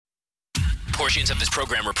Portions of this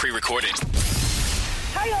program are pre-recorded.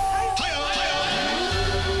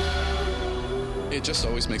 It just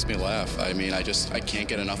always makes me laugh. I mean, I can't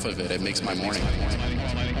get enough of it. It makes my morning.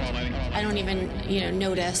 I don't even,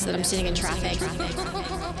 notice that I'm sitting in traffic.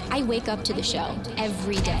 I wake up to the show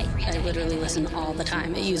every day. I literally listen all the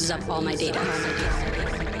time. It uses up all my data.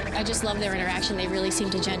 I just love their interaction. They really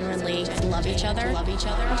seem to genuinely love each other.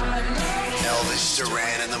 Elvis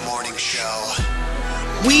Duran in the morning show.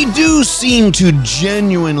 We do seem to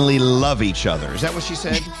genuinely love each other. Is that what she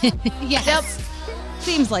said? Yes. Yep.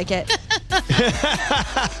 Seems like it.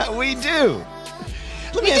 We do.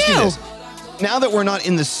 Let me ask you this. Now that we're not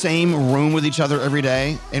in the same room with each other every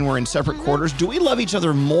day and we're in separate quarters, do we love each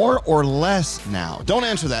other more or less now? Don't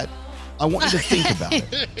answer that. I want you to think about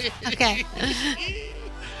it. Okay.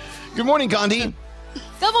 Good morning, Gandhi.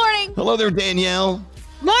 Good morning. Hello there, Danielle.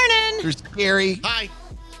 Morning. There's Gary. Hi.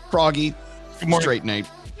 Froggy. Good morning. Straight Nate.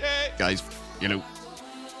 Yay. Guys,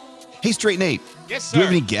 Hey, Straight Nate. Yes, sir. Do you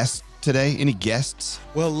have any guests today? Any guests?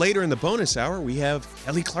 Well, later in the bonus hour, we have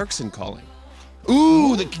Kelly Clarkson calling.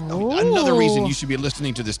 Ooh, another reason you should be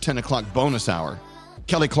listening to this 10 o'clock bonus hour.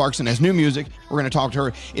 Kelly Clarkson has new music. We're going to talk to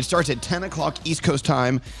her. It starts at 10 o'clock East Coast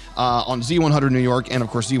time on Z100 New York and, of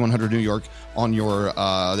course, Z100 New York on your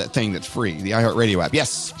that thing that's free, the iHeartRadio app.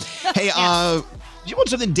 Yes. Hey, do you want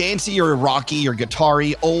something dancey or rocky or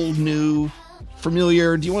guitar-y, old, new,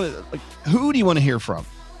 familiar? Do you want to, who do you want to hear from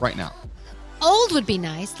right now? Old would be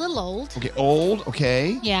nice. A little old. Okay, old.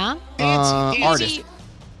 Okay. Yeah. Artist.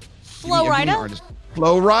 Flo Rida?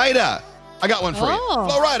 Flo Rida. I got one for you. Oh.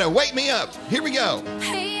 Flo Rida, wake me up. Here we go.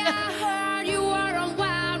 Hey, I heard you were a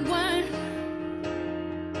wild one.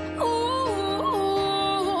 Ooh,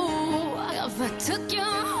 if I took you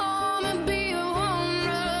home and be a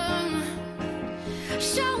woman,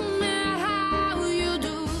 show me how you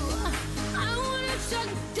do. I wanna shut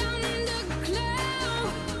down the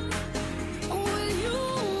club with you.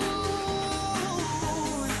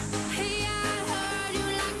 Hey, I heard you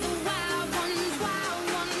like the wild ones, wild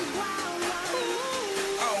ones, wild ones.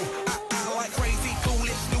 Oh, I like crazy,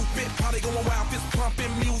 foolish, stupid, probably going wild, fist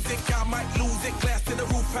pumping music. I might lose it, glass to the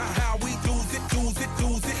roof, how we do it.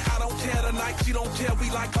 I don't care tonight, she don't care, we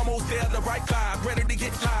like almost there, the right vibe, ready to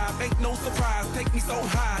get live, ain't no surprise, take me so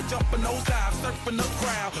high, jumping those dives, surfing the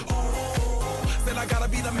crowd. Ooh, said I gotta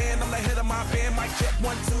be the man, I'm the head of my band, mic check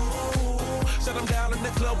 1, 2. Shut them down in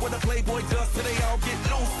the club where the Playboy does, so they all get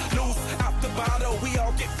loose, out the bottle, we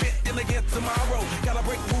all get fit in again tomorrow. Gotta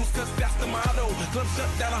break rules, cause that's the motto. Club shut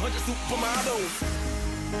down 100 supermodels.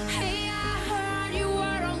 Hey, I heard you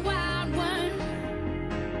were a wild one.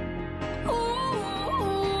 Ooh,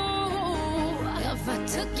 if I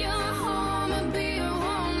took you home and be a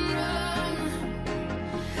woman,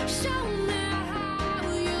 show me how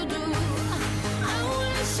you do. I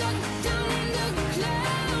wanna shut down the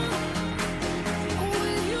club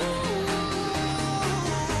with you.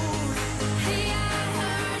 Hey, I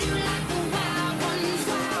heard you like the wild ones,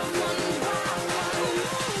 wild ones, wild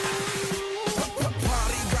ones.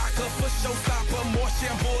 Party rocker, for showstopper, more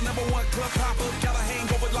shampoo, #1 club hopper. Got a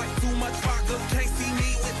hangover like too much vodka. Can't see me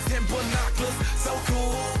with 10 binoculars. So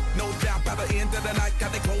cool, no doubt by the end of the night,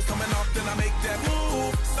 got the clothes coming off, then I make that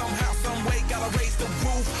move. Somehow, some way, gotta raise the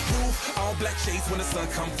roof. All black shades when the sun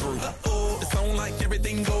come through. It's on like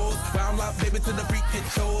everything goes. Round life, baby, to the freak it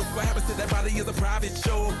shows. What happens to that body is a private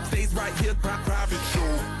show. Stays right here, private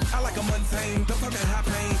show. I like a mundane, don't talk high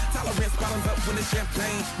pain. Tolerance bottoms up when it's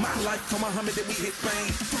champagne. My life, to Muhammad, that we hit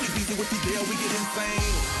Spain. Too easy with the deal, we get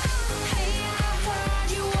insane. Hey, I heard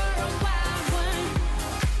you were a wild one.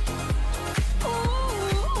 Ooh,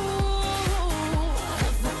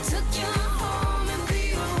 if I took you home and be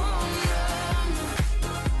a woman,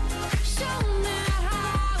 show me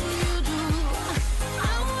how you do.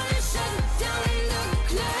 I wanna shut down the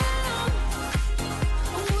club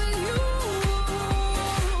with you.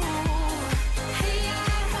 Hey, I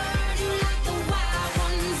heard you like the wild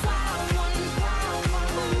ones, wild ones, wild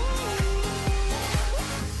ones.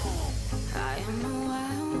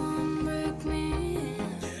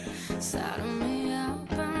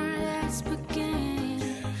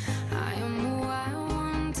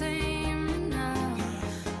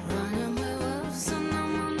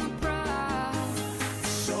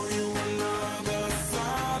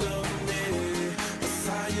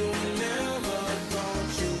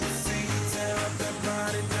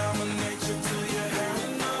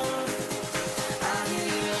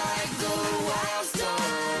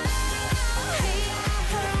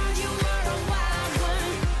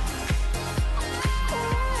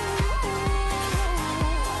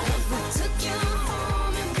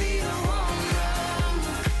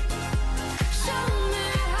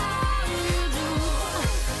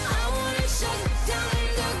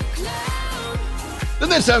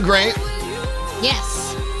 that sound great?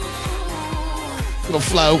 Yes. Little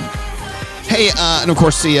flow. Hey, and of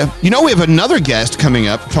course, see ya. You know, we have another guest coming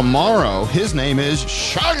up tomorrow. His name is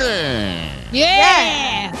Shaggy.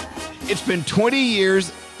 Yeah. It's been 20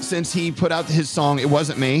 years since he put out his song, It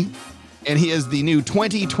Wasn't Me, and he is the new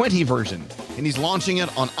 2020 version, and he's launching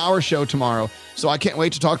it on our show tomorrow. So I can't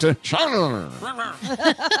wait to talk to Shaggy.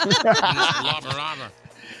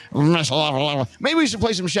 Maybe we should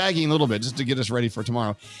play some Shaggy in a little bit just to get us ready for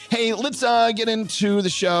tomorrow. Hey, let's get into the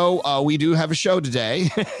show. We do have a show today.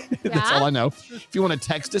 That's all I know. If you want to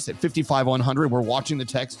text us at 55100, we're watching the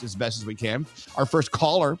text as best as we can. Our first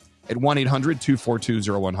caller at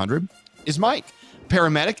 1-800-242-0100 is Mike,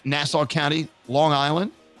 paramedic, Nassau County, Long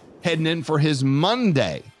Island, heading in for his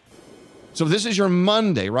Monday. So this is your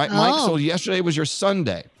Monday, right, Mike? So yesterday was your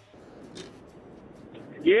Sunday.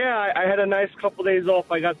 Yeah, I had a nice couple days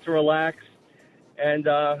off. I got to relax, and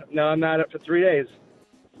now I'm at it for 3 days.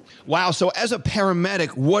 Wow. So as a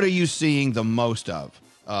paramedic, what are you seeing the most of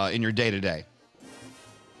in your day-to-day?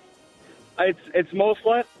 It's most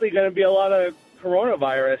likely going to be a lot of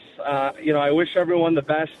coronavirus. I wish everyone the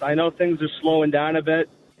best. I know things are slowing down a bit.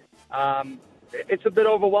 It's a bit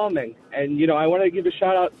overwhelming. And, I want to give a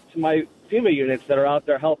shout-out to my FEMA units that are out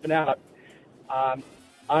there helping out.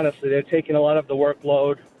 Honestly, they're taking a lot of the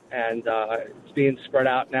workload, and it's being spread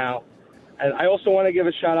out now. And I also want to give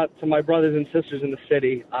a shout-out to my brothers and sisters in the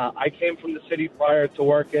city. I came from the city prior to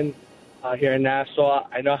working here in Nassau.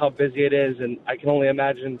 I know how busy it is, and I can only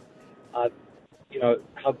imagine,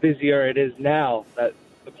 how busier it is now that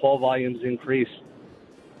the call volumes increase.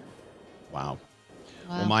 Wow.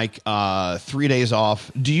 Well, Mike, 3 days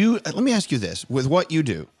off. Let me ask you this. With what you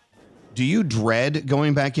do you dread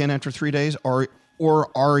going back in after 3 days, or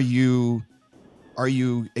are you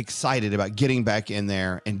excited about getting back in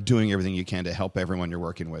there and doing everything you can to help everyone you're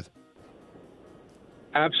working with?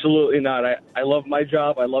 Absolutely not. I love my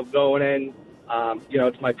job. I love going in.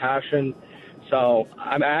 It's my passion. So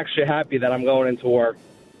I'm actually happy that I'm going into work.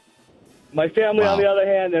 My family, on the other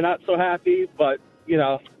hand, they're not so happy, but,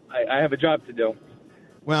 I have a job to do.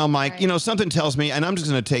 Well, Mike, something tells me, and I'm just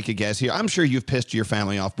going to take a guess here. I'm sure you've pissed your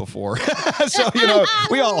family off before. So,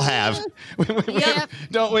 we all have.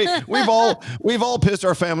 Don't we? We've all pissed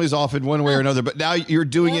our families off in one way or another, but now you're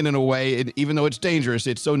doing it in a way, and even though it's dangerous,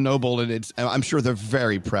 it's so noble, and I'm sure they're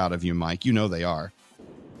very proud of you, Mike. They are.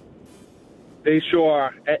 They sure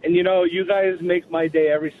are. And you guys make my day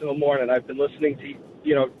every single morning. I've been listening to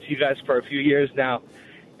you guys for a few years now,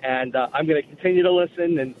 and I'm going to continue to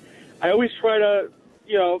listen, and I always try to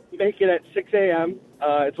make it at 6 a.m.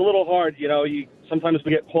 It's a little hard, sometimes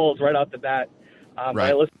we get calls right out the bat. Right.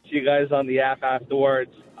 I listen to you guys on the app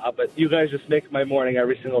afterwards, but you guys just make my morning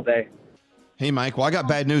every single day. Hey, Mike, well, I got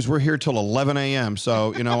bad news. We're here till 11 a.m.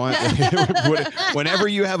 So, you know what? Whenever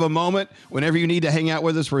you have a moment, whenever you need to hang out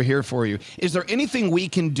with us, we're here for you. Is there anything we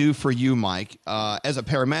can do for you, Mike, as a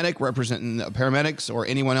paramedic, representing paramedics or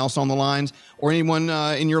anyone else on the lines or anyone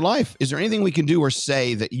in your life? Is there anything we can do or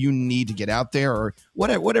say that you need to get out there or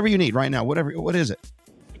whatever you need right now? What is it?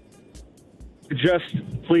 Just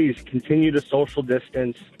please continue to social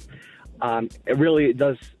distance. It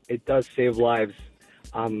does save lives.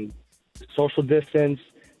 Social distance,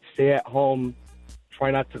 stay at home,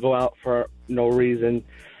 try not to go out for no reason.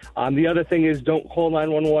 The other thing is don't call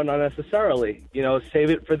 911 unnecessarily.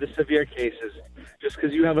 Save it for the severe cases. Just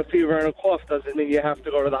because you have a fever and a cough doesn't mean you have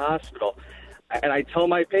to go to the hospital. And I tell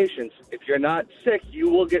my patients, if you're not sick, you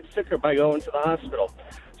will get sicker by going to the hospital.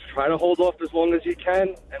 So try to hold off as long as you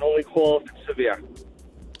can and only call if it's severe.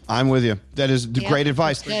 I'm with you. That is great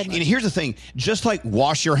advice. And here's the thing, just like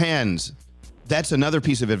wash your hands. That's another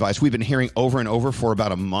piece of advice we've been hearing over and over for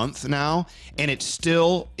about a month now, and it's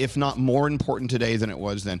still, if not more important today than it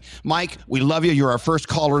was then. Mike, we love you. You're our first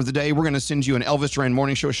caller of the day. We're going to send you an Elvis Duran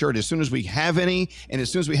Morning Show shirt as soon as we have any, and as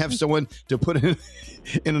soon as we have someone to put in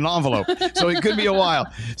an envelope. So it could be a while.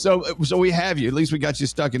 So we have you. At least we got you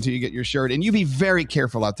stuck until you get your shirt. And you be very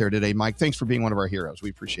careful out there today, Mike. Thanks for being one of our heroes. We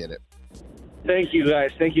appreciate it. Thank you,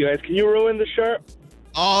 guys. Can you ruin the shirt?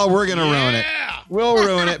 Oh, we're going to ruin it. We'll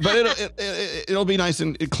ruin it, but it'll be nice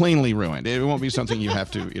and cleanly ruined. It won't be something you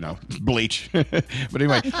have to, bleach. But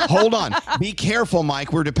anyway, hold on. Be careful,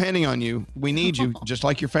 Mike. We're depending on you. We need you, just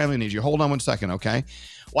like your family needs you. Hold on 1 second, okay?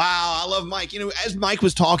 Wow, I love Mike. As Mike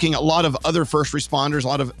was talking, a lot of other first responders, a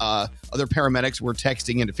lot of other paramedics were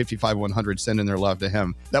texting into 55100, sending their love to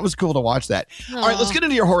him. That was cool to watch that. Aww. All right, let's get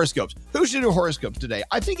into your horoscopes. Who should do horoscopes today?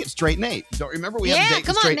 I think it's Straight Nate. Don't remember we have a date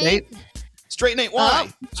with Straight Nate? Straight Nate,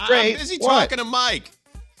 why? Straight. I'm busy talking to Mike.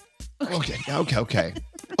 Okay.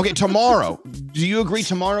 Okay, tomorrow. Do you agree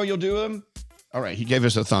tomorrow you'll do them? All right, he gave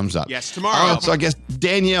us a thumbs up. Yes, tomorrow. So I guess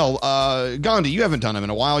Danielle, Gandhi, you haven't done them in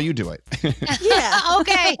a while. You do it. Yeah.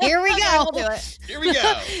 Okay. Here we go. We'll do it. Here we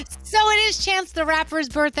go. So it is Chance the Rapper's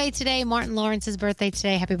birthday today. Martin Lawrence's birthday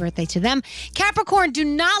today. Happy birthday to them. Capricorn, do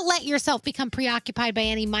not let yourself become preoccupied by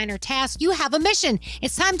any minor task. You have a mission.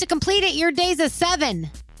 It's time to complete it. Your day's a 7.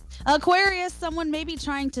 Aquarius, someone may be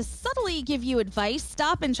trying to subtly give you advice.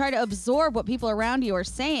 Stop and try to absorb what people around you are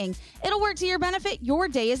saying. It'll work to your benefit. Your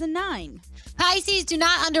day is a 9. Pisces, do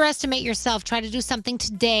not underestimate yourself. Try to do something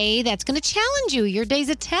today that's going to challenge you. Your day's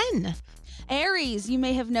a 10. Aries, you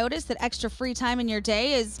may have noticed that extra free time in your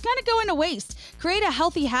day is kind of going to waste. Create a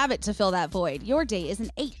healthy habit to fill that void. Your day is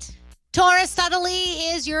an 8. Taurus, subtly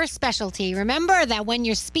is your specialty. Remember that when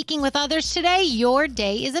you're speaking with others today, your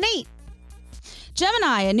day is an 8.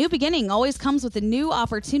 Gemini, a new beginning always comes with a new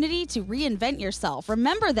opportunity to reinvent yourself.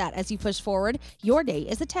 Remember that as you push forward. Your day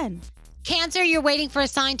is a 10. Cancer, you're waiting for a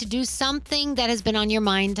sign to do something that has been on your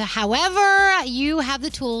mind. However, you have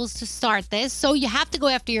the tools to start this, so you have to go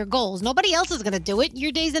after your goals. Nobody else is going to do it.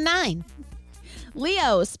 Your day's a 9.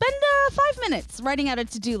 Leo, spend 5 minutes writing out a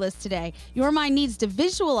to-do list today. Your mind needs to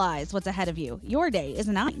visualize what's ahead of you. Your day is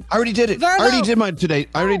a 9. I already did it. Virgo. I already did my today.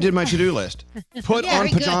 I already did my to-do list. Put on Very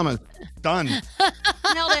good. pajamas. Done.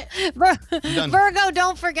 Nailed it. Done. Virgo,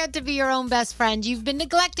 don't forget to be your own best friend. You've been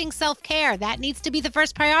neglecting self-care. That needs to be the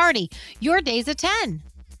first priority. Your day's a 10.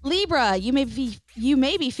 Libra, you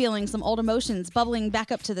may be feeling some old emotions bubbling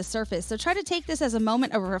back up to the surface. So try to take this as a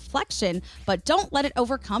moment of reflection, but don't let it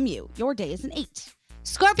overcome you. Your day is an 8.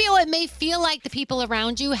 Scorpio, it may feel like the people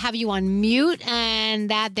around you have you on mute and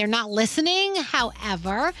that they're not listening.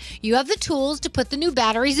 However, you have the tools to put the new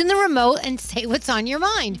batteries in the remote and say what's on your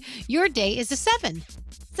mind. Your day is a 7.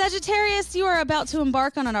 Sagittarius, you are about to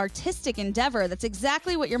embark on an artistic endeavor. That's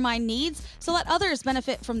exactly what your mind needs, so let others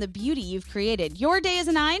benefit from the beauty you've created. Your day is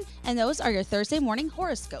a 9, and those are your Thursday morning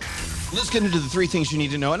horoscopes. Let's get into the 3 things you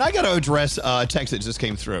need to know. And I got to address a text that just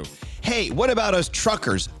came through. Hey, what about us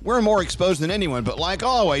truckers? We're more exposed than anyone, but like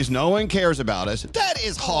always, no one cares about us. That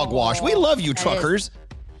is hogwash. We love you, truckers.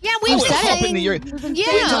 Yeah, we've We said talk it. we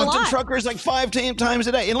talk to truckers like 5 times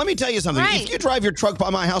a day. And let me tell you something. Right. If you drive your truck by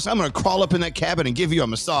my house, I'm going to crawl up in that cabin and give you a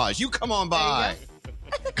massage. You come on by.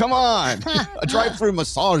 Come on. A drive-through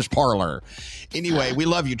massage parlor. Anyway, we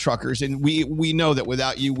love you, truckers, and we know that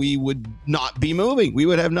without you, we would not be moving. We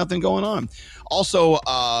would have nothing going on. Also,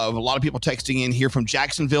 a lot of people texting in here from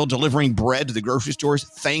Jacksonville, delivering bread to the grocery stores.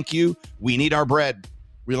 Thank you. We need our bread.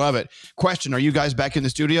 We love it. Question, are you guys back in the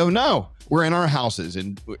studio? No. We're in our houses,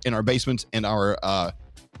 in our basements, in our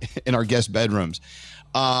guest bedrooms.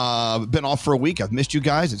 Been off for a week. I've missed you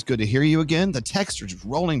guys. It's good to hear you again. The texts are just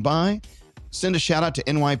rolling by. Send a shout out to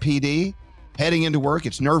NYPD. Heading into work.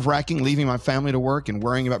 It's nerve-wracking leaving my family to work and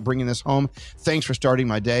worrying about bringing this home. Thanks for starting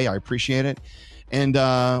my day. I appreciate it. And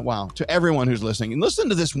wow, to everyone who's listening. And listen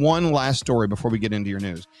to this one last story before we get into your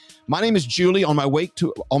news. My name is Julie. On my way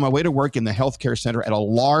to work in the healthcare center at a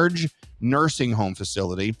large nursing home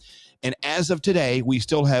facility. And as of today, we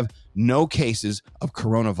still have no cases of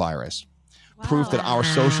coronavirus. Wow. Proof that our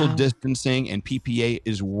social distancing and PPE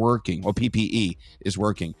is working.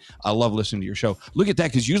 I love listening to your show. Look at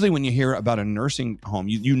that, because usually when you hear about a nursing home,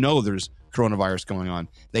 you know there's coronavirus going on.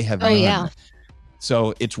 They have none. Yeah.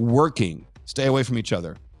 So it's working. Stay away from each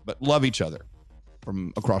other, but love each other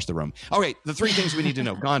from across the room. All right, the 3 things we need to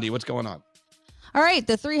know. Gandhi, what's going on? All right,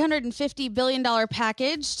 the $350 billion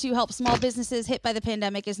package to help small businesses hit by the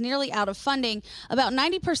pandemic is nearly out of funding. About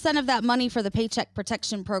 90% of that money for the Paycheck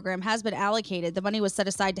Protection Program has been allocated. The money was set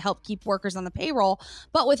aside to help keep workers on the payroll,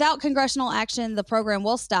 but without congressional action, the program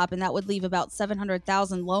will stop, and that would leave about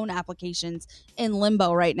 700,000 loan applications in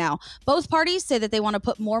limbo right now. Both parties say that they want to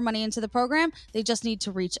put more money into the program. They just need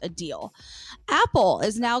to reach a deal. Apple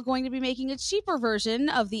is now going to be making a cheaper version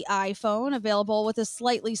of the iPhone, available with a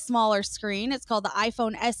slightly smaller screen. It's called the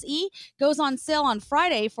iPhone SE, goes on sale on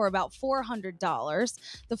Friday for about $400.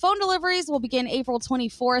 The phone deliveries will begin April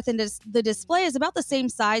 24th, and the display is about the same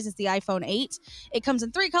size as the iPhone 8. It comes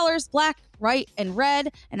in 3 colors, black, white, and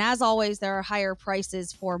red. And as always, there are higher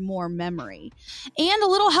prices for more memory. And a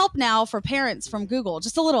little help now for parents from Google.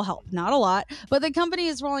 Just a little help, not a lot. But the company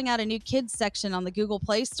is rolling out a new kids section on the Google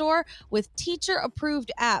Play Store with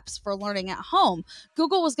teacher-approved apps for learning at home.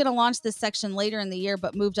 Google was going to launch this section later in the year,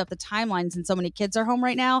 but moved up the timeline since so many kids are home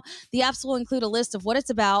right now. The apps will include a list of what it's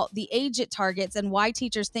about, the age it targets, and why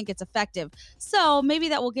teachers think it's effective. So maybe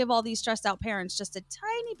that will give all these stressed out parents just a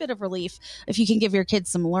tiny bit of relief if you can give your kids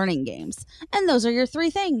some learning games. And those are your 3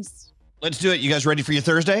 things. Let's do it. You guys ready for your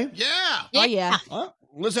Thursday? Yeah. Oh, yeah.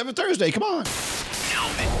 Let's have a Thursday. Come on.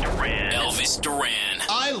 Elvis Duran.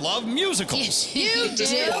 I I love musicals. You do.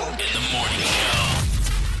 In the morning show.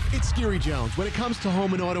 It's Scary Jones. When it comes to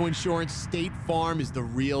home and auto insurance, State Farm is the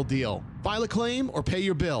real deal. File a claim or pay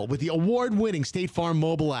your bill with the award-winning State Farm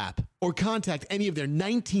mobile app. Or contact any of their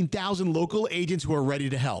 19,000 local agents who are ready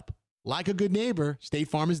to help. Like a good neighbor, State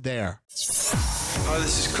Farm is there. Hi,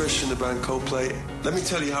 this is Chris from the band Coldplay. Let me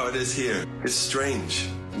tell you how it is here. It's strange.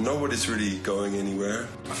 Nobody's really going anywhere.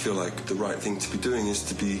 I feel like the right thing to be doing is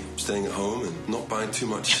to be staying at home and not buying too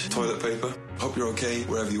much toilet paper. Hope you're okay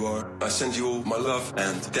wherever you are. I send you all my love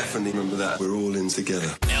and definitely remember that we're all in together.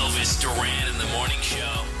 Elvis Duran in the morning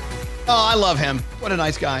show. Oh, I love him. What a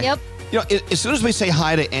nice guy. Yep. You know, as soon as we say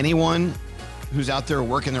hi to anyone who's out there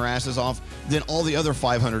working their asses off, then all the other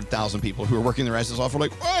 500,000 people who are working their asses off are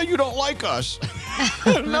like, oh, you don't like us.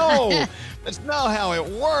 No, that's not how it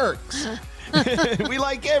works. We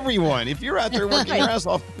like everyone. If you're out there working your ass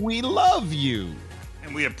off, we love you.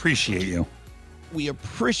 And we appreciate you. We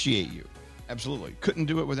appreciate you. Absolutely. Couldn't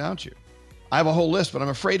do it without you. I have a whole list, but I'm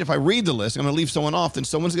afraid if I read the list, I'm going to leave someone off, then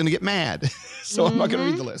someone's going to get mad. So I'm not going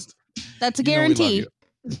to read the list. That's a You know we love guarantee. you.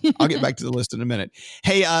 I'll get back to the list in a minute.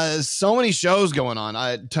 Hey, so many shows going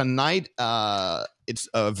on. Tonight, it's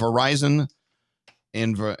Verizon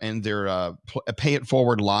and their Pay It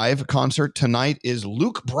Forward live concert. Tonight is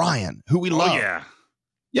Luke Bryan, who we love. Oh, yeah.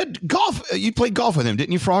 Yeah, golf. You played golf with him,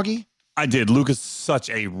 didn't you, Froggy? I did. Luke is such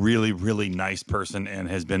a really, really nice person and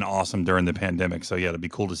has been awesome during the pandemic. So, yeah, it'll be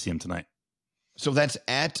cool to see him tonight. So that's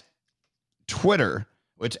at Twitter.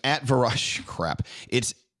 It's at Verizon. Crap.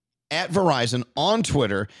 It's at Verizon on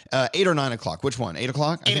Twitter, 8 or 9 o'clock. Which one? 8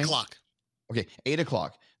 o'clock? 8 o'clock. Okay, 8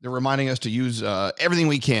 o'clock. They're reminding us to use everything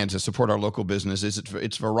we can to support our local businesses.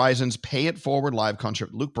 It's Verizon's Pay It Forward live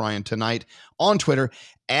concert. Luke Bryan tonight on Twitter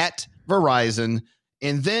at Verizon.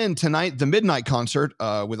 And then tonight, the midnight concert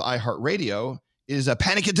with iHeartRadio is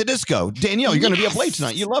Panic at the Disco. Danielle, you're going to be up late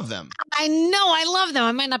tonight. You love them. I know. I love them.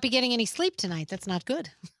 I might not be getting any sleep tonight. That's not good.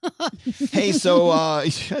 Hey, so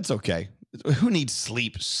that's okay. Who needs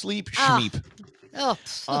sleep? Sleep, sheep.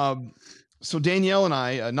 So Danielle and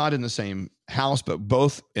I, not in the same house, but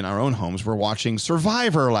both in our own homes, were watching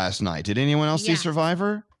Survivor last night. Did anyone else see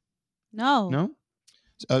Survivor? No. No?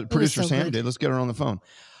 Producer so Sam good. did. Let's get her on the phone.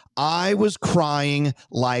 I was crying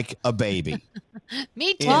like a baby.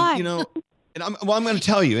 Me too. And, you know, and I'm going to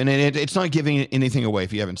tell you, and it's not giving anything away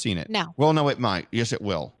if you haven't seen it. No. Well, no, it might. Yes, it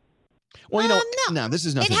will. Well, you know, no, this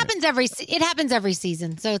is nothing. It happens every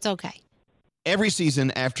season, so it's okay. Every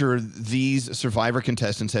season after these Survivor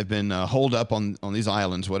contestants have been holed up on these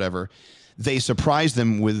islands, whatever, they surprise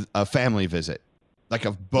them with a family visit. Like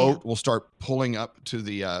a boat will start pulling up to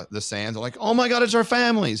the sand. They're like, oh my God, it's our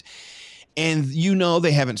families. And you know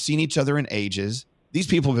they haven't seen each other in ages. These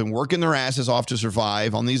people have been working their asses off to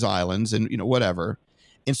survive on these islands and, you know, whatever.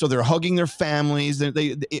 And so they're hugging their families.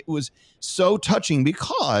 It was so touching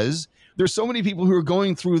because there's so many people who are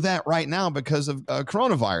going through that right now because of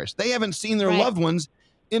coronavirus. They haven't seen their loved ones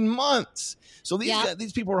in months. So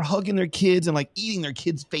these people are hugging their kids and like eating their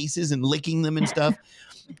kids' faces and licking them and stuff.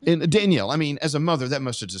 And Danielle, I mean, as a mother, you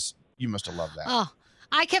must have loved that. Oh,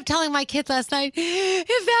 I kept telling my kids last night,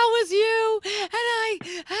 if that was you and I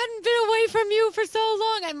hadn't been away from you for so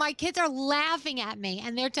long, and my kids are laughing at me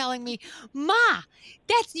and they're telling me, Ma,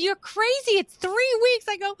 you're crazy. It's 3 weeks.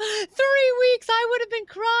 I go, 3 weeks. I would have been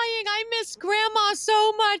crying. I miss Grandma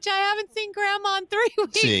so much. I haven't seen Grandma in 3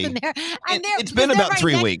 weeks. See, and it's been about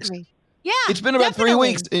 3 weeks. Yeah, it's been about 3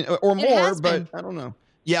 weeks or more, been. but I don't know.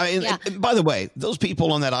 Yeah, and by the way, those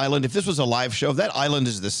people on that island, if this was a live show, that island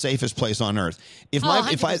is the safest place on earth.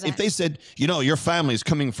 If they said, you know, your family's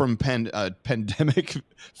coming from pandemic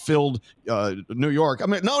filled New York,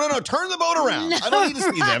 I'm like, no, turn the boat around. No, I don't need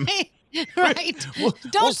to see them. Right.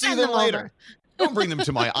 We'll see them later. Don't bring them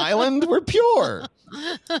to my island. We're pure.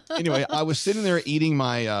 Anyway, I was sitting there eating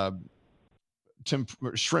my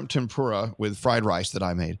shrimp tempura with fried rice that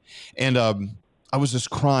I made, and I was just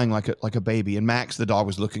crying like a baby. And Max, the dog,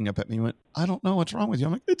 was looking up at me and went, I don't know what's wrong with you.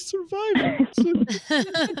 I'm like, it's Survivor.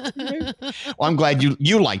 Well, I'm glad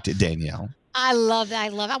you liked it, Danielle. I love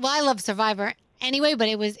it. Well, I love Survivor anyway, but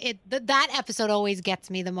that episode always gets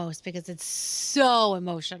me the most because it's so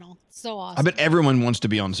emotional. So awesome. I bet everyone wants to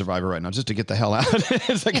be on Survivor right now just to get the hell out.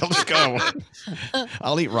 It's like, I'll just go.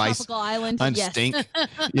 I'll eat rice. Tropical Island. And yes. stink.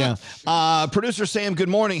 Yeah. Producer Sam, good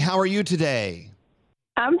morning. How are you today?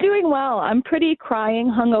 I'm doing well. I'm pretty crying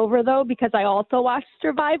hungover, though, because I also watched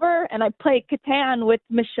Survivor, and I played Catan with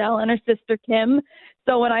Michelle and her sister, Kim.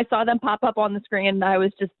 So when I saw them pop up on the screen, I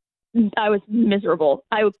was miserable.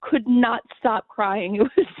 I could not stop crying. It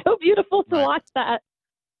was so beautiful to watch that.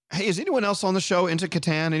 Hey, is anyone else on the show into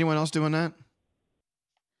Catan? Anyone else doing that?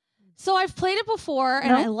 So I've played it before and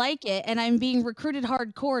No? I like it, and I'm being recruited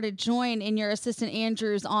hardcore to join in your assistant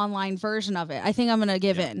Andrew's online version of it. I think I'm going to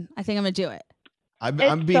give in. I think I'm going to do it. I'm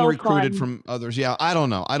It's being so recruited fun. from others. Yeah, I don't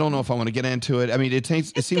know. I don't know if I want to get into it. I mean, it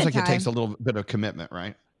seems good like it takes a time. little bit of commitment,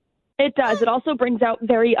 right? It does. It also brings out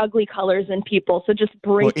very ugly colors in people, so just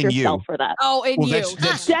brace in you. yourself for that. Oh, in Well, you.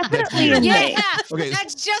 that's Definitely you. in Yeah, me. Okay.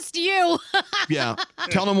 that's just you. Yeah.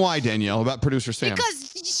 Tell them why, Danielle, about producer Sam.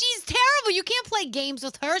 Because she's terrible. You can't play games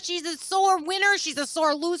with her. She's a sore winner. She's a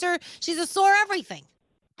sore loser. She's a sore everything.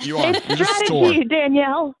 You are. It's You're just sore. strategy,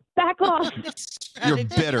 Danielle. Back off. You're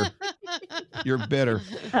bitter. You're bitter.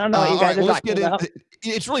 I don't know what you all guys are let's talking get about.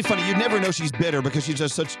 It's really funny. You never know she's bitter because she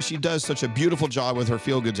does such a beautiful job with her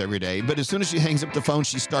feel goods every day. But as soon as she hangs up the phone,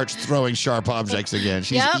 she starts throwing sharp objects again.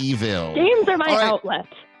 She's Yep. evil. Games are my All right. outlet.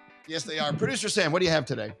 Yes, they are. Producer Sam, what do you have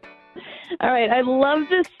today? All right, I love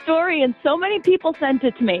this story, and so many people sent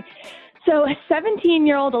it to me. So,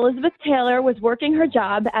 17-year-old Elizabeth Taylor was working her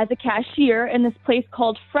job as a cashier in this place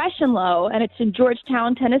called Fresh and Low, and it's in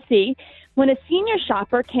Georgetown, Tennessee, when a senior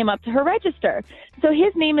shopper came up to her register. So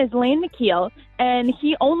his name is Lane McKeel, and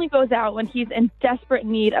he only goes out when he's in desperate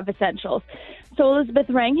need of essentials. So Elizabeth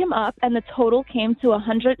rang him up, and the total came to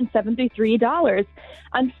 $173.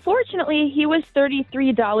 Unfortunately, he was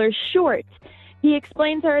 $33 short. He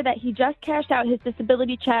explained to her that he just cashed out his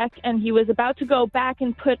disability check and he was about to go back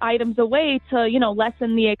and put items away to,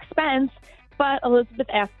 lessen the expense. But Elizabeth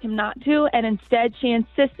asked him not to, and instead she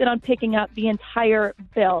insisted on picking up the entire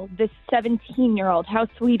bill. This 17-year-old. How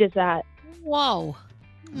sweet is that? Whoa.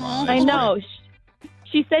 I know.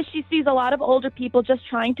 She says she sees a lot of older people just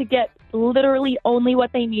trying to get literally only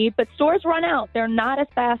what they need, but stores run out. They're not as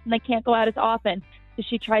fast and they can't go out as often. So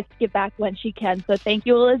she tries to give back when she can. So thank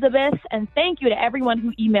you, Elizabeth, and thank you to everyone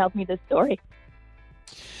who emailed me this story.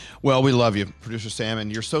 Well, we love you, Producer Sam, and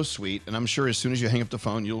you're so sweet. And I'm sure as soon as you hang up the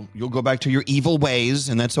phone, you'll go back to your evil ways,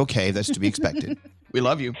 and that's okay. That's to be expected. We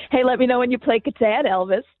love you. Hey, let me know when you play Catan,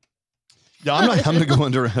 Elvis. Yeah, I'm going to go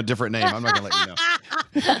under a different name. I'm not going to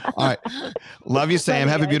let you know. All right. Love you, Sam.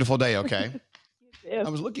 Have a beautiful day, okay? I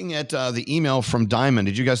was looking at the email from Diamond.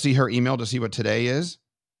 Did you guys see her email to see what today is?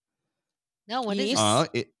 No, what is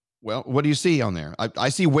it? Well, what do you see on there? I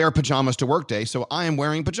see wear pajamas to work day, so I am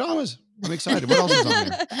wearing pajamas. I'm excited. What else is on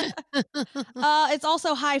there? It's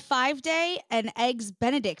also High Five Day and Eggs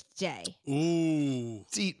Benedict Day. Ooh.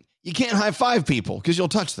 See, you can't high five people because you'll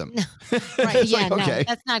touch them. Right, It's yeah, like, okay. no,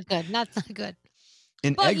 that's not good. That's not good.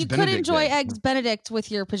 And But Eggs you could Benedict enjoy Day. Eggs Benedict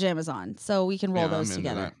with your pajamas on, so we can roll Yeah, those I'm into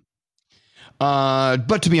together. that.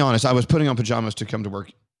 But to be honest, I was putting on pajamas to come to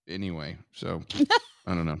work anyway, so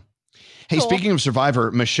I don't know. Hey, Cool. speaking of Survivor,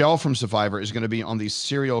 Michelle from Survivor is going to be on the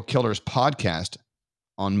Serial Killers podcast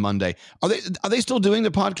on Monday. Are they still doing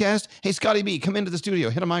the podcast? Hey, Scotty B, come into the studio,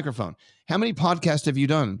 hit a microphone. How many podcasts have you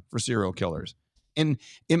done for serial killers? And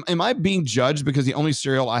am I being judged because the only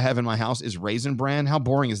cereal I have in my house is Raisin Bran? How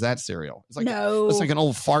boring is that cereal? It's like it's like an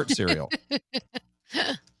old fart cereal.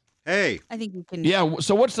 Hey. I think you can. Yeah.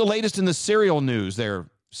 So what's the latest in the cereal news there,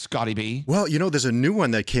 Scotty B? Well, there's a new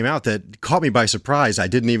one that came out that caught me by surprise. I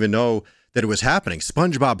didn't even know that it was happening.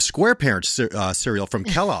 SpongeBob SquarePants cereal from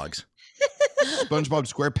Kellogg's.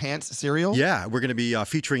 SpongeBob SquarePants cereal? Yeah, we're going to be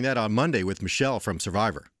featuring that on Monday with Michelle from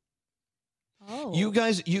Survivor. Oh. You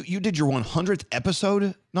guys, you did your 100th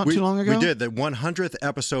episode not too long ago? We did. The 100th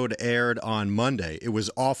episode aired on Monday. It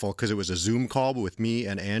was awful because it was a Zoom call with me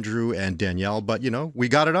and Andrew and Danielle, but, we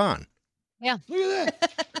got it on. Yeah. Look at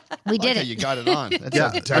that. We did Okay, it. you got it on. That's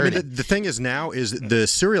Yeah, dirty. I mean, the thing is now is the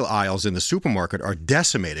cereal aisles in the supermarket are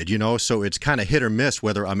decimated, so it's kind of hit or miss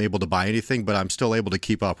whether I'm able to buy anything, but I'm still able to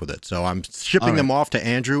keep up with it. So I'm shipping All right. them off to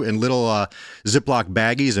Andrew in little Ziploc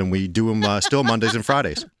baggies, and we do them still Mondays and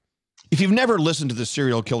Fridays. If you've never listened to the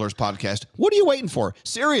Serial Killers podcast, what are you waiting for?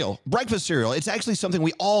 Cereal, breakfast cereal. It's actually something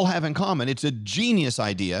we all have in common. It's a genius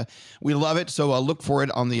idea. We love it. So look for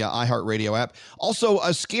it on the iHeartRadio app. Also,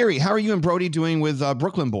 Scary, how are you and Brody doing with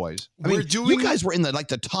Brooklyn Boys? You guys were in the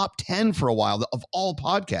top 10 for a while of all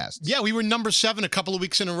podcasts. Yeah, we were number 7 a couple of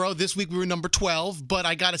weeks in a row. This week we were number 12, but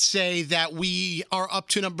I got to say that we are up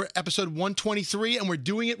to episode 123 and we're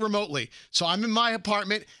doing it remotely. So I'm in my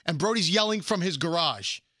apartment and Brody's yelling from his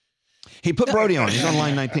garage. Hey, put Brody on. He's on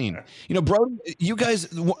line 19. Brody, you guys,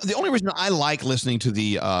 the only reason I like listening to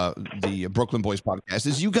the Brooklyn Boys podcast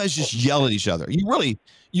is you guys just yell at each other. You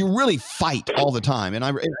really fight all the time. And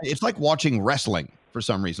it's like watching wrestling for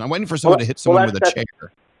some reason. I'm waiting for someone to hit someone with a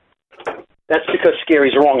chair. That's because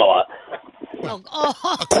Scary's wrong a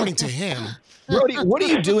lot. According to him. Brody, what are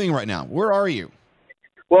you doing right now? Where are you?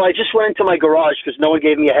 Well, I just went into my garage because no one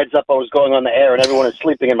gave me a heads up I was going on the air and everyone is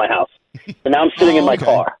sleeping in my house. And now I'm sitting in my okay.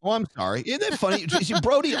 car. Oh, I'm sorry. Isn't that funny? See,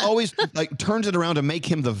 Brody always like turns it around to make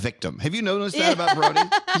him the victim. Have you noticed that about Brody?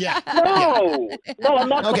 Yeah. No, I'm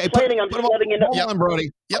not Okay, complaining. I'm just letting you know. Hold on,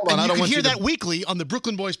 Brody. Yep, Hold on. and I you don't can want hear you to, that weekly on the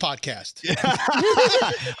Brooklyn Boys podcast.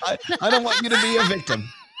 I don't want you to be a victim.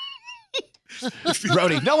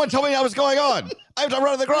 Brody, no one told me I was going on. I have to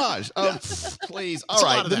run to the garage. Oh, please. All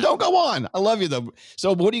right. Then don't go on. I love you, though.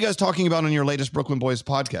 So what are you guys talking about on your latest Brooklyn Boys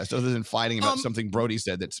podcast, other than fighting about something Brody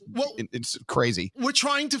said that's it's crazy? We're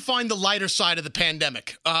trying to find the lighter side of the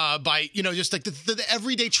pandemic by, just like the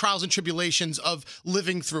everyday trials and tribulations of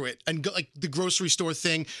living through it. And like the grocery store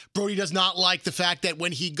thing, Brody does not like the fact that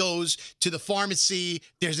when he goes to the pharmacy,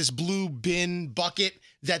 there's this blue bin bucket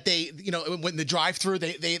that they, when the drive-through,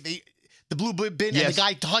 they the blue bin, and the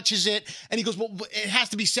guy touches it, and he goes, well, it has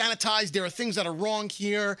to be sanitized. There are things that are wrong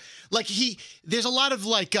here. Like there's a lot of a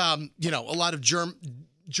lot of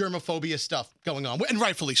germophobia stuff going on, and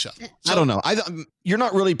rightfully so. I don't know. You're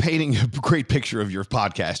not really painting a great picture of your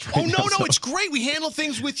podcast right now. No, it's great. We handle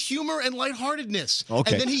things with humor and lightheartedness.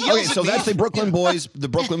 Okay. And then he yells so at me. that's the Brooklyn Boys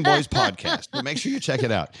podcast. But make sure you check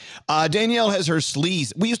it out. Danielle has her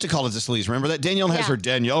sleaze. We used to call it the sleaze. Remember that? Danielle has her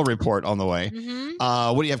Danielle report on the way.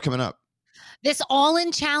 What do you have coming up? This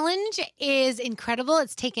all-in challenge is incredible.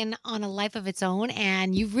 It's taken on a life of its own.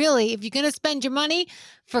 And you really, if you're going to spend your money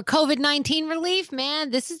for COVID-19 relief,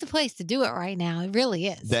 man, this is the place to do it right now. It really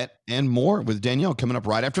is. That and more with Danielle coming up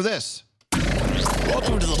right after this.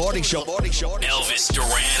 Welcome to the morning show. Elvis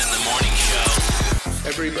Duran in the morning show.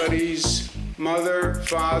 Everybody's mother,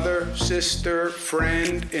 father, sister,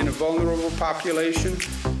 friend in a vulnerable population.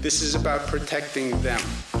 This is about protecting them.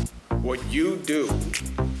 What you do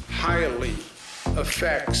highly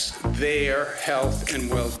affects their health and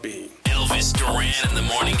well-being. Elvis Duran in the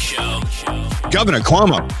morning show. Governor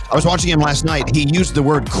Cuomo, I was watching him last night. He used the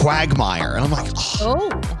word quagmire. And I'm like,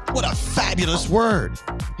 what a fabulous word.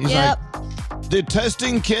 He's like, the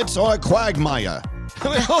testing kits are a quagmire.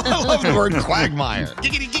 I love the word quagmire.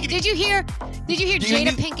 Did you hear Jada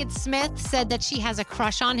Pinkett Smith said that she has a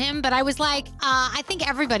crush on him? But I was like, I think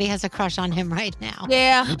everybody has a crush on him right now.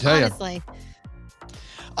 Yeah. Honestly.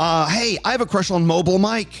 Hey, I have a crush on Mobile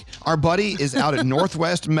Mike. Our buddy is out at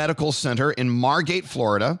Northwest Medical Center in Margate,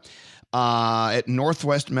 Florida. At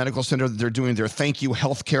Northwest Medical Center, they're doing their Thank You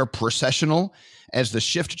Healthcare Processional as the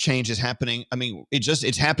shift change is happening. I mean,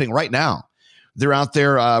 it's happening right now. They're out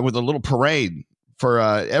there with a little parade for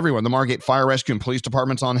everyone. The Margate Fire Rescue and Police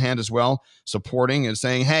Department's on hand as well, supporting and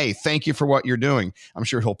saying, hey, thank you for what you're doing. I'm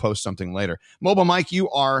sure he'll post something later. Mobile Mike, you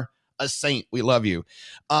are a saint. We love you.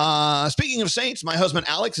 Speaking of saints, my husband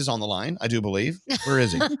Alex is on the line, I do believe. Where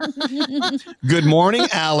is he? Good morning,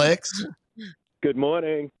 Alex. Good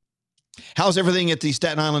morning. How's everything at the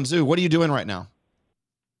Staten Island Zoo? What are you doing right now?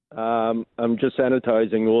 I'm just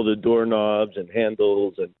sanitizing all the doorknobs and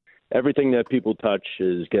handles, and everything that people touch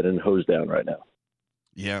is getting hosed down right now.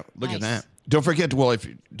 Yeah, look at that. Don't forget to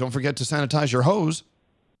sanitize your hose.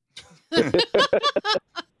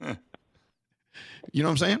 You know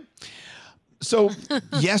what I'm saying? So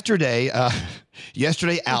yesterday,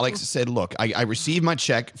 Alex said, "Look, I received my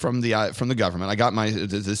check from the government. I got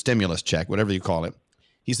the stimulus check, whatever you call it."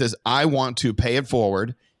 He says, "I want to pay it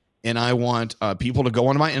forward, and I want people to go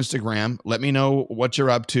onto my Instagram, let me know what you're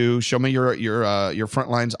up to, show me your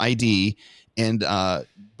Frontlines ID, and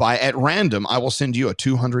at random, I will send you a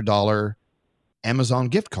 $200 Amazon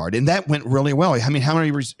gift card." And that went really well. I mean, how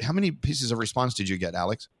many pieces of response did you get,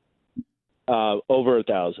 Alex? Over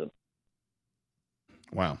 1,000.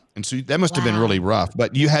 Wow. And so that must have been really rough,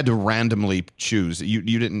 but you had to randomly choose. You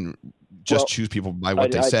didn't just choose people by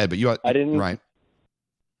what they said, but I didn't. Right.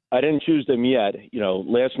 I didn't choose them yet.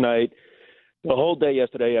 Last night, the whole day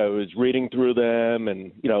yesterday, I was reading through them,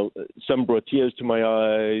 and, some brought tears to my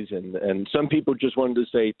eyes, and some people just wanted to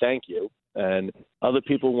say thank you. And other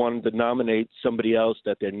people wanted to nominate somebody else,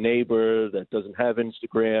 that their neighbor that doesn't have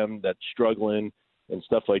Instagram, that's struggling and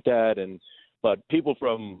stuff like that. But people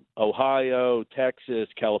from Ohio, Texas,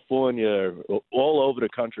 California, all over the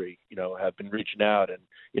country, have been reaching out.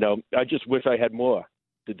 And, I just wish I had more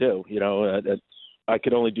to do. I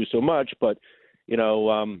could only do so much, but,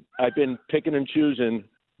 I've been picking and choosing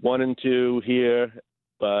 1 and 2 here,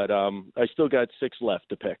 but I still got 6 left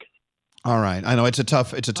to pick. All right. I know it's a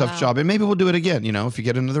tough job, and maybe we'll do it again, if you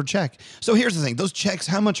get another check. So here's the thing. Those checks,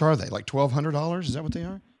 how much are they? Like $1,200? Is that what they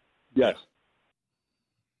are? Yes.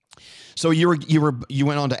 So you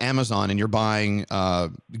went on to Amazon and you're buying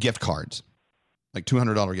gift cards, like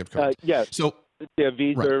 $200 gift cards. Yes. So They're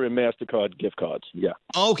Visa and MasterCard gift cards. Yeah.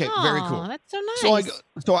 Okay, very cool. That's so nice.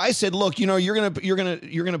 So I said, look, you're gonna put your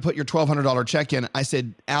 $1,200 check in. I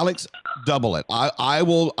said, Alex, double it. I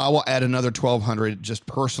will add another $1,200 just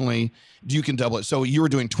personally. You can double it. So you were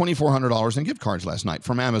doing $2,400 in gift cards last night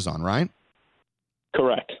from Amazon, right?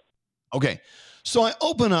 Correct. Okay. So I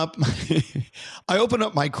open up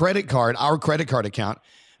my credit card, our credit card account,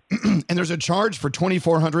 and there's a charge for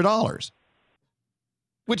 $2,400.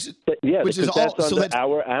 Which is that's all under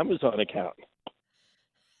our Amazon account.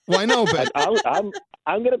 Well, I know, but I'm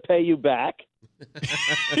going to pay you back.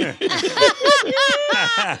 I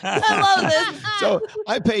love this. So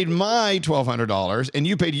I paid my $1,200 and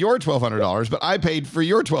you paid your $1,200, but I paid for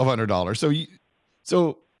your $1,200.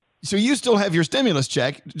 So you still have your stimulus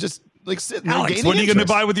check, just like sitting there. Alex, what are you going to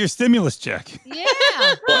buy with your stimulus check?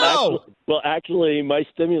 Yeah. Well, actually, my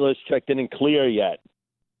stimulus check didn't clear yet.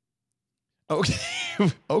 Okay.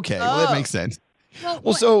 Okay. Well, that makes sense.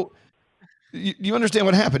 Well, so you understand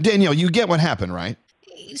what happened. Danielle, you get what happened, right?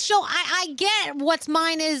 So I get what's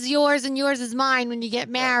mine is yours and yours is mine when you get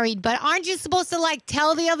married, but aren't you supposed to like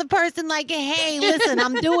tell the other person like, hey, listen,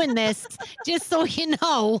 I'm doing this just so you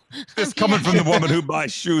know? This coming from the woman who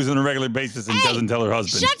buys shoes on a regular basis and doesn't tell her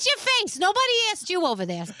husband. Shut your face. Nobody asked you over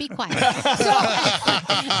there. Be quiet. So,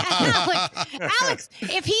 Alex,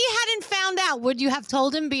 if he hadn't found out, would you have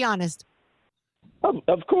told him? Be honest.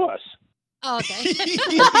 Of course. Oh, okay.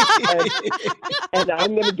 And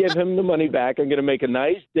I'm going to give him the money back. I'm going to make a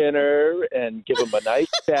nice dinner and give him a nice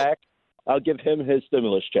check. I'll give him his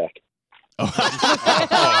stimulus check. Okay.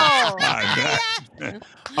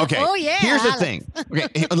 Oh, yeah, Here's the Alex. thing.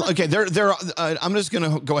 Okay. I'm just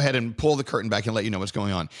going to go ahead and pull the curtain back and let you know what's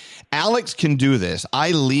going on. Alex can do this.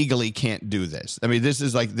 I legally can't do this. I mean,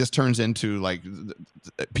 this turns into like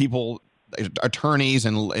people, attorneys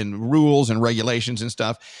and rules and regulations and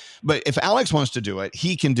stuff. But if Alex wants to do it,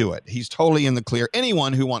 he can do it. He's totally in the clear.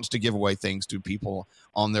 Anyone who wants to give away things to people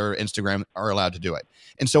on their Instagram are allowed to do it.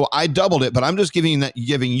 And so I doubled it, but I'm just giving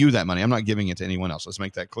you that money. I'm not giving it to anyone else. Let's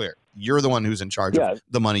make that clear. You're the one who's in charge of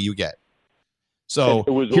the money you get. So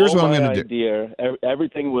it was here's all what I'm my going to do. idea.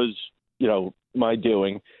 Everything was, my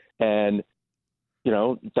doing. And,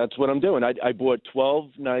 that's what I'm doing. I bought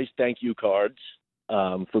 12 nice thank you cards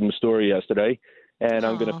from the store yesterday, and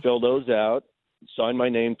I'm going to fill those out, sign my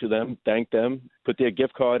name to them, thank them, put their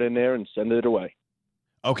gift card in there, and send it away.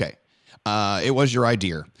 Okay. It was your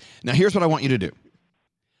idea. Now, here's what I want you to do.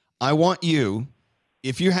 I want you,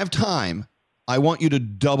 if you have time, I want you to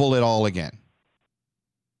double it all again.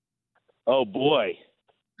 Oh, boy.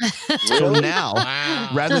 So now,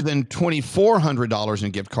 rather than $2,400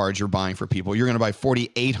 in gift cards you're buying for people, you're going to buy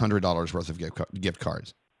 $4,800 worth of gift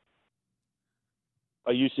cards.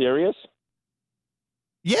 Are you serious?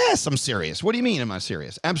 Yes, I'm serious. What do you mean, am I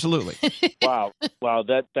serious? Absolutely. Wow,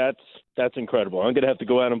 that's incredible. I'm going to have to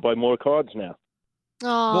go out and buy more cards now.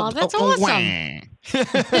 Oh, that's awesome. Sorry.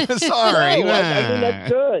 No, I think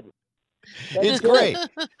that's good. It's great.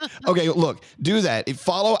 Okay, look, do that.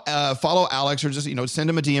 Follow Alex, or just send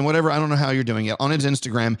him a DM, whatever. I don't know how you're doing it, on his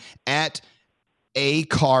Instagram at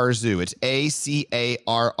ACARZoo. It's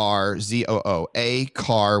ACARRZOO. A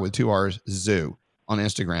car with 2 R's zoo on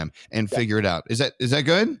Instagram, and figure it out. Is that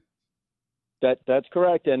good? That's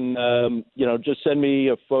correct. And just send me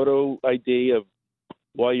a photo ID of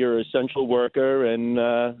why you're an essential worker, and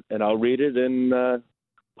I'll read it, and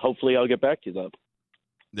hopefully I'll get back to you though.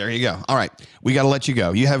 There you go. All right, we got to let you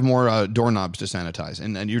go. You have more doorknobs to sanitize,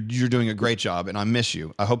 and you're doing a great job, and I miss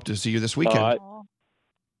you. I hope to see you this weekend.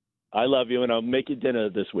 I love you, and I'll make you dinner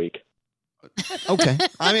this week. Okay.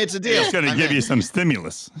 I mean, it's a deal. He's going to give you some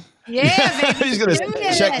stimulus. Yeah, He's going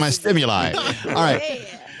to check my stimuli. All right.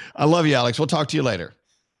 I love you, Alex. We'll talk to you later.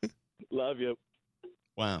 Love you.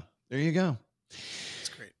 Wow. There you go. That's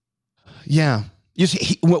great. Yeah. You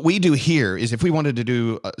see, what we do here is if we wanted to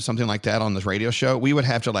do something like that on this radio show, we would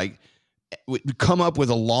have to come up with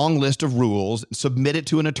a long list of rules, submit it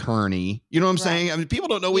to an attorney. You know what I'm saying? I mean, people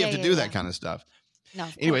don't know we have to do that kind of stuff. No.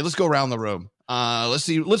 Anyway, let's go around the room. Let's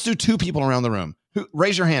see. Let's do 2 people around the room.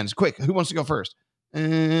 Raise your hands, quick. Who wants to go first?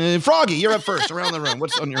 Froggy, you're up first around the room.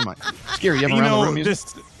 What's on your mind? Scary, you have around the room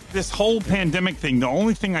music? This whole pandemic thing, the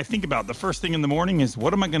only thing I think about the first thing in the morning is,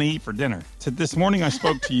 what am I going to eat for dinner? So this morning I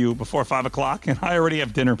spoke to you before 5 o'clock, and I already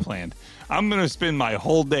have dinner planned. I'm going to spend my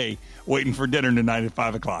whole day waiting for dinner tonight at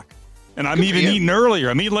 5 o'clock. And I'm even eating earlier.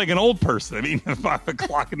 I'm eating like an old person. I'm eating at 5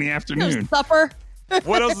 o'clock in the afternoon. Supper.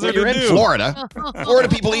 What else is there You're to in do? Florida. Florida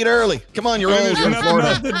people eat early. Come on, you're old. There's You're in nothing Florida.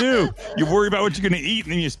 else to do. You worry about what you're going to eat,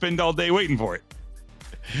 and then you spend all day waiting for it.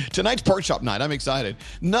 Tonight's pork chop night. I'm excited.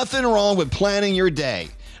 Nothing wrong with planning your day.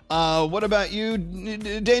 What about you,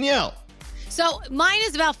 Danielle? So mine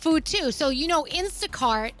is about food too. So,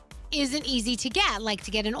 Instacart isn't easy to get, like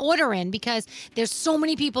to get an order in, because there's so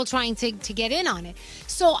many people trying to get in on it.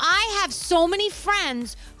 So I have so many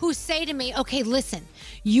friends who say to me, okay, listen,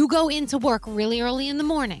 you go into work really early in the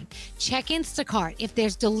morning, check Instacart. If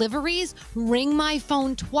there's deliveries, ring my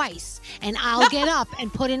phone twice and I'll get up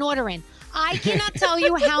and put an order in. I cannot tell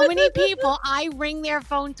you how many people I ring their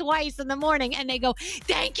phone twice in the morning and they go,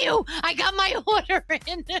 thank you, I got my order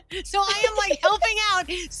in. So I am like helping out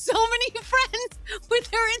so many friends with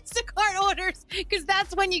their Instacart orders, because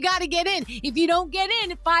that's when you got to get in. If you don't get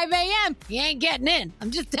in at 5 a.m., you ain't getting in.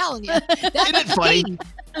 I'm just telling you. Isn't it funny?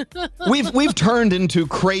 We've turned into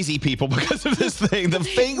crazy people because of this thing. The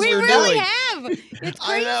things we we're really doing. have. It's crazy.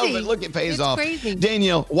 I know, but look, it pays It's off. crazy.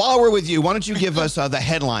 Danielle, while we're with you, why don't you give us the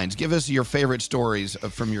headlines? Give us your favorite stories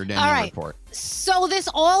from your Danielle All right. report. So this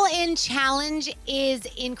all-in challenge is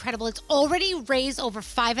incredible. It's already raised over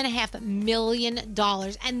 $5.5 million.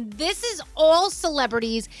 And this is all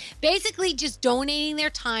celebrities basically just donating their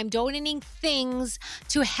time, donating things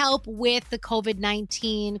to help with the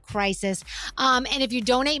COVID-19 crisis. And if you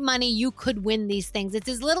donate money, you could win these things. It's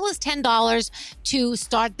as little as $10 to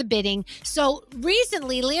start the bidding. So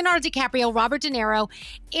recently, Leonardo DiCaprio, Robert De Niro,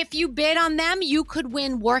 if you bid on them, you could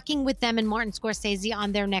win working with them and Martin Scorsese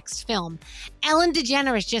on their next film. Ellen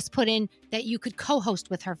DeGeneres just put in that you could co-host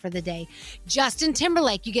with her for the day. Justin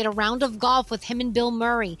Timberlake, you get a round of golf with him and Bill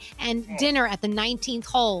Murray and dinner at the 19th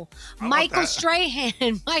hole. Michael Strahan,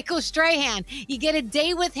 you get a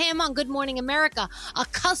day with him on Good Morning America, a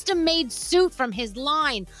custom-made suit from his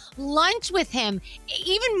line, lunch with him,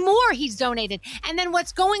 even more he's donated. And then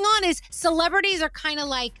what's going on is celebrities are kind of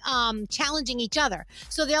like challenging each other.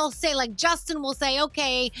 So they'll say, like, Justin will say,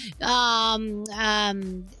 okay,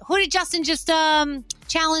 who did Justin just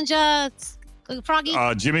challenge? Froggy?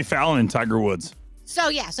 Jimmy Fallon and Tiger Woods. So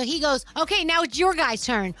he goes, okay, now it's your guys'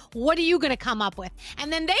 turn. What are you going to come up with?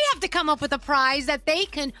 And then they have to come up with a prize that they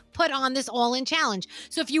can put on this all-in challenge.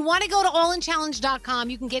 So if you want to go to allinchallenge.com,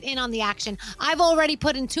 you can get in on the action. I've already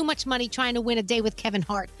put in too much money trying to win a day with Kevin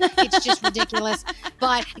Hart. It's just ridiculous.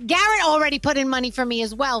 But Garrett already put in money for me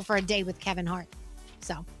as well for a day with Kevin Hart.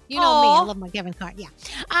 So you know me, I love my Kevin Hart. Yeah.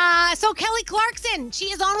 So Kelly Clarkson, she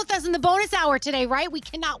is on with us in the bonus hour today, right? We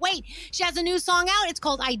cannot wait. She has a new song out. It's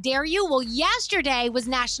called I Dare You. Well, yesterday was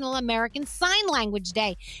National American Sign Language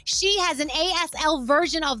Day. She has an ASL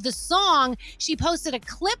version of the song. She posted a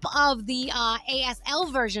clip of the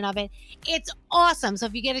ASL version of it. It's awesome. So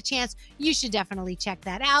if you get a chance, you should definitely check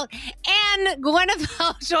that out. And Gwyneth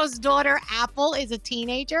Paltrow's daughter, Apple, is a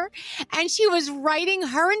teenager, and she was writing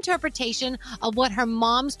her interpretation of what her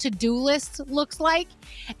mom's to-do list looks like.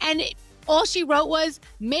 And all she wrote was,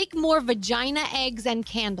 make more vagina eggs and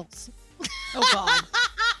candles. Oh, God.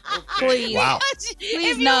 Please. Wow. If you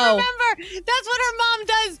remember, that's what her mom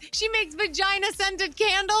does. She makes vagina-scented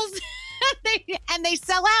candles, and they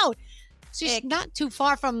sell out. She's not too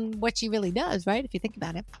far from what she really does, right? If you think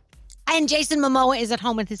about it. And Jason Momoa is at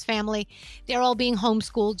home with his family. They're all being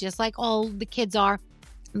homeschooled, just like all the kids are.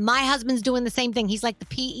 My husband's doing the same thing. He's like the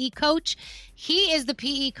PE coach. He is the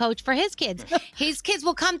PE coach for his kids. His kids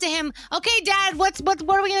will come to him, okay, Dad, what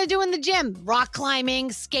are we going to do in the gym? Rock climbing,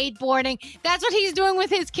 skateboarding. That's what he's doing with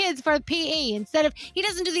his kids for PE. He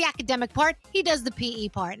doesn't do the academic part, he does the PE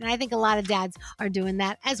part. And I think a lot of dads are doing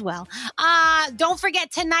that as well. Don't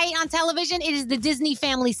forget, tonight on television, it is the Disney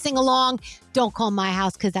Family Sing-Along. Don't call my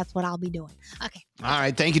house, because that's what I'll be doing. Okay. All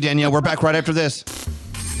right. Thank you, Danielle. We're back right after this.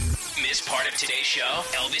 Miss part of today's show?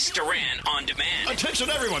 Elvis Duran on demand. Attention,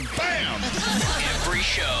 everyone. Bam! Every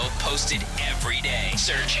show posted every day.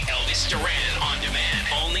 Search Elvis Duran on demand.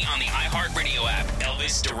 Only on the iHeartRadio app.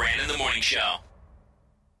 Elvis Duran in the Morning Show.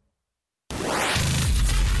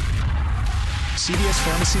 CVS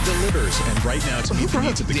Pharmacy delivers, and right now to meet the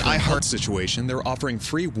needs of the current health situation, they're offering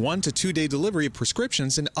free 1 to 2 day delivery of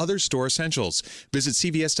prescriptions and other store essentials. Visit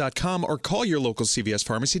CVS.com or call your local CVS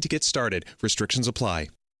pharmacy to get started. Restrictions apply.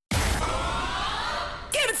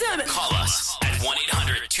 Call us at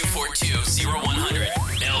 1-800-242-0100.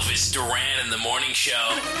 Elvis Duran in the Morning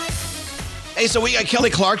Show. Hey, so we got Kelly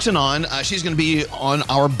Clarkson on. She's going to be on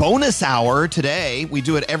our bonus hour today. We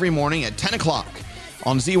do it every morning at 10 o'clock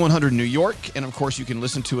on Z100 New York. And, of course, you can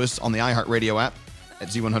listen to us on the iHeartRadio app at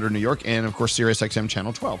Z100 New York and, of course, SiriusXM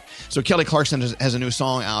Channel 12. So Kelly Clarkson has a new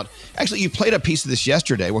song out. Actually, you played a piece of this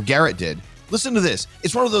yesterday where Garrett did. Listen to this.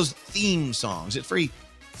 It's one of those theme songs. It's very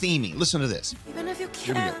themey. Listen to this. Even if you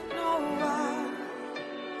Here we go. can't know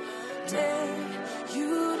what day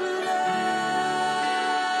you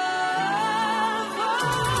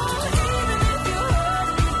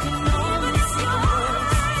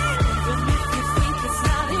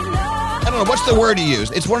I don't don't know. What's the word you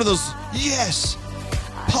use? It's one of those, yes,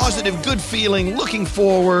 positive, good feeling, looking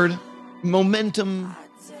forward, momentum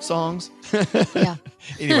songs. Yeah.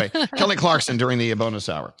 Anyway, Kelly Clarkson during the bonus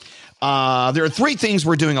hour. There are three things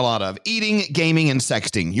we're doing a lot of: eating, gaming, and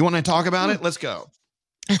sexting. You want to talk about it? Let's go.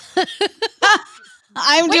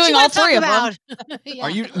 I'm What doing you all wanna talk three of them. about? Yeah. Are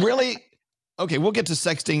you really? Okay, we'll get to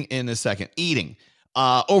sexting in a second. Eating.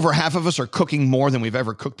 Over half of us are cooking more than we've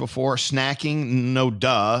ever cooked before. Snacking, no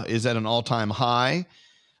duh, is at an all-time high.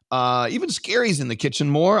 Even Scary's in the kitchen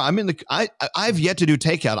more. I've yet to do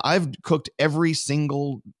takeout. I've cooked every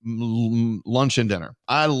single lunch and dinner.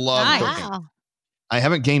 I love cooking. Wow. I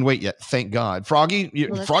haven't gained weight yet, thank God. Froggy's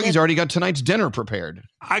good. already got tonight's dinner prepared.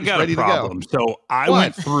 I He's got ready a to go. problem. So I What?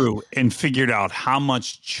 went through and figured out how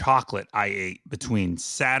much chocolate I ate between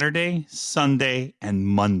Saturday, Sunday, and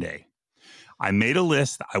Monday. I made a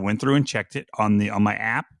list. I went through and checked it on my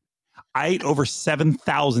app. I ate over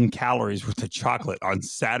 7,000 calories worth of chocolate on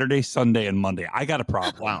Saturday, Sunday, and Monday. I got a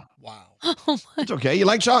problem. Wow. Oh my. It's okay. You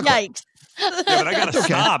like chocolate. Yikes. Yeah, but I got to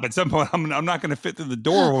stop at some point. I'm not going to fit through the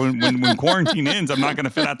door when quarantine ends. I'm not going to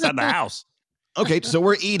fit outside the house. Okay, so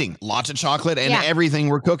we're eating lots of chocolate and Yeah. everything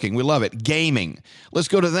we're cooking. We love it. Gaming. Let's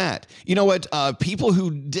go to that. You know what? People who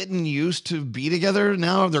didn't used to be together,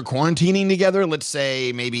 now they're quarantining together. Let's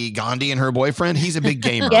say maybe Gandhi and her boyfriend. He's a big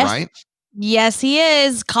gamer, Yes. right? Yes, he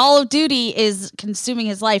is. Call of Duty is consuming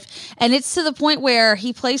his life. And it's to the point where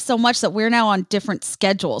he plays so much that we're now on different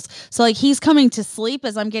schedules. So, like, he's coming to sleep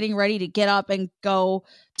as I'm getting ready to get up and go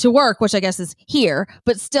to work, which I guess is here.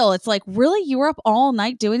 But still, it's like, really? You were up all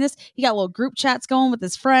night doing this? He got little group chats going with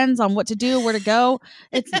his friends on what to do, where to go.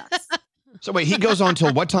 It's nuts. So wait, he goes on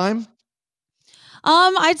till what time?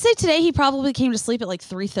 I'd say today he probably came to sleep at like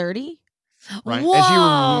 3:30. Right. As you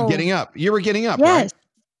Whoa. were getting up. You were getting up, Yes. right?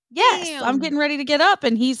 Yes. Damn. I'm getting ready to get up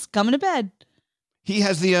and he's coming to bed. He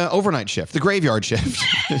has the overnight shift, the graveyard shift.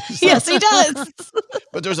 So- Yes, he does.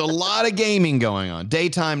 But there's a lot of gaming going on.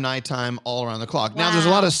 Daytime, nighttime, all around the clock. Now there's a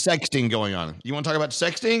lot of sexting going on. You want to talk about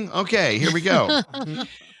sexting? Okay, here we go.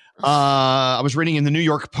 I was reading in the New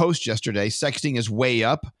York Post yesterday, sexting is way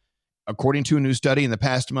up. According to a new study in the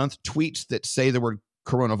past month, tweets that say the word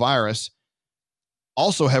coronavirus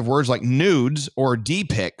also have words like nudes or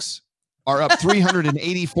D-pics are up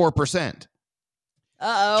 384%.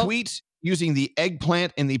 Uh-oh. Tweets using the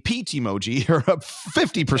eggplant and the peach emoji are up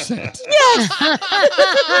 50%.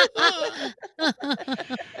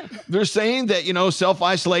 They're saying that,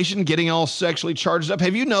 self-isolation, getting all sexually charged up.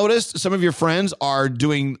 Have you noticed some of your friends are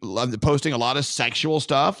posting a lot of sexual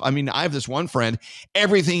stuff? I mean, I have this one friend,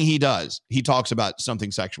 everything he does, he talks about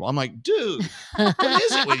something sexual. I'm like, dude, what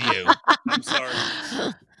is it with you? I'm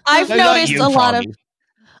sorry. I've No, not noticed you, a lot of Froggy.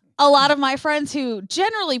 a lot of my friends who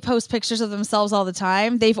generally post pictures of themselves all the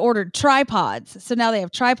time, they've ordered tripods. So now they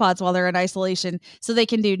have tripods while they're in isolation so they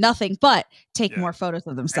can do nothing but take more photos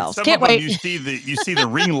of themselves. Some Can't of them, wait. you see the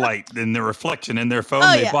ring light and the reflection in their phone.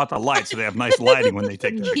 Oh, They yeah. bought the light, so they have nice lighting when they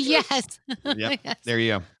take the picture. Yes. Yep. There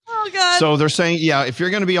you go. Oh, God. So they're saying, if you're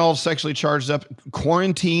going to be all sexually charged up,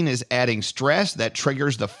 quarantine is adding stress that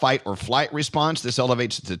triggers the fight or flight response. This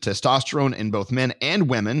elevates the testosterone in both men and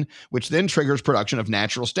women, which then triggers production of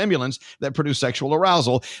natural stimulants that produce sexual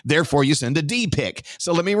arousal. Therefore, you send a D-pic.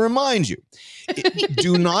 So let me remind you,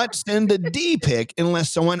 do not send a D-pic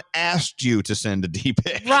unless someone asked you to send a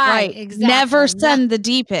D-pic. Right. Exactly. Never send the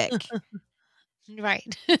D-pic.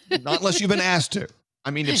 Right. Not unless you've been asked to. I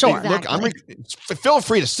mean, if Sure. look, feel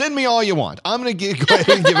free to send me all you want. I'm going to go ahead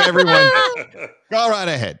and give everyone. Go right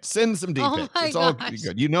ahead. Send some D Oh pics. my It's all gosh.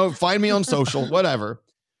 good. Find me on social, whatever.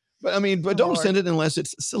 But I mean, don't send it unless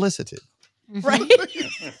it's solicited. Right? Because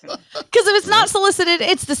if it's not solicited,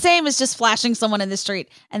 it's the same as just flashing someone in the street.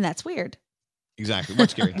 And that's weird. Exactly.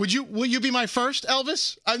 What's scary? Will you be my first,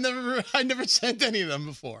 Elvis? I never sent any of them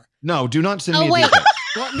before. No, do not send me Oh, a wait. D pic.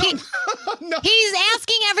 What? No. He's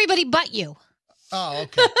asking everybody but you. Oh,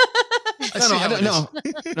 okay. No.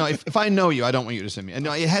 If I know you, I don't want you to send me.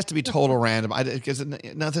 No, it has to be total random. Because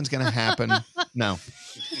nothing's going to happen. No.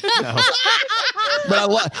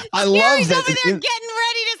 But I love Gary's that. over there getting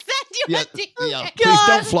ready to send you a D-pic. Please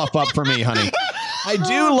don't fluff up for me, honey. I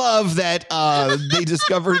do love that they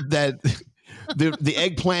discovered that the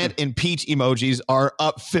eggplant and peach emojis are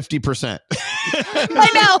up 50%. I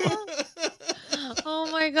know.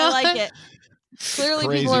 Oh my god. I like it. Clearly,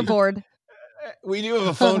 Crazy. people are bored. We do have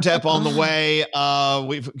a phone tap on the way.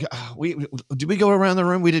 Did we go around the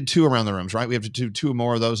room? We did 2 around the rooms, right? We have to do 2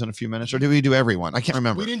 more of those in a few minutes, or did we do everyone? I can't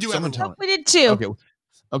remember. We didn't do Someone everyone. tell me. We did 2.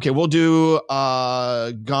 Okay, we'll do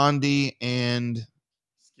Gandhi and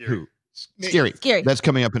who? Scary. That's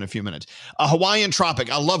coming up in a few minutes. Hawaiian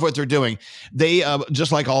Tropic. I love what they're doing. They,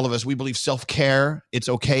 just like all of us, we believe self-care. It's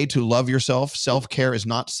okay to love yourself. Self-care is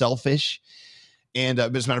not selfish. And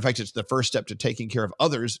as a matter of fact, it's the first step to taking care of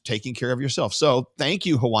others, taking care of yourself. So thank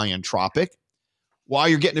you, Hawaiian Tropic. While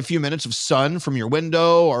you're getting a few minutes of sun from your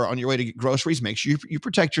window or on your way to get groceries, make sure you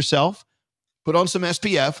protect yourself. Put on some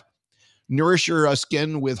SPF. Nourish your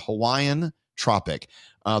skin with Hawaiian Tropic.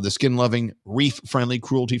 The skin-loving, reef-friendly,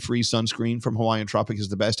 cruelty-free sunscreen from Hawaiian Tropic is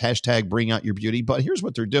the best. Hashtag bring out your beauty. But here's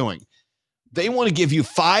what they're doing. They want to give you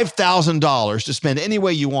 $5,000 to spend any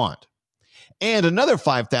way you want. And another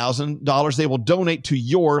 $5,000 they will donate to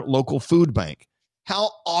your local food bank.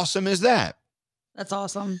 How awesome is that? That's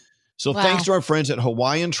awesome. So Wow. thanks to our friends at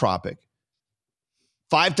Hawaiian Tropic.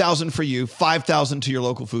 $5,000 for you, $5,000 to your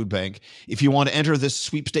local food bank. If you want to enter this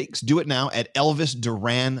sweepstakes, do it now at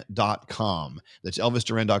ElvisDuran.com. That's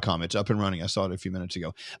ElvisDuran.com. It's up and running. I saw it a few minutes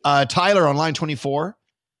ago. Tyler on line 24.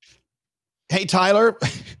 Hey, Tyler.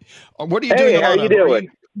 What are you doing? Hey, how you doing?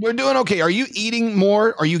 We're doing okay. Are you eating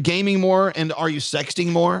more? Are you gaming more? And are you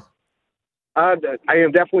sexting more? I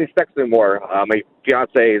am definitely sexting more. My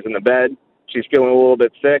fiance is in the bed. She's feeling a little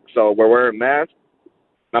bit sick, so we're wearing masks.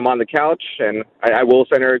 I'm on the couch, and I will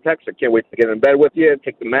send her a text. I can't wait to get in bed with you,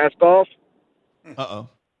 take the mask off. Uh-oh.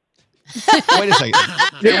 Wait a second.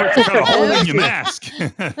 Holding your mask.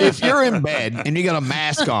 If you're in bed and you got a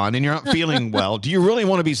mask on and you're not feeling well, do you really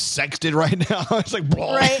want to be sexted right now? It's like,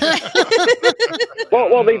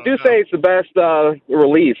 Well, they do say it's the best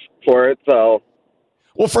relief for it. So,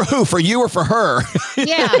 well, for who? For you or for her?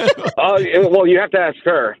 Yeah. Well, you have to ask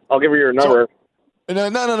her. I'll give her your number.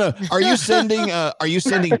 No. Are you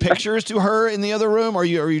sending pictures to her in the other room? Or are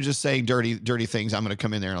you just saying dirty things? I'm going to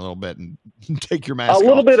come in there in a little bit and take your mask off. A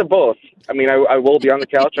little bit of both. I mean, I will be on the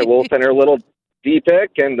couch. I will send her a little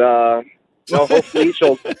D-pic, and hopefully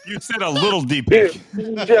she'll. You said a little D-pic.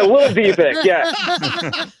 Yeah, a little D-pic. Yeah.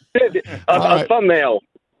 A thumbnail.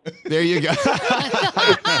 There you go.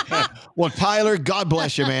 Well, Tyler, God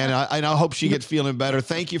bless you, man. I hope she gets feeling better.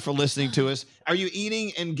 Thank you for listening to us. Are you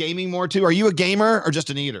eating and gaming more too? Are you a gamer or just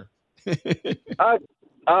an eater? I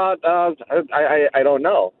don't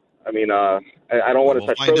know. I mean, I don't want to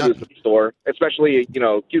touch produce at the store, especially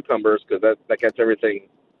cucumbers, because that gets everything.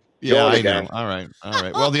 Yeah, going I again. know. All right.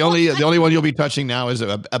 Well, the only one you'll be touching now is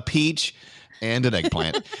a peach and an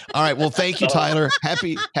eggplant. All right. Well, thank you, Tyler.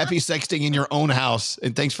 Happy sexting in your own house,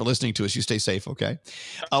 and thanks for listening to us. You stay safe, okay?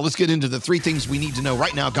 Let's get into the 3 things we need to know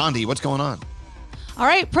right now. Gandhi, what's going on? All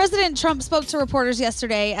right, President Trump spoke to reporters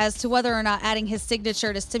yesterday as to whether or not adding his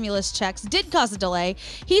signature to stimulus checks did cause a delay.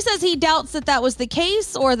 He says he doubts that was the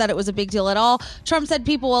case or that it was a big deal at all. Trump said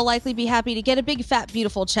people will likely be happy to get a big, fat,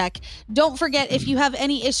 beautiful check. Don't forget, if you have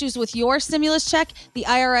any issues with your stimulus check, the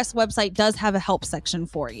IRS website does have a help section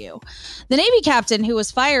for you. The Navy captain who was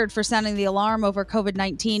fired for sounding the alarm over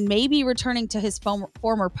COVID-19 may be returning to his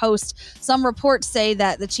former post. Some reports say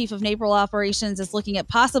that the chief of naval operations is looking at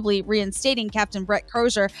possibly reinstating Captain Brett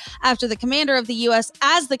Crozier after the commander of the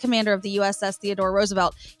USS Theodore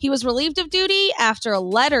Roosevelt. He was relieved of duty after a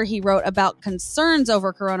letter he wrote about concerns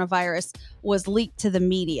over coronavirus was leaked to the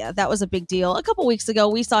media. That was a big deal. A couple weeks ago,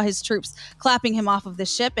 we saw his troops clapping him off of the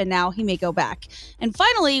ship, and now he may go back. And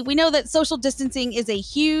finally, we know that social distancing is a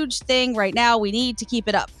huge thing right now. We need to keep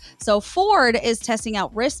it up. So Ford is testing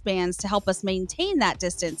out wristbands to help us maintain that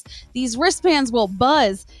distance. These wristbands will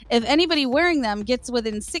buzz if anybody wearing them gets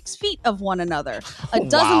within 6 feet of one another. A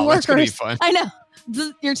dozen Wow, that's gonna be workers. fun. I know.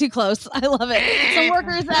 You're too close. I love it. Some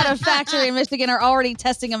workers at a factory in Michigan are already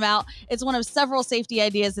testing them out. It's one of several safety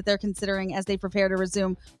ideas that they're considering as they prepare to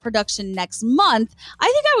resume production next month. I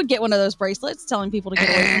think I would get one of those bracelets telling people to get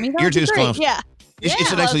away from me. That You're would be too great. close. Yeah. It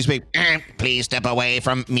should actually speak, please step away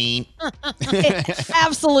from me. It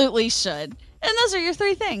absolutely should. And those are your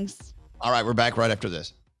 3 things. All right, we're back right after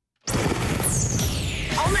this.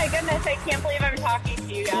 Oh my goodness, I can't believe I'm talking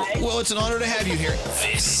to you guys. Well, it's an honor to have you here.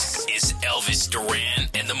 This is Elvis Duran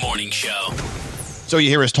and the Morning Show. So you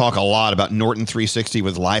hear us talk a lot about Norton 360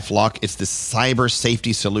 with LifeLock. It's the cyber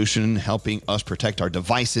safety solution helping us protect our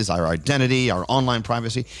devices, our identity, our online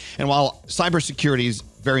privacy. And while cybersecurity is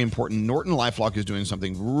very important, Norton LifeLock is doing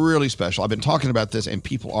something really special. I've been talking about this, and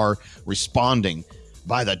people are responding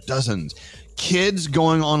by the dozens. Kids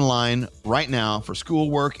going online right now for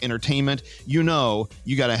schoolwork, entertainment, you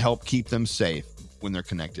got to help keep them safe when they're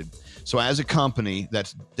connected. So as a company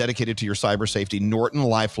that's dedicated to your cyber safety, Norton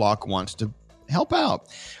LifeLock wants to help out.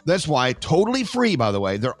 That's why, totally free, by the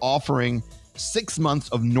way, they're offering 6 months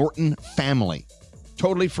of Norton Family.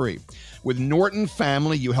 Totally free. With Norton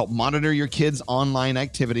Family, you help monitor your kids' online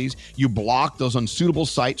activities. You block those unsuitable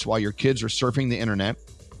sites while your kids are surfing the internet.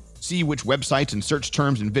 See which websites and search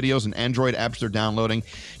terms and videos and Android apps they're downloading.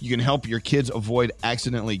 You can help your kids avoid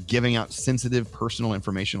accidentally giving out sensitive personal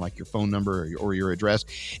information like your phone number or your address.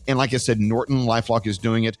 And like I said, Norton LifeLock is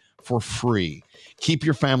doing it for free. Keep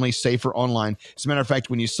your family safer online. As a matter of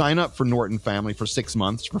fact, when you sign up for Norton Family for 6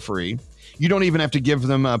 months for free, you don't even have to give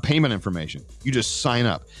them payment information. You just sign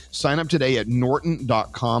up. Sign up today at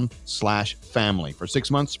norton.com/family for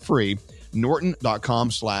 6 months free.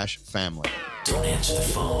 Norton.com/family. Don't answer the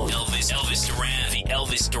phone. Elvis Duran, the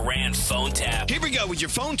Elvis Duran phone tap. Here we go with your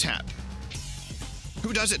phone tap.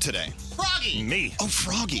 Who does it today? Froggy. Me. Oh,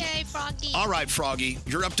 Froggy. Yay, Froggy. All right, Froggy,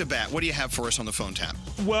 you're up to bat. What do you have for us on the phone tap?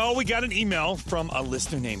 Well, we got an email from a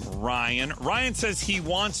listener named Ryan. Ryan says he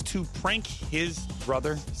wants to prank his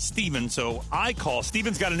brother, Steven. So I call.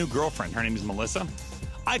 Steven's got a new girlfriend. Her name is Melissa.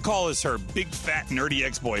 I call as her big, fat, nerdy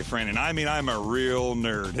ex-boyfriend. And I mean, I'm a real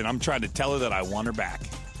nerd. And I'm trying to tell her that I want her back.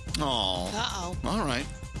 Oh. Uh-oh. All right.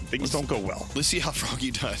 Things don't go well. Let's see how Froggy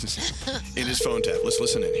does in his phone tap. Let's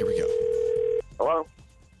listen in. Here we go. Hello?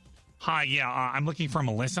 Hi, yeah, I'm looking for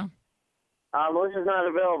Melissa. Melissa's not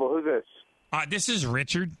available. Who's this? This is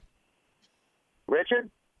Richard. Richard?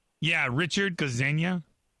 Yeah, Richard Gazania.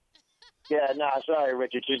 Yeah, no, sorry,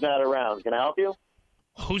 Richard. She's not around. Can I help you?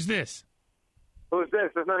 Who's this? Who's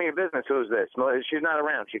this? There's none of your business. Who's this? She's not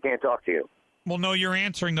around. She can't talk to you. Well, no, you're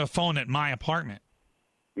answering the phone at my apartment.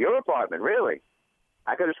 Your apartment? Really?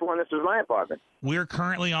 I could have sworn this was my apartment. We're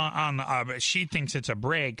currently on she thinks it's a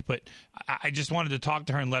break, but I just wanted to talk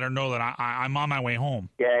to her and let her know that I'm on my way home.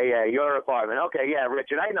 Yeah, your apartment. Okay, yeah,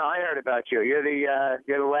 Richard. I know. I heard about you. You're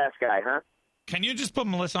the last guy, huh? Can you just put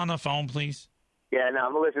Melissa on the phone, please? Yeah, no,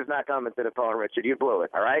 Melissa's not coming to the phone, Richard. You blew it,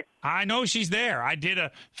 all right? I know she's there. I did a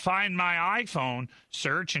Find My iPhone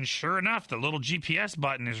search, and sure enough, the little GPS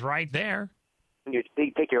button is right there. You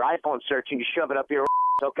take your iPhone search and you shove it up your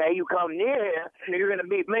okay? You come near here, and you're going to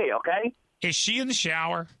meet me, okay? Is she in the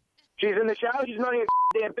shower? She's in the shower? She's none of your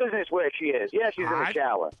damn business where she is. Yeah, she's in the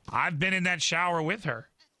shower. I've been in that shower with her.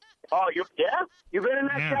 Oh, yeah? You've been in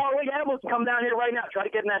that shower? Yeah, we'll come down here right now. Try to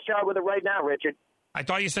get in that shower with her right now, Richard. I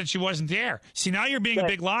thought you said she wasn't there. See, now you're being a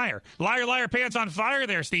big liar. Liar, liar, pants on fire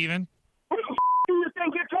there, Steven. Who the do you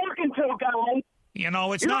think you're talking to, guy? You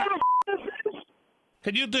know, it's not...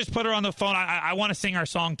 Could you just put her on the phone? I want to sing our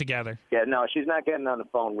song together. Yeah, no, she's not getting on the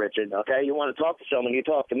phone, Richard, okay? You want to talk to someone, you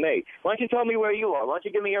talk to me. Why don't you tell me where you are? Why don't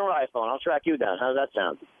you give me your iPhone? I'll track you down. How does that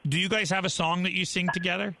sound? Do you guys have a song that you sing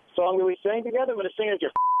together? Song that we sing together? I'm going to sing it at your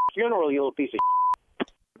funeral, you little piece of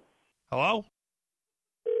Hello?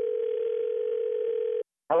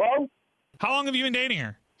 Hello? How long have you been dating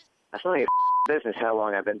her? That's none of your business how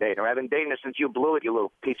long I've been dating her. I've been dating her since you blew it, you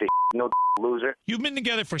little piece of no loser. You've been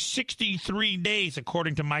together for 63 days,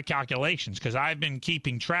 according to my calculations, because I've been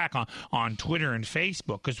keeping track on Twitter and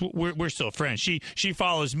Facebook, because we're still friends. She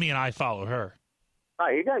follows me, and I follow her. Oh,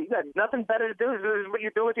 you got nothing better to do. This is what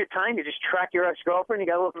you do with your time. You just track your ex-girlfriend. You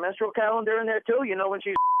got a little menstrual calendar in there, too. You know when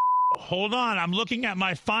she's... Hold on. I'm looking at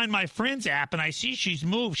my Find My Friends app, and I see she's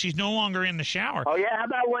moved. She's no longer in the shower. Oh, yeah? How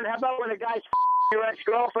about when a guy's your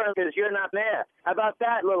ex-girlfriend because you're not there? How about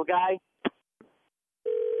that, little guy?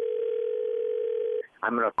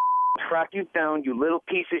 I'm going to track you down, you little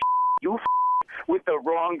piece of you with the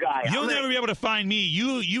wrong guy. You'll never be able to find me.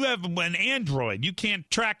 You have an Android. You can't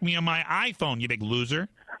track me on my iPhone, you big loser.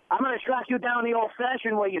 I'm going to track you down the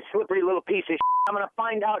old-fashioned way, you slippery little piece of I'm going to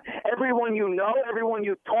find out everyone you know, everyone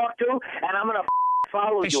you talk to, and I'm going to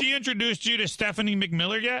follow Has you. she introduced you to Stephanie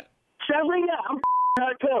McMiller yet? Stephanie, yeah, I'm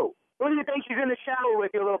her too. Who do you think she's in the shower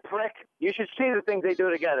with, you little prick? You should see the things they do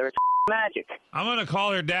together. It's magic. I'm going to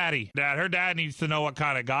call her daddy. Her dad needs to know what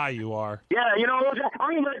kind of guy you are. Yeah, you know,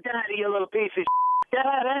 I'm her daddy, you little piece of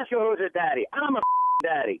Dad, ask her who's her daddy. I'm a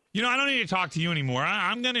daddy. You know, I don't need to talk to you anymore.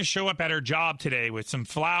 I'm going to show up at her job today with some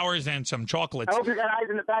flowers and some chocolates. I hope you got eyes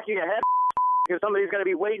in the back of your head, because somebody's going to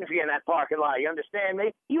be waiting for you in that parking lot. You understand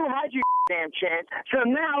me? You had your damn chance. So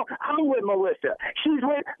now I'm with Melissa. She's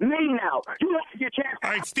with me now. You had your chance.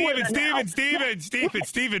 All right,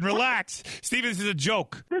 Steven, relax. Steven, this is a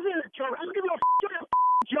joke. This is a joke. I'm going to give you a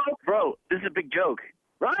joke. Bro, this is a big joke.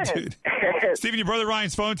 Ryan. Dude. Steven, your brother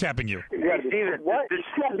Ryan's phone tapping you. Yeah, Steven, what? You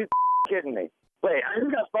gotta be kidding me. Wait, I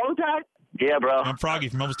just got phone tap? Yeah, bro. I'm Froggy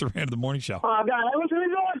from Elvis Duran of the Morning Show. Oh, God, I was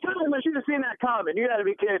doing all the time. I should have seen that comment. You gotta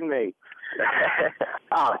be kidding me.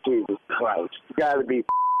 Oh, Jesus Christ. You gotta be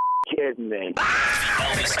kidding me.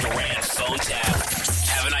 Elvis Duran phone tap.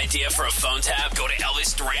 Have an idea for a phone tap? Go to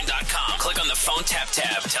ElvisDuran.com. Click on the phone tap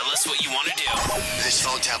tab. Tell us what you want to do. This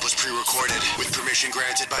phone tap was pre-recorded with permission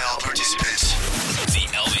granted by all participants. The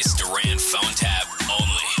Elvis Duran phone tap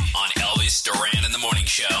only on Elvis Duran in the Morning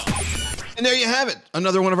Show. And there you have it.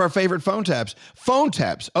 Another one of our favorite phone taps. Phone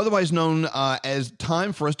taps, otherwise known as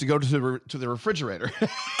time for us to go to the refrigerator.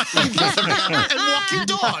 And walk your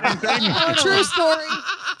dog. True story.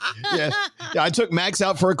 Yeah, I took Max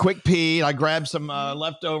out for a quick pee. I grabbed some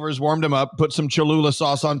leftovers, warmed them up, put some Cholula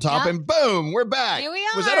sauce on top, and boom, we're back. Here we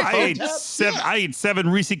are. Was that a phone tap? I ate 7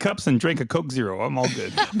 Reese cups and drank a Coke Zero. I'm all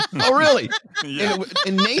good. Oh, really? Yeah.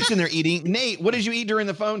 And Nate's in there eating. Nate, what did you eat during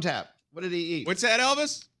the phone tap? What did he eat? What's that,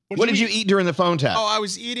 Elvis? What did you eat during the phone tap? Oh, I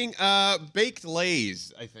was eating baked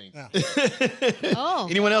Lays, I think. Oh.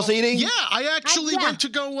 Anyone else eating? Yeah, I actually went to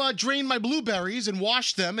go drain my blueberries and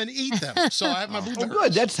wash them and eat them. So I have my Oh, blueberries.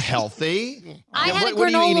 good. That's healthy. I had a what are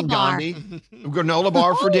you granola eating, bar. Gandhi? Granola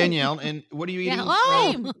bar for Danielle. And what are you eating?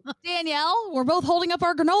 Oh, Danielle, we're both holding up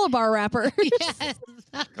our granola bar wrapper. yes.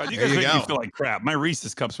 God, you There guys you make go. me feel like crap. My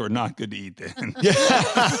Reese's cups were not good to eat then.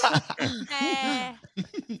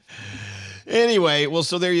 Anyway, well,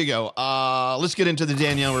 so there you go. Let's get into the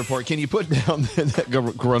Danielle report. Can you put down that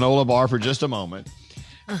granola bar for just a moment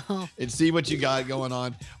and see what you got going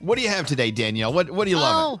on? What do you have today, Danielle? What do you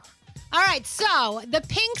love? All right, so the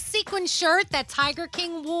pink sequin shirt that Tiger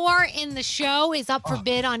King wore in the show is up for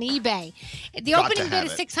bid on eBay. The Got opening to bid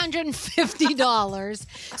have is $650.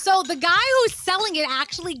 So the guy who's selling it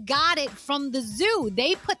actually got it from the zoo.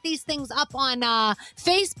 They put these things up on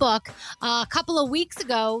Facebook a couple of weeks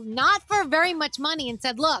ago, not for very much money, and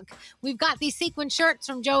said, look, we've got these sequin shirts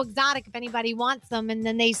from Joe Exotic if anybody wants them. And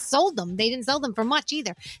then they sold them. They didn't sell them for much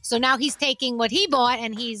either. So now he's taking what he bought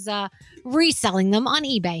and he's reselling them on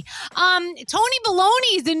eBay. Tony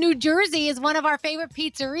Baloney's in New Jersey is one of our favorite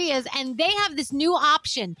pizzerias, and they have this new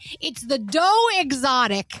option. It's the Dough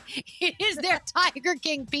Exotic. It is their Tiger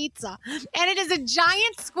King pizza, and it is a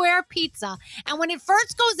giant square pizza. And when it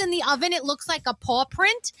first goes in the oven, it looks like a paw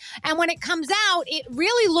print, and when it comes out, it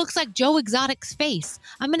really looks like Joe Exotic's face.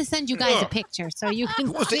 I'm going to send you guys a picture so you can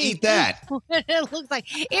Who wants to see eat that? what it looks like.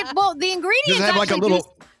 Well, the ingredients Does it have like a actually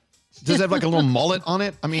little? Does it have like a little mullet on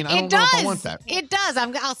it? I mean, I don't know if I want that. It does.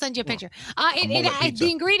 I'll send you a picture. mullet pizza.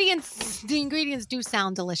 The ingredients do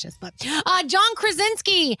sound delicious. But John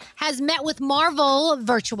Krasinski has met with Marvel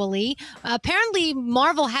virtually. Apparently,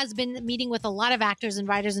 Marvel has been meeting with a lot of actors and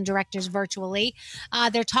writers and directors virtually.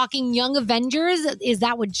 They're talking Young Avengers. Is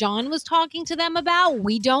that what John was talking to them about?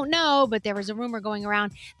 We don't know, but there was a rumor going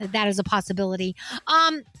around that is a possibility.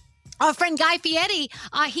 Our friend Guy Fieri,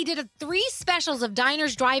 he did 3 specials of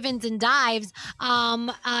diners, drive-ins, and dives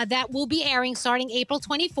that will be airing starting April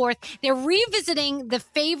 24th. They're revisiting the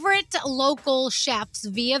favorite local chefs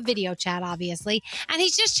via video chat, obviously. And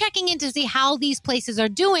he's just checking in to see how these places are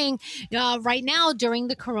doing right now during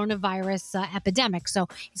the coronavirus epidemic. So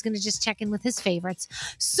he's going to just check in with his favorites.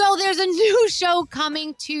 So there's a new show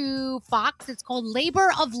coming to Fox. It's called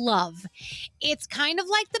Labor of Love. It's kind of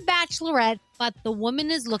like The Bachelorette, but the woman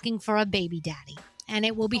is looking for a baby daddy. And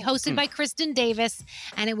it will be hosted by Kristen Davis,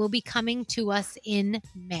 and it will be coming to us in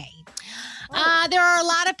May. There are a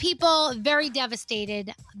lot of people very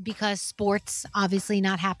devastated because sports obviously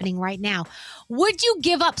not happening right now. Would you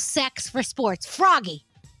give up sex for sports? Froggy.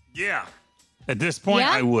 Yeah. At this point,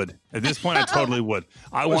 Yeah? I would. At this point, I totally would.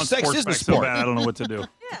 I Well, want sex sports is a back so sport. bad, I don't know what to do.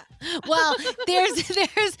 Well, there's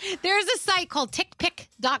a site called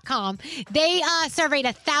tickpick.com. They surveyed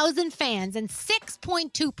 1,000 fans, and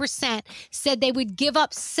 6.2% said they would give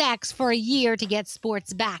up sex for a year to get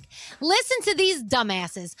sports back. Listen to these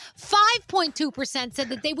dumbasses. 5.2% said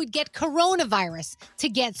that they would get coronavirus to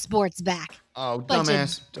get sports back. Oh, Bunch of-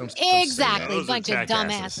 dumbass. Don't say Exactly. Those are Bunch of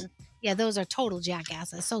jackasses. dumbasses. Yeah, those are total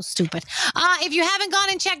jackasses. So stupid. If you haven't gone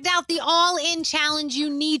and checked out the All In Challenge, you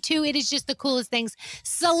need to. It is just the coolest things.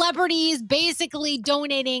 Celebrities basically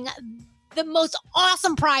donating the most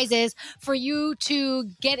awesome prizes for you to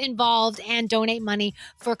get involved and donate money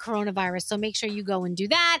for coronavirus. So make sure you go and do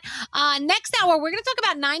that. Next hour, we're going to talk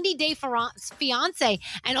about 90 Day Fiance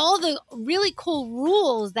and all the really cool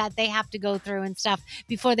rules that they have to go through and stuff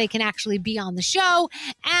before they can actually be on the show.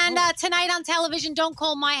 And tonight on television, Don't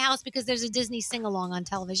Call My House, because there's a Disney sing-along on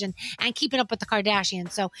television, and Keeping Up with the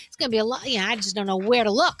Kardashians. So it's going to be a lot. I just don't know where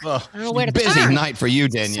to look. I don't know where to busy turn. night for you,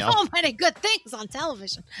 Danielle. So many good things on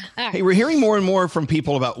television. All right. Hey, we're hearing more and more from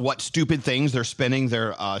people about what stupid things they're spending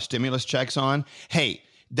their stimulus checks on. Hey,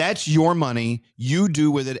 that's your money. You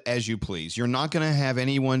do with it as you please. You're not going to have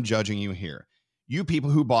anyone judging you here. You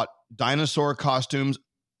people who bought dinosaur costumes,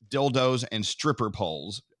 dildos, and stripper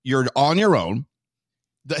poles, you're on your own.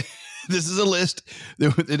 This is a list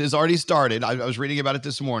that has already started. I was reading about it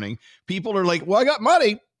this morning. People are like, well, I got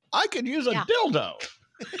money. I could use a dildo.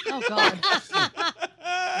 Oh, God.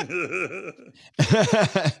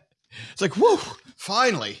 It's like, whoa,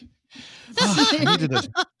 finally. I needed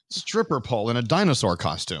stripper pole in a dinosaur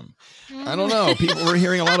costume. I don't know. People were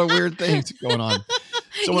hearing a lot of weird things going on.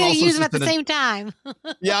 You're going to use them at the same time.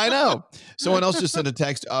 Yeah, I know. Someone else just sent a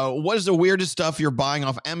text. What is the weirdest stuff you're buying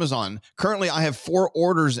off Amazon? Currently, I have 4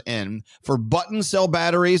 orders in for button cell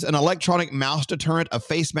batteries, an electronic mouse deterrent, a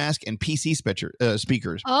face mask, and PC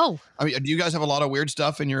speakers. Oh. I mean, do you guys have a lot of weird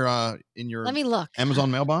stuff in your Let me look.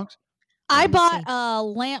 Amazon mailbox? I bought a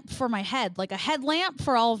lamp for my head, like a headlamp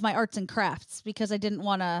for all of my arts and crafts, because I didn't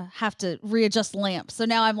want to have to readjust lamps. So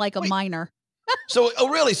now I'm like a miner. So,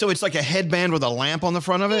 really? So it's like a headband with a lamp on the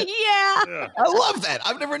front of it? Yeah. I love that.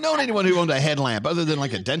 I've never known anyone who owned a headlamp other than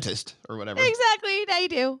like a dentist or whatever. Exactly. Now you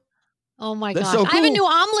do. Oh my That's gosh. so I have a cool. new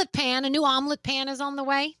omelet pan. A new omelet pan is on the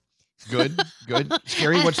way. Good.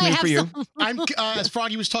 Scary, what's new for you? I'm, as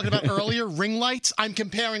Froggy was talking about earlier, ring lights. I'm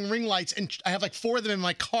comparing ring lights, and I have like 4 of them in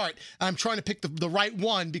my cart. And I'm trying to pick the right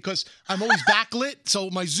one because I'm always backlit, so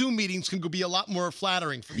my Zoom meetings can be a lot more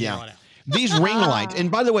flattering for me on out. These ring lights, and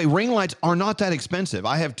by the way, ring lights are not that expensive.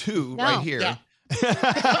 I have 2 right here. Yeah.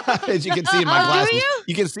 As you can see in my Do glasses. you?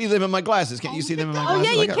 You can see them in my glasses. Can't you see them in my Oh,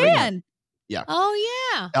 glasses? yeah, I you got ring lights. can. Yeah.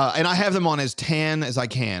 Oh, yeah. And I have them on as tan as I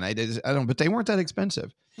can. I don't, but they weren't that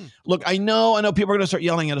expensive. Look, I know people are going to start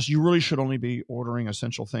yelling at us. You really should only be ordering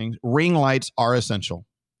essential things. Ring lights are essential.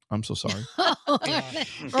 I'm so sorry. Or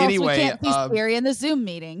Anyway, else we can't be scary in the Zoom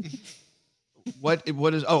meeting. What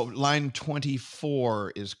is line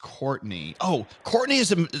 24 is Courtney. Oh, Courtney has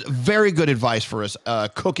some very good advice for us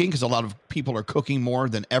cooking, because a lot of people are cooking more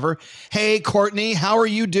than ever. Hey, Courtney, how are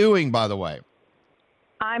you doing, by the way?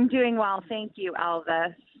 I'm doing well. Thank you,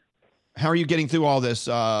 Elvis. How are you getting through all this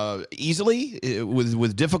easily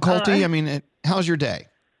with difficulty? I mean, how's your day?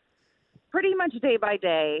 Pretty much day by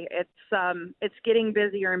day. It's getting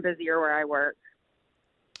busier and busier where I work.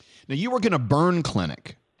 Now, you work in a burn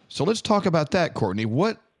clinic. So let's talk about that, Courtney.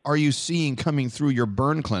 What are you seeing coming through your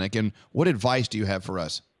burn clinic, and what advice do you have for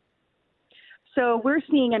us? So we're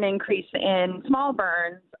seeing an increase in small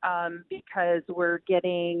burns because we're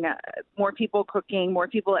getting more people cooking, more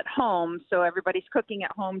people at home. So everybody's cooking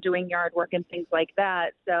at home, doing yard work and things like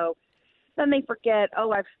that. So then they forget,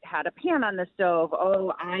 oh, I've had a pan on the stove.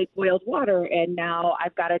 Oh, I boiled water and now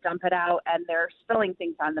I've got to dump it out, and they're spilling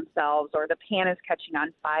things on themselves, or the pan is catching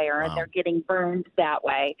on fire and they're getting burned that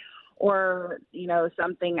way. Or,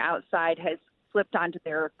 something outside has slipped onto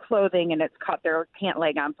their clothing and it's caught their pant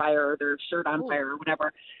leg on fire or their shirt on fire or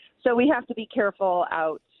whatever. So we have to be careful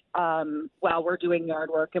out while we're doing yard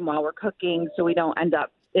work and while we're cooking, so we don't end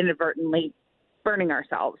up inadvertently burning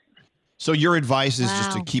ourselves. So your advice is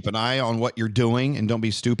just to keep an eye on what you're doing and don't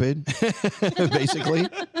be stupid, basically?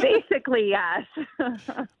 Basically, yes.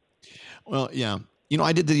 Well, yeah.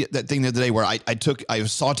 I did that thing the other day where I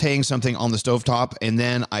was sauteing something on the stovetop, and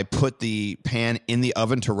then I put the pan in the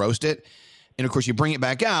oven to roast it. And of course, you bring it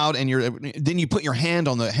back out, and then you put your hand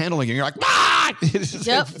on the handle again. You're like, ah!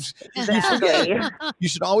 Yep. Exactly. You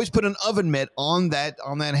should always put an oven mitt on that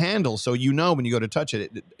handle, so when you go to touch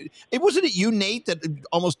it. Wasn't it you, Nate, that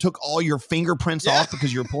almost took all your fingerprints off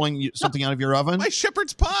because you were pulling something out of your oven? My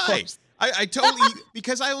shepherd's pie. I totally,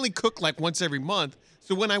 because I only cook like once every month.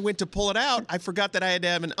 So when I went to pull it out, I forgot that I had to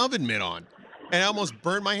have an oven mitt on, and I almost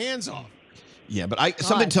burned my hands off. Yeah, but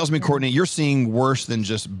something tells me, Courtney, you're seeing worse than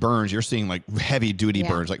just burns. You're seeing like heavy duty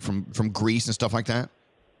burns, like from grease and stuff like that.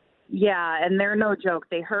 Yeah, and they're no joke.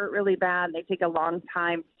 They hurt really bad. They take a long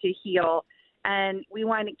time to heal. And we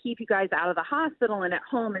want to keep you guys out of the hospital and at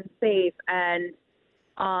home and safe. And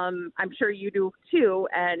I'm sure you do too.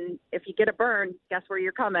 And if you get a burn, guess where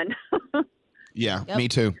you're coming? Yeah, me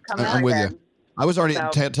too. Coming I'm with again. you. I was already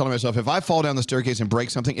telling myself, if I fall down the staircase and break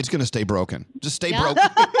something, it's going to stay broken. Just stay broken.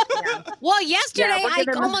 Well, yesterday I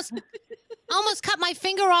gonna- almost cut my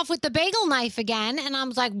finger off with the bagel knife again, and I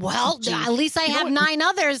was like, well, at least I have 9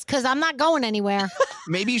 others because I'm not going anywhere.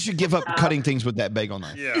 Maybe you should give up cutting things with that bagel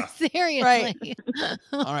knife. Yeah. Seriously. Right.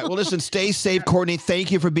 All right. Well, listen, stay safe, Courtney.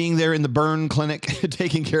 Thank you for being there in the burn clinic,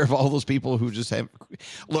 taking care of all those people who just have.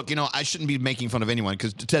 Look, I shouldn't be making fun of anyone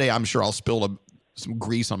because today I'm sure I'll spill some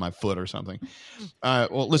grease on my foot or something.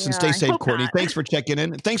 Well, listen, stay safe, Courtney. Thanks for checking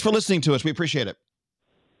in. Thanks for listening to us. We appreciate it.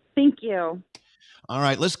 Thank you. All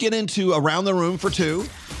right, let's get into Around the Room for 2.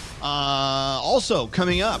 Also,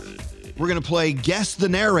 coming up, we're going to play Guess the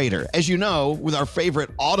Narrator. As you know, with our favorite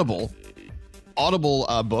Audible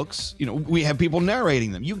books, we have people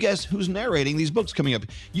narrating them. You guess who's narrating these books coming up.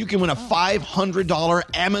 You can win a $500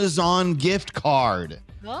 Amazon gift card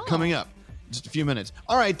coming up in just a few minutes.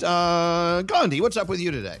 All right, Gandhi, what's up with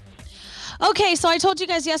you today? Okay, so I told you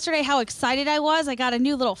guys yesterday how excited I was. I got a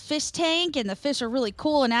new little fish tank, and the fish are really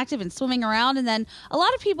cool and active and swimming around. And then a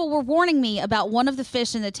lot of people were warning me about one of the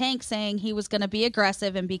fish in the tank, saying he was going to be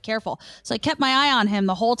aggressive and be careful. So I kept my eye on him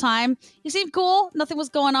the whole time. He seemed cool. Nothing was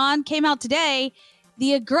going on. Came out today.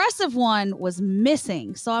 The aggressive one was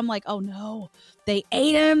missing. So I'm like, oh no, they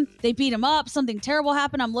ate him. They beat him up. Something terrible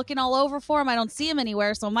happened. I'm looking all over for him. I don't see him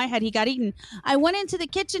anywhere. So in my head, he got eaten. I went into the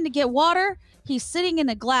kitchen to get water. He's sitting in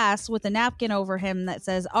a glass with a napkin over him that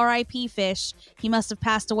says R.I.P. fish. He must have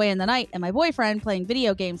passed away in the night. And my boyfriend playing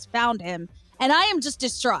video games found him. And I am just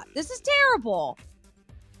distraught. This is terrible.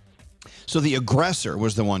 So the aggressor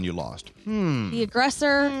was the one you lost. The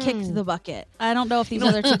aggressor kicked the bucket. I don't know if these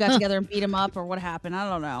other two got together and beat him up or what happened. I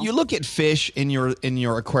don't know. You look at fish in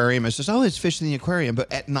your aquarium. It's just, oh, there's fish in the aquarium.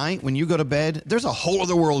 But at night, when you go to bed, there's a whole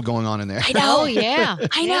other world going on in there. I know. Oh, yeah.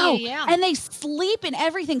 I know. Yeah. And they sleep and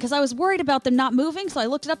everything because I was worried about them not moving. So I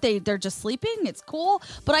looked it up. They're just sleeping. It's cool.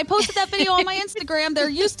 But I posted that video on my Instagram. There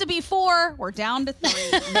used to be 4. We're down to 3.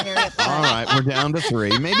 All right, we're down to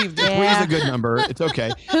 3. Maybe 3 is a good number. It's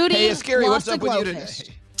okay. Hootie Hey, Scary, what's lost up a with you today? glowfish.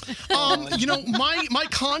 My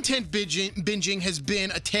content binging has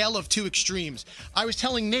been a tale of two extremes. I was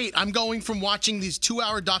telling Nate I'm going from watching these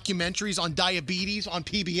 2-hour documentaries on diabetes on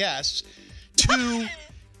PBS to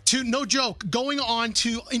no joke, going on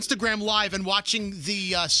to Instagram Live and watching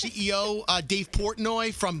the CEO Dave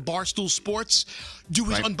Portnoy from Barstool Sports do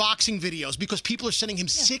his unboxing videos because people are sending him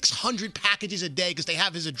 600 packages a day because they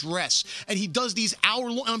have his address. And he does these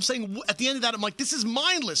hour-long, and I'm saying at the end of that, I'm like, this is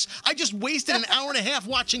mindless. I just wasted an hour and a half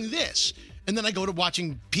watching this. And then I go to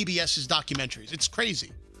watching PBS's documentaries. It's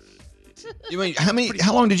crazy. You mean,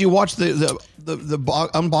 how long did you watch the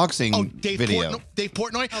unboxing video? Dave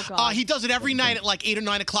Portnoy. He does it every night at like 8 or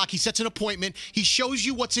 9 o'clock. He sets an appointment. He shows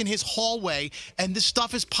you what's in his hallway, and this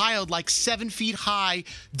stuff is piled like 7 feet high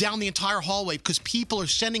down the entire hallway because people are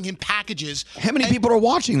sending him packages. How many people are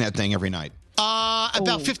watching that thing every night?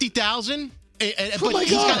 About 50,000. But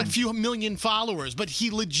he's got a few million followers. But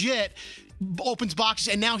he legit opens boxes,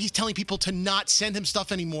 and now he's telling people to not send him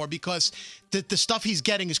stuff anymore because the stuff he's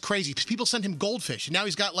getting is crazy. People send him goldfish, and now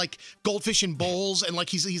he's got like goldfish in bowls, and like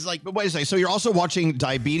he's like. But wait a second. So you're also watching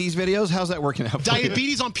diabetes videos? How's that working out? For you?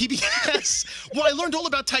 Diabetes on PBS. Well, I learned all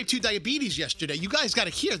about type 2 diabetes yesterday. You guys got to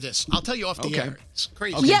hear this. I'll tell you off the air. It's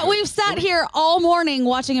crazy. Yeah, we've sat here all morning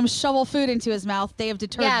watching him shovel food into his mouth. They have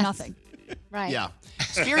deterred nothing. Right. Yeah.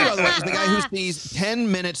 Scary, by the way, is the guy who sees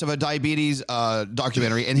 10 minutes of a diabetes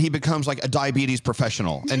documentary and he becomes like a diabetes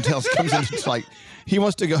professional and comes in, it's like he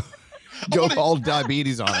wants to go all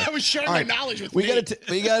diabetes on it. I was sharing All right, my knowledge with we me. gotta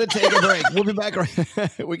take a break. We'll be back.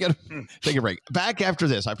 We gotta take a break. Back after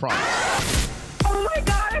this, I promise. Oh my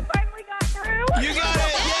God, I finally got through. You got it.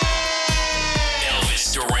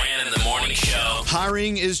 Elvis Duran in the morning show.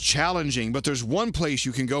 Hiring is challenging, but there's one place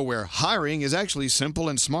you can go where hiring is actually simple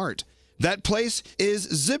and smart. That place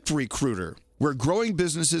is ZipRecruiter, where growing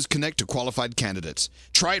businesses connect to qualified candidates.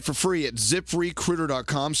 Try it for free at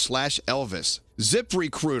ZipRecruiter.com/Elvis.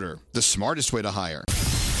 ZipRecruiter, the smartest way to hire.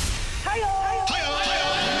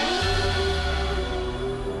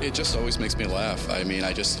 It just always makes me laugh. I mean,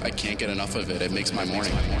 I can't get enough of it. It makes my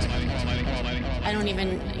morning. I don't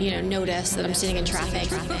even, notice that I'm sitting in traffic.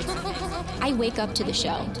 I wake up to the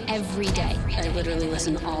show every day. I literally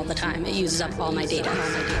listen all the time. It uses up all my data.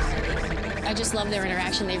 I just love their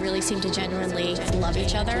interaction. They really seem to genuinely love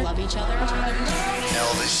each other.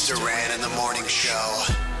 Elvis Duran in the morning show.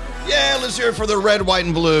 Yeah, let's hear it for the red, white,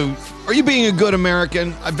 and blue. Are you being a good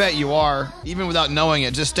American? I bet you are, even without knowing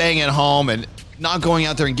it. Just staying at home and not going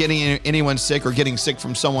out there and getting anyone sick or getting sick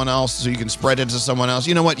from someone else so you can spread it to someone else.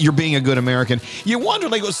 You know what? You're being a good American. You wonder,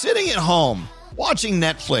 like, sitting at home, watching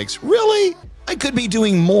Netflix. Really? I could be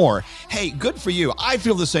doing more. Hey, good for you. I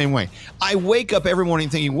feel the same way. I wake up every morning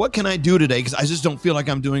thinking, what can I do today? Because I just don't feel like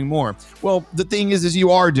I'm doing more. Well, the thing is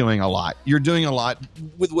you are doing a lot. You're doing a lot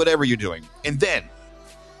with whatever you're doing. And then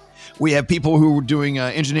we have people who are doing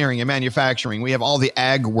engineering and manufacturing. We have all the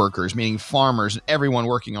ag workers, meaning farmers, and everyone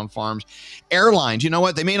working on farms. Airlines, you know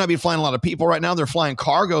what? They may not be flying a lot of people right now. They're flying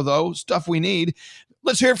cargo, though, stuff we need.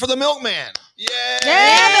 Let's hear it for the milkman.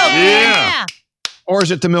 Yeah. Or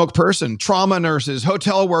is it the milk person? Trauma nurses,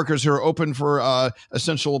 hotel workers who are open for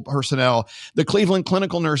essential personnel. The Cleveland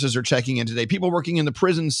clinical nurses are checking in today. People working in the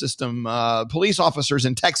prison system, police officers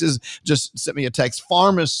in Texas just sent me a text.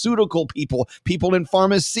 Pharmaceutical people in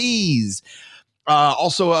pharmacies.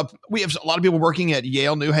 Also, we have a lot of people working at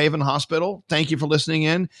Yale New Haven Hospital. Thank you for listening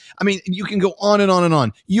in. I mean, you can go on and on and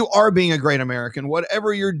on. You are being a great American.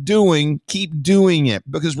 Whatever you're doing, keep doing it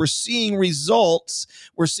because we're seeing results.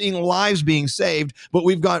 We're seeing lives being saved, but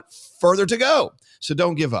we've got further to go. So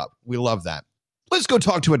don't give up. We love that. Let's go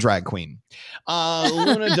talk to a drag queen.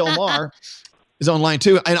 Luna Del Mar is online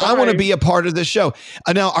too, and I want to be a part of this show.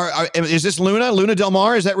 Now, is this Luna Del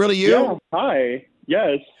Mar? Is that really you? Yeah. Hi.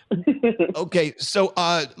 Yes. Okay, so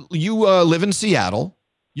you live in Seattle.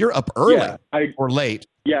 You're up early or late.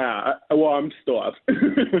 Yeah. Well, I'm still up.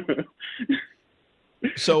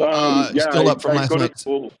 So still up from last night.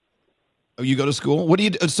 Oh, you go to school? What do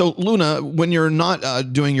you? So Luna, when you're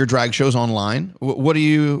not doing your drag shows online, where do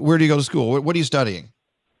you go to school? What are you studying?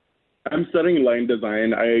 I'm studying line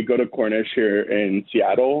design. I go to Cornish here in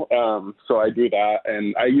Seattle. So I do that.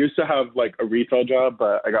 And I used to have like a retail job,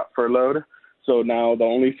 but I got furloughed. So now the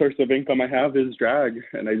only source of income I have is drag,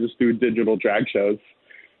 and I just do digital drag shows.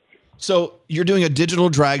 So you're doing a digital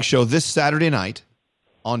drag show this Saturday night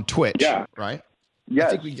on Twitch, Yeah. right? Yes.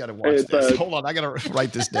 I think we got to watch this. Hold on, I got to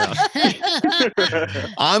write this down.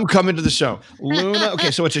 I'm coming to the show. Luna,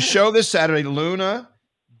 okay, so it's a show this Saturday. Luna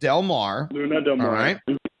Del Mar. Luna Del Mar. All right.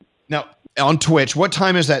 Now, on Twitch, what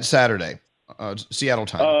time is that Saturday? Seattle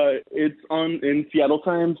time. It's in Seattle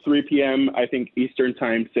time, 3 p.m., I think Eastern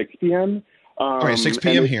time, 6 p.m. All right, 6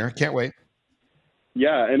 p.m. here. Can't wait.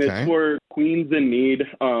 Yeah, and Okay. it's for queens in need.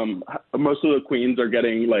 Most of the queens are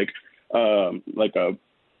getting like a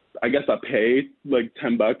pay, like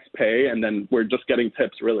 $10 pay, and then we're just getting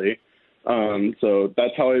tips really. So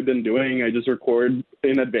that's how I've been doing. I just record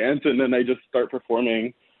in advance and then I just start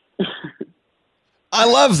performing. I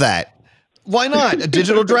love that. Why not? A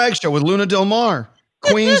digital drag show with Luna Del Mar.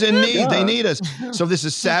 Queens in need. Yeah. They need us. So this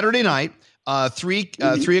is Saturday night, 3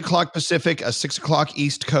 o'clock Pacific, 6 o'clock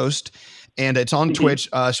East Coast, and it's on Twitch.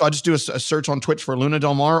 So I just do a search on Twitch for Luna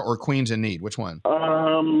Del Mar or Queens in Need. Which one?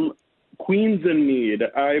 Queens in need.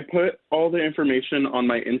 I put all the information on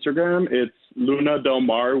my Instagram. It's Luna Del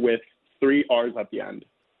Mar with 3 R's at the end.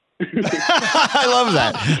 I love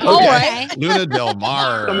that. Okay. All right. Luna Del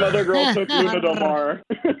Mar. Some other girl took Luna Del Mar.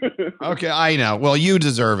 Okay, I know. Well, you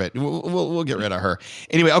deserve it. We'll get rid of her.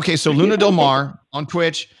 Anyway, okay, so Luna Del Mar on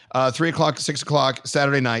Twitch, 3 o'clock, 6 o'clock,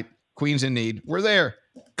 Saturday night, Queens in Need. We're there.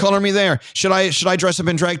 Color me there. Should I dress up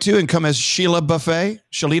in drag too and come as Shalita Buffet?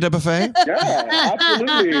 Yeah,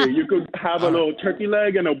 absolutely. You could have a little turkey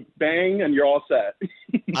leg and a bang, and you're all set.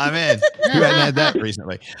 I'm in. You hadn't had that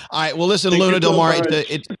recently. All right. Well, listen, Thank Luna you Del so Mar, much.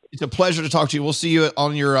 it's a pleasure to talk to you. We'll see you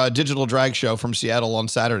on your digital drag show from Seattle on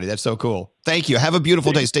Saturday. That's so cool. Thank you. Have a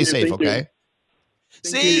beautiful day. Stay safe, Thank you. okay?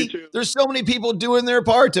 See, there's so many people doing their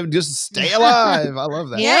part to just stay alive. I love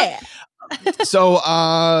that. Yeah. So,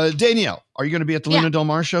 Danielle, are you going to be at the Luna Del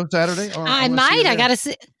Mar show Saturday? Or I wanna see might. you I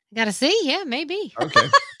there? gotta see. Yeah, maybe. Okay.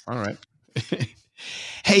 All right.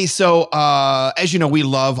 Hey, so as you know, we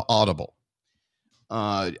love Audible.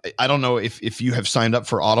 I don't know if you have signed up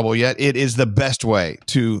for Audible yet. It is the best way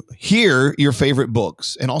to hear your favorite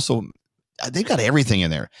books, and also they've got everything in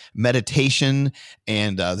there: meditation,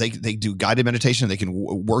 and they do guided meditation. They can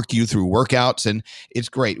work you through workouts, and it's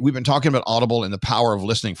great. We've been talking about Audible and the power of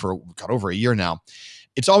listening for over a year now.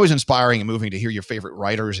 It's always inspiring and moving to hear your favorite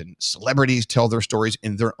writers and celebrities tell their stories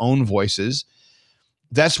in their own voices.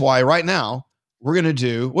 That's why right now we're going to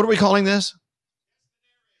do, what are we calling this?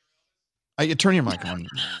 You turn your mic on.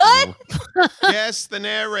 Guess the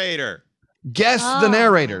narrator. Guess the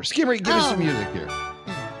narrator. Skimmery, give us some music here.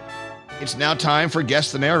 It's now time for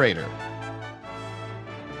Guess the Narrator.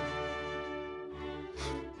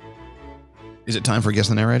 Is it time for Guess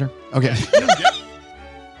the Narrator? Okay.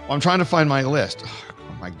 Well, I'm trying to find my list.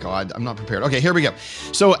 Oh my God, I'm not prepared. Okay, here we go.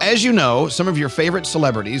 So as you know, some of your favorite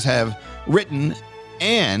celebrities have written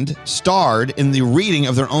and starred in the reading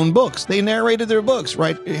of their own books. They narrated their books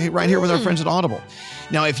right here with our friends at Audible.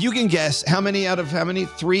 Now, if you can guess how many?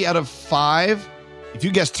 3 out of 5? If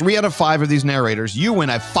you guess 3 out of 5 of these narrators, you win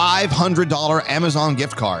a $500 Amazon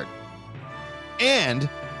gift card and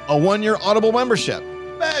a 1-year Audible membership.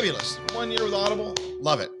 Fabulous. 1 year with Audible.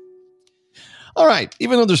 Love it. All right.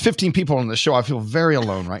 Even though there's 15 people on the show, I feel very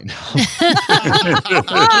alone right now.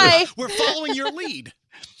 Hi. We're following your lead.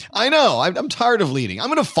 I know. I'm tired of leading. I'm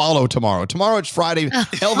going to follow tomorrow. Tomorrow it's Friday.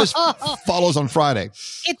 Elvis follows on Friday.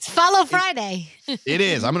 It's Follow Friday. It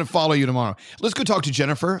is. I'm going to follow you tomorrow. Let's go talk to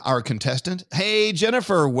Jennifer, our contestant. Hey,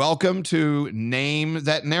 Jennifer, welcome to Name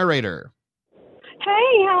That Narrator.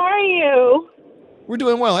 Hey, how are you? We're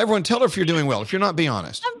doing well. Everyone, tell her if you're doing well. If you're not, be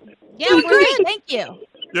honest. Yeah, we're good. Thank you.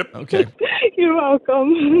 Yep. Okay. You're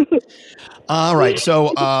welcome. All right.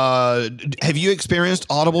 So, have you experienced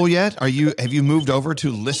Audible yet? Have you moved over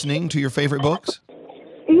to listening to your favorite books?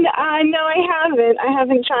 No, I haven't. I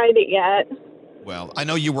haven't tried it yet. Well, I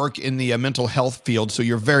know you work in the mental health field, so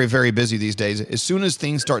you're very, very busy these days. As soon as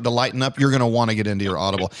things start to lighten up, you're going to want to get into your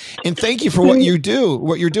Audible. And thank you for what you do,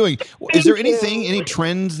 what you're doing. Is there anything, any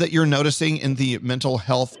trends that you're noticing in the mental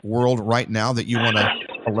health world right now that you want to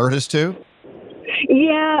alert us to?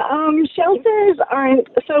 Yeah, shelters aren't,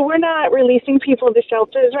 so we're not releasing people to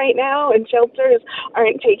shelters right now, and shelters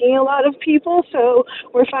aren't taking a lot of people, so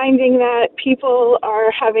we're finding that people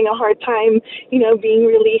are having a hard time, being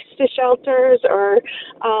released to shelters or,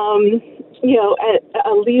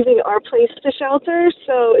 leaving our place to shelters,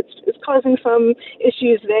 so it's causing some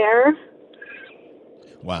issues there.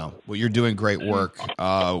 Wow. Well, you're doing great work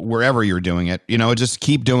wherever you're doing it. Just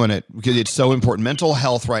keep doing it because it's so important. Mental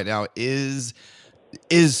health right now is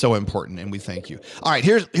so important, and we thank you. All right,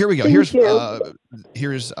 here we go. Here's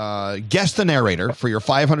guess the narrator for your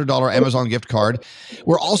 $500 Amazon gift card.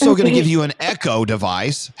 We're also going to give you an Echo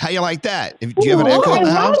device. How you like that? Do you have an Echo in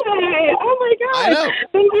the house? Oh my God! I know.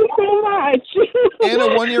 Thank you so much. And a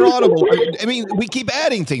 1-year Audible. I mean, we keep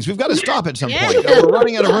adding things. We've got to stop at some point. We're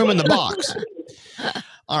running out of room in the box.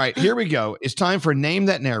 All right, here we go. It's time for Name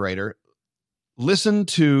That Narrator. Listen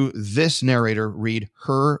to this narrator read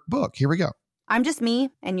her book. Here we go. I'm just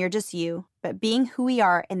me and you're just you, but being who we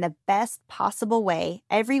are in the best possible way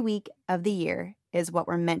every week of the year is what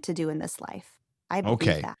we're meant to do in this life. I believe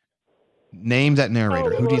that. Name that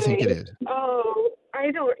narrator. Who do you think it is? Oh,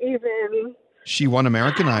 I don't even. She won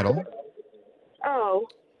American Idol. Oh.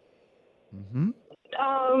 Mm-hmm.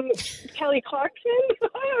 Kelly Clarkson?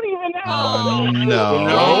 I don't even know.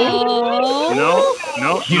 No.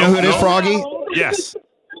 You know who it is, Froggy? Yes.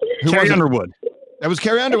 Who Carrie was it? Underwood. That was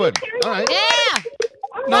Carrie Underwood. All right. Yeah.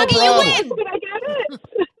 No Froggy, problem. you win. Did I get it?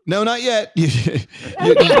 No, not yet. You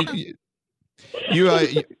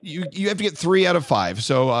have to get 3 out of 5.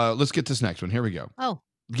 So let's get this next one. Here we go. Oh.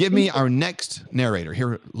 Give me our next narrator.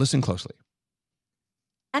 Here, listen closely.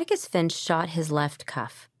 Atticus Finch shot his left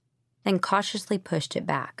cuff, then cautiously pushed it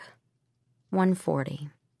back.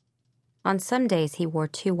 1:40. On some days, he wore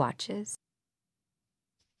 2 watches.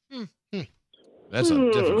 That's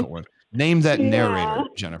a difficult one. Name that narrator,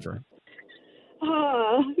 Jennifer. Do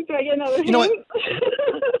I get another hint? You know what?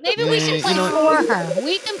 Maybe we should play for her.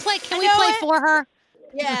 We can play. Can we play for her?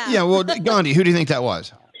 Yeah. Yeah, well, Gandhi, who do you think that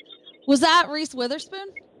was? Was that Reese Witherspoon?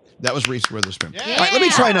 That was Reese Witherspoon. All right, let me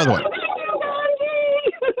try another one.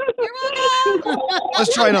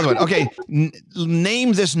 Let's try another one. Okay,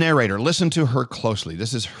 name this narrator. Listen to her closely.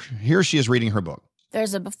 Here she is reading her book.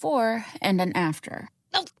 There's a before and an after.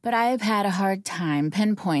 But I've had a hard time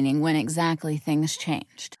pinpointing when exactly things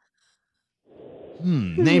changed.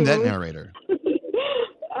 Name that narrator.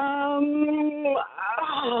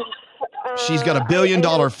 She's got a $1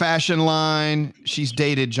 billion fashion line. She's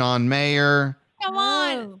dated John Mayer. Come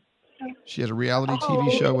on. She has a reality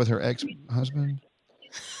TV show with her ex-husband.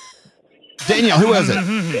 Danielle, who was it?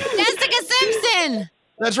 Jessica Simpson.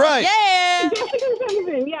 That's right. Yeah. Jessica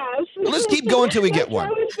Simpson, yes. Let's keep going till we get one.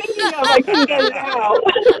 I was thinking of, I couldn't get it out.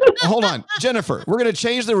 Hold on. Jennifer, we're going to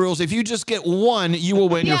change the rules. If you just get one, you will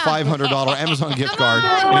win your $500 Amazon gift card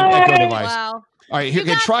and an Echo device. Wow. All right, here,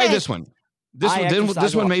 okay, try this one.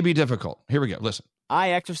 This one may be difficult. Here we go. Listen.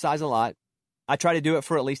 I exercise a lot. I try to do it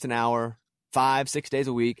for at least an hour, 5-6 days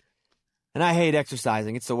a week. And I hate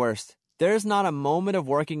exercising. It's the worst. There's not a moment of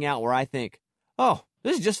working out where I think, oh,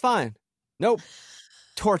 this is just fine. Nope.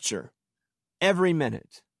 Torture. Every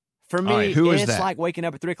minute. For me, right, who is it's that? like waking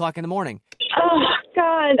up at 3 o'clock in the morning. Oh,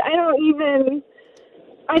 God, I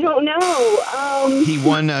don't know. He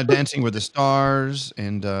won Dancing with the Stars,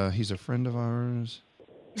 and he's a friend of ours.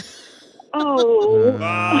 Oh.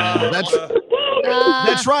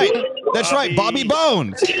 That's right. That's right. Bobby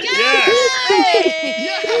Bones. Yes.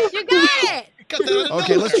 You got it.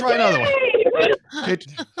 Okay, let's try another one.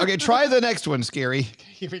 Okay, try the next one, Scary.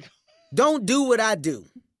 Here we go. Don't do what I do.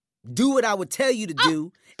 Do what I would tell you to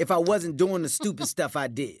do if I wasn't doing the stupid stuff I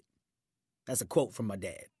did. That's a quote from my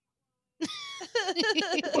dad.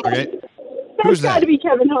 Okay. Who's That's got that? to be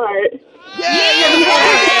Kevin Hart.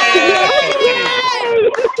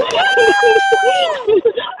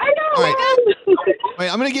 All right. Wait,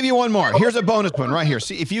 I'm going to give you one more. Here's a bonus one right here.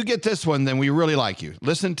 See, if you get this one, then we really like you.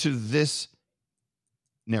 Listen to this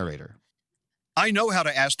narrator. I know how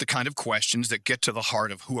to ask the kind of questions that get to the heart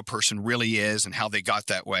of who a person really is and how they got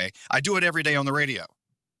that way. I do it every day on the radio.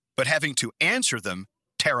 But having to answer them,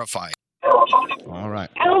 terrifying. All right.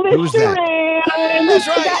 Elvis Who's that? Duran. That's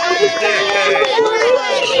right.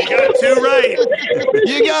 You got 2 right.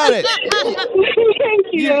 You got it. Thank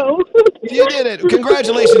you. You did it.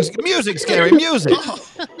 Congratulations. Music, Scary. Music.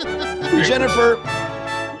 Jennifer,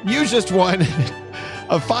 you just won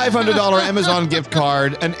A $500 Amazon gift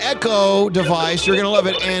card, an Echo device. You're going to love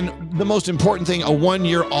it. And the most important thing, a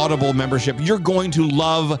 1-year Audible membership. You're going to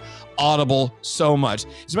love Audible so much.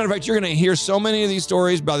 As a matter of fact, you're going to hear so many of these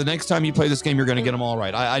stories. By the next time you play this game, you're going to get them all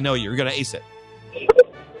right. I know you're going to ace it.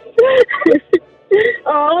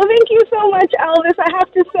 Oh, thank you so much, Elvis. I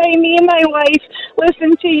have to say, me and my wife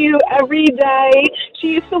listen to you every day.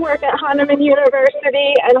 She used to work at Hahnemann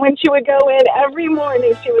University, and when she would go in every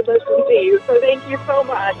morning, she would listen to you. So thank you so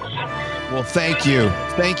much. Well, thank you.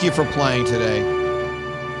 Thank you for playing today.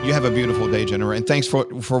 You have a beautiful day, Jennifer, and thanks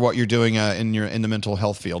for what you're doing in the mental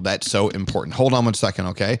health field. That's so important. Hold on one second,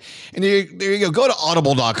 okay? And there you go. Go to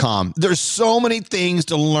audible.com. There's so many things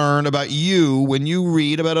to learn about you when you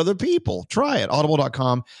read about other people. Try it.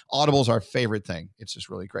 Audible.com. Audible's our favorite thing. It's just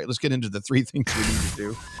really great. Let's get into the 3 things we need to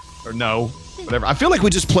do. Or no, whatever. I feel like we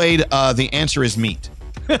just played The Answer is Meat.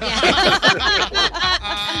 A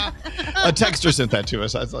texter sent that to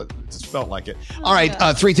us. I thought it just felt like it. All right,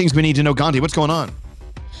 3 things we need to know. Gandhi, what's going on?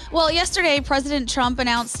 Well, yesterday, President Trump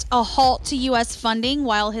announced a halt to U.S. funding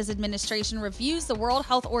while his administration reviews the World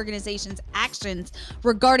Health Organization's actions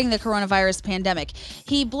regarding the coronavirus pandemic.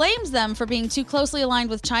 He blames them for being too closely aligned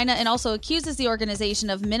with China and also accuses the organization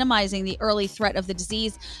of minimizing the early threat of the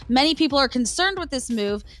disease. Many people are concerned with this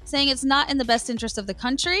move, saying it's not in the best interest of the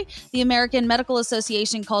country. The American Medical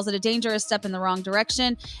Association calls it a dangerous step in the wrong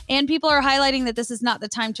direction, and people are highlighting that this is not the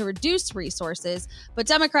time to reduce resources. But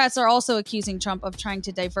Democrats are also accusing Trump of trying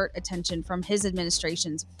to divert attention from his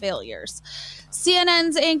administration's failures.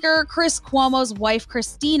 CNN's anchor Chris Cuomo's wife,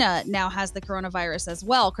 Christina, now has the coronavirus as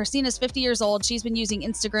well. Christina's 50 years old. She's been using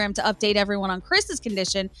Instagram to update everyone on Chris's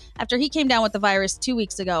condition after he came down with the virus 2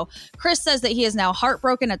 weeks ago. Chris says that he is now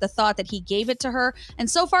heartbroken at the thought that he gave it to her. And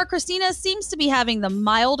so far, Christina seems to be having the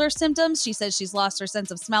milder symptoms. She says she's lost her sense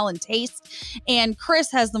of smell and taste. And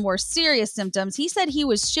Chris has the more serious symptoms. He said he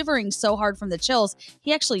was shivering so hard from the chills,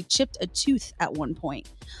 he actually chipped a tooth at one point.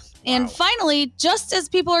 And finally, just as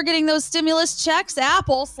people are getting those stimulus checks,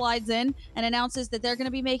 Apple slides in and announces that they're going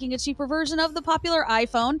to be making a cheaper version of the popular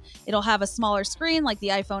iPhone. It'll have a smaller screen like the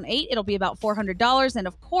iPhone 8. It'll be about $400. And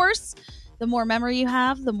of course, the more memory you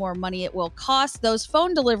have, the more money it will cost. Those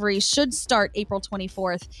phone deliveries should start April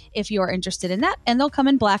 24th if you are interested in that. And they'll come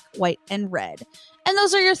in black, white, and red. And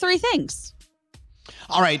those are your 3 things.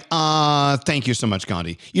 All right. Thank you so much,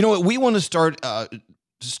 Gandhi. You know what? We want to start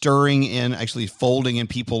stirring in, actually folding in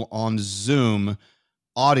people on Zoom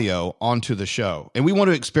audio onto the show. And we want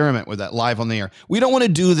to experiment with that live on the air. We don't want to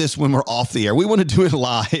do this when we're off the air. We want to do it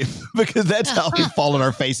live because that's how we fall on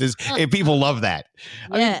our faces. And people love that.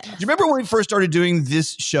 I mean, do you remember when we first started doing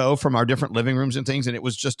this show from our different living rooms and things? And it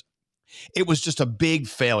was just a big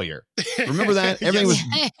failure. Remember that? Everything was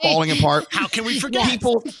falling apart. How can we forget?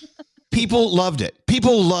 People loved it.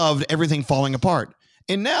 People loved everything falling apart.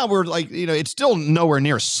 And now we're like, it's still nowhere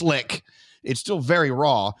near slick. It's still very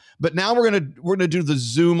raw. But now we're gonna do the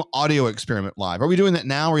Zoom audio experiment live. Are we doing that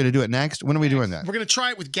now? We're gonna do it next. When are we doing that? We're going to try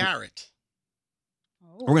it with Garrett.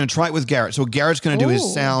 We're gonna try it with Garrett. So Garrett's gonna do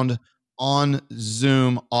his sound on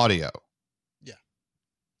Zoom audio. Yeah.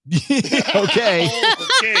 Okay.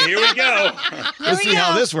 Okay, here we go. Let's see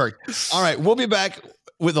how this works. All right, we'll be back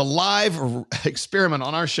with a live experiment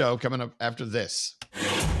on our show coming up after this.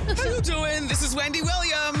 How you doing? This is Wendy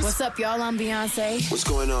Williams. What's up, y'all? I'm Beyonce. What's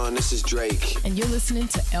going on? This is Drake. And you're listening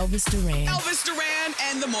to Elvis Duran. Elvis Duran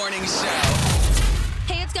and the Morning Show.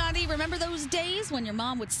 Hey, it's Gandhi. Remember those days when your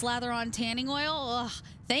mom would slather on tanning oil? Ugh.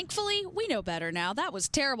 Thankfully, we know better now. That was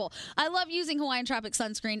terrible. I love using Hawaiian Tropic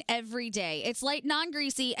sunscreen every day. It's light,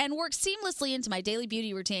 non-greasy, and works seamlessly into my daily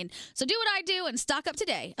beauty routine. So do what I do and stock up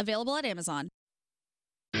today. Available at Amazon.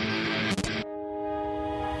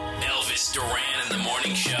 Elvis Duran in the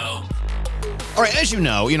Morning Show. All right, as you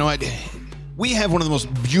know what? We have one of the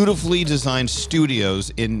most beautifully designed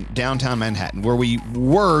studios in downtown Manhattan where we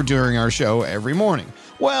were during our show every morning.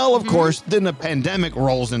 Well, of course, then the pandemic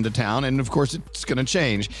rolls into town, and of course, it's going to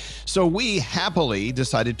change. So we happily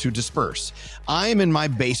decided to disperse. I'm in my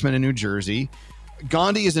basement in New Jersey.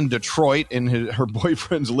 Gandhi is in Detroit in her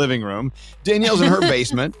boyfriend's living room. Danielle's in her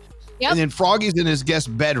basement. Yep. And then Froggy's in his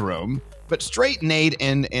guest bedroom. But Straight Nate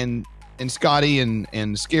and Scotty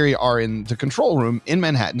and Scary are in the control room in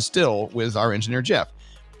Manhattan still with our engineer, Jeff.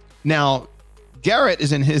 Now, Garrett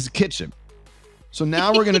is in his kitchen. So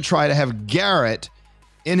now we're going to try to have Garrett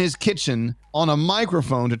in his kitchen on a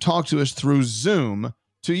microphone to talk to us through Zoom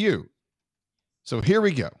to you. So here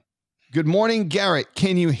we go. Good morning, Garrett.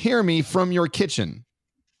 Can you hear me from your kitchen?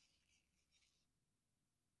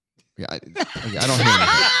 Yeah, I don't hear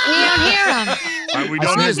anything. We don't hear him. We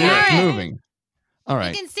don't hear Garrett moving. All right.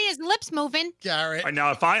 You can see his lips moving. Garrett. All right,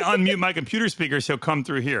 now, if I unmute my computer speakers, he'll come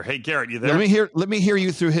through here. Hey, Garrett, you there? Let me hear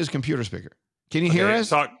you through his computer speaker. Can you hear us?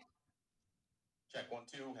 Talk. Check 1,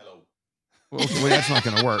 2. Hello. Well, that's not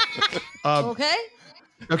going to work. Okay.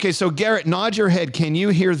 Okay, so Garrett, nod your head. Can you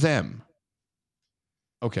hear them?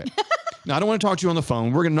 Okay. Now I don't want to talk to you on the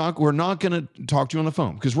phone. We're not going to talk to you on the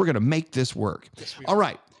phone because we're going to make this work. All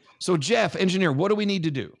right. So Jeff, engineer, what do we need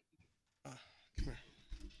to do?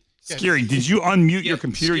 Scary, did you unmute your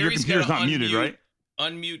computer? Your Scary's computer's gotta not muted, right?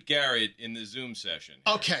 Unmute Garrett in the Zoom session.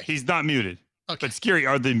 Okay. He's not muted. Okay. But Scary,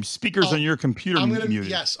 are the speakers on your computer muted?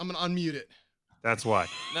 Yes, I'm going to unmute it. That's why.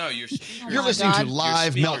 No, You're listening to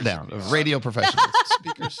Live Meltdown of Radio Professionals.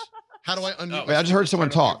 Speakers. How do I unmute? Wait, I just heard someone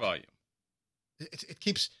talk. It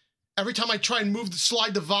keeps every time I try and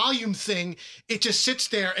slide the volume thing, it just sits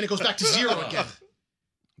there and it goes back to 0 again.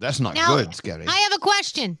 That's not Now, good, Scary. I have a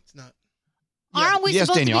question. It's not. Aren't we Yes,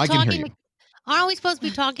 supposed Daniel, I to be can hear talking? Aren't we supposed to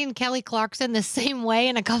be talking to Kelly Clarkson the same way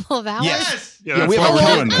in a couple of hours? Yes. Yeah, we that's have why a we're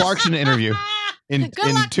Kelly doing this. Clarkson interview in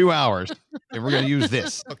 2 hours, and we're going to use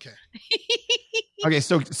this. Okay. Okay,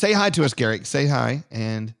 so say hi to us, Garrett. Say hi,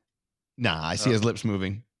 and I see his lips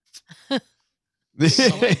moving.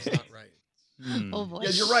 Something's not right. Oh boy.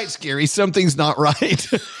 Yeah, you're right, Scary. Something's not right.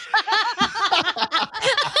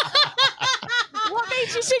 What made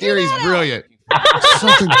you figure Scary's that out? brilliant.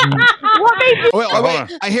 What made you? Wait,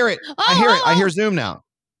 I hear it. I hear it. I hear Zoom now.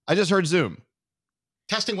 I just heard Zoom.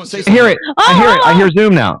 Testing one. I hear it. I hear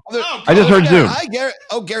Zoom now. I just heard Zoom. Hi, Hi, Garrett.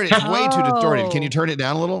 Oh, Garrett, it's way too distorted. Can you turn it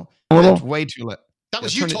down a little? It's way too lit. That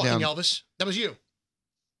was Yeah, you turn it talking, down. Elvis. That was you.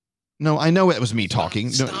 No, I know it was me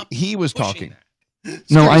talking. No, he was talking.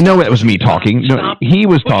 No, I know it was me talking. No, he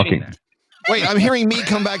was talking. Wait, I'm hearing me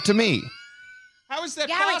come back to me. How is that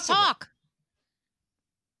Garrett, possible? talk.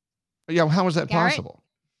 Yeah, how is that Garrett? possible?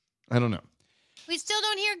 I don't know. We still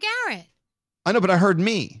don't hear Garrett. I know, but I heard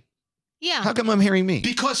me. Yeah. How come I'm hearing me?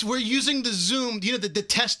 Because we're using the Zoom, the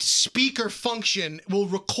test speaker function will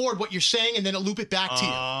record what you're saying and then it'll loop it back to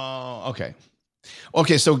you. Oh, okay.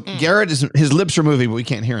 Okay, so Garrett, his lips are moving, but we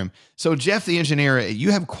can't hear him. So Jeff, the engineer,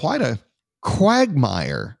 you have quite a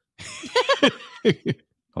quagmire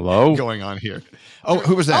Hello? going on here. Oh,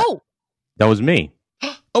 who was that? That was me.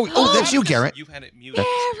 Oh, that's you, Garrett. You had it muted.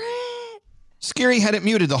 Scary had it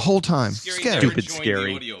muted the whole time. Scary Scary. never joined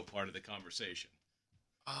the audio part of the conversation.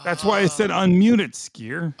 That's why I said unmute it,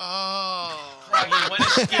 Skier. Froggy, when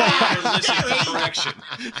is Scary ever listen to direction?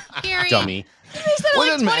 Scary. Dummy. You said it What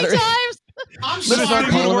like doesn't 20 matter? times. I'm But it's sorry.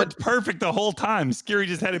 not going to work perfect the whole time. Scary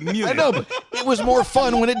just had it muted. I know, but it was more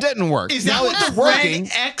fun when it didn't work. Is now that what it's the working.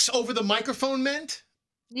 red X over the microphone meant?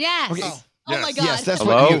 Yes. Okay. Oh my God. Yes, that's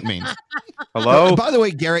Hello? what mute means. Hello? By the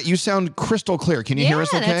way, Garrett, you sound crystal clear. Can you hear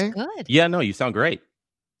us okay? That's good. Yeah, no, you sound great.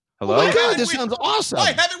 Hello? Oh my God, this sounds awesome.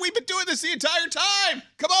 Why haven't we been doing this the entire time?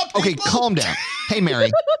 Come on, people. Okay, calm down. Hey,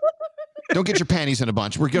 Mary, don't get your panties in a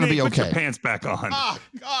bunch. We're going to be Put your okay. pants back on. Oh,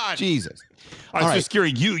 God. Jesus. All right, so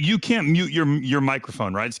Scary, you can't mute your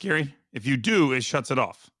microphone, right, Scary? If you do, it shuts it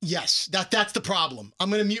off. Yes, that's the problem. Let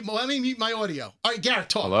me mute my audio. All right, Garrett,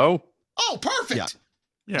 talk. Hello? Oh, perfect.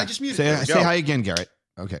 Yeah. I just muted. Say hi again, Garrett.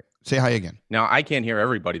 Okay. Say hi again. Now, I can't hear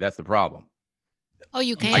everybody. That's the problem. Oh,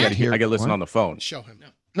 you can? I gotta hear. I got to listen what? on the phone. Show him.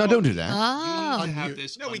 No, don't do that. Oh. You need to have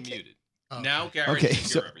this unmuted. Oh. Now Garrett Okay, can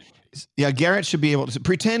so hear everything. yeah, Garrett should be able to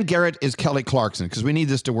pretend Garrett is Kelly Clarkson because we need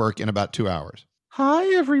this to work in about 2 hours. Hi,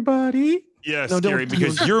 everybody. Yeah, No, Scary, don't-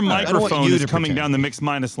 because don't- your I don't want microphone you is to coming pretend. down the mix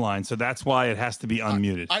minus line, so that's why it has to be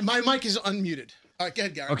unmuted. My mic is unmuted. All right, go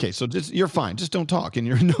ahead, Garrett. Okay, so you're fine. Just don't talk, and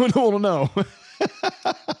no one will know.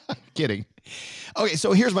 Kidding. Okay,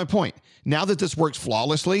 so here's my point. Now that this works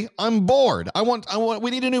flawlessly, I'm bored.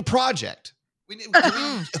 We need a new project. Can we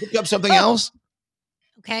hook up something else?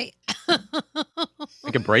 Okay.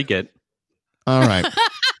 I can break it. All right.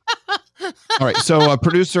 All right. So,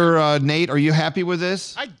 producer Nate, are you happy with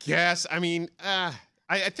this? I guess. I mean, I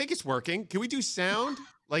think it's working. Can we do sound?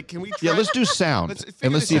 Like, can we try? Yeah, let's do sound, Let's figure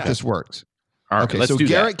and let's see if out. this works. All right, Okay, let's so do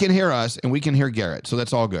Garrett that. can hear us, and we can hear Garrett. So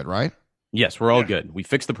that's all good, right? Yes, we're all good. We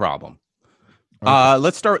fixed the problem.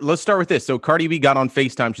 Let's start with this. So Cardi B got on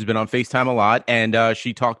FaceTime. She's been on FaceTime a lot, and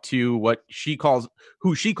she talked to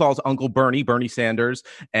who she calls Uncle Bernie Sanders,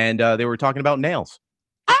 and they were talking about nails.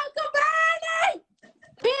 Uncle Bernie!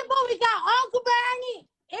 People, we got Uncle Bernie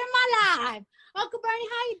in my life. Uncle Bernie,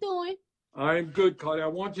 how you doing? I'm good, Cardi. I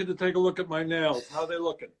want you to take a look at my nails. How they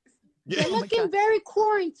looking? They're looking very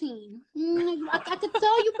quarantined. I could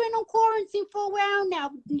tell you've been on quarantine for a while now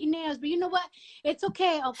with your nails, but you know what? It's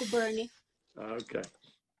okay, Uncle Bernie. Okay.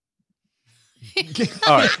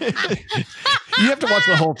 All right. You have to watch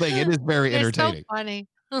the whole thing. It is very It's so entertaining. funny.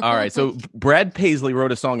 All right. So Brad Paisley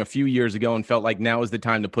wrote a song a few years ago and felt like now is the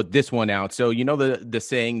time to put this one out. So you know the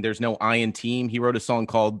saying, "There's no I in team." He wrote a song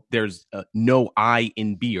called "There's No I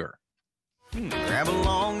in Beer." Grab a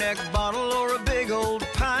long neck bottle or a big old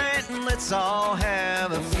pint and let's all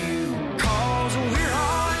have a few. 'Cause we're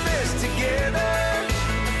all in this together.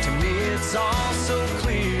 To me it's all so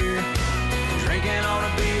clear. Drinking ought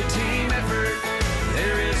to be a team effort.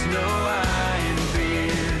 There is no I in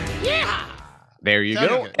beer. Yeah! There you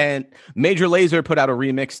go. And Major Lazer put out a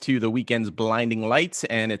remix to The Weeknd's Blinding Lights,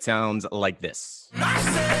 and it sounds like this. I'm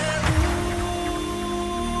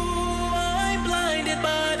blinded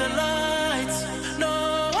by the lights.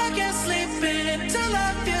 No, I can't sleep until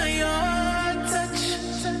I feel your touch.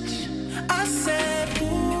 I said,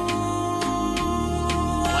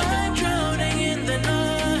 ooh, I'm drowning in the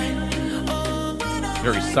night. Oh, when I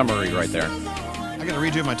Very summary right there. I got to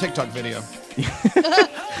redo my TikTok video.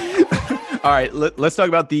 All right, let's talk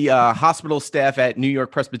about the hospital staff at New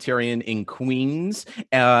York Presbyterian in Queens.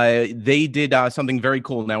 They did something very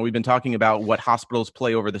cool. Now, we've been talking about what hospitals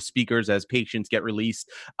play over the speakers as patients get released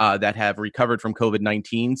that have recovered from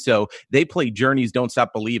COVID-19. So they play Journey's Don't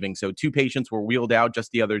Stop Believing. So 2 patients were wheeled out just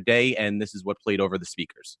the other day, and this is what played over the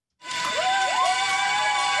speakers.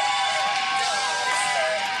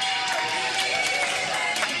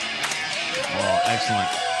 Oh, excellent.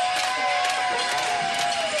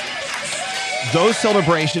 Those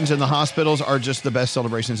celebrations in the hospitals are just the best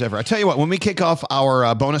celebrations ever. I tell you what, when we kick off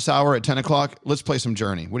our bonus hour at 10 o'clock, let's play some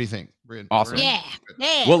Journey. What do you think? Awesome. Yeah.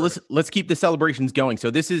 Well, let's keep the celebrations going.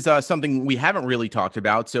 So this is something we haven't really talked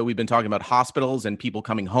about. So we've been talking about hospitals and people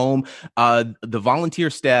coming home. The volunteer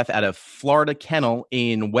staff at a Florida kennel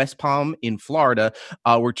in West Palm in Florida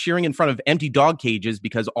were cheering in front of empty dog cages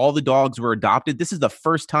because all the dogs were adopted. This is the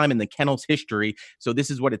first time in the kennel's history. So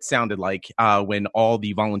this is what it sounded like when all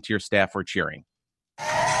the volunteer staff were cheering.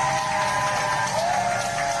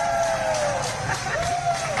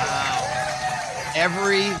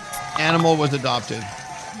 Every animal was adopted.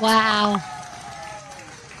 Wow.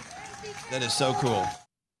 That is so cool.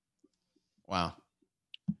 Wow.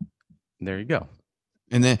 There you go.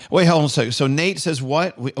 And then, wait, hold on a second. So Nate says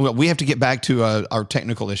what? We have to get back to our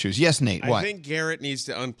technical issues. Yes, Nate, what? I think Garrett needs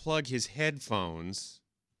to unplug his headphones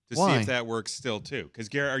to Why? see if that works still, too. Because,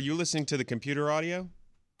 Garrett, are you listening to the computer audio?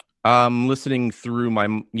 I'm listening through my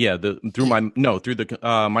microphone.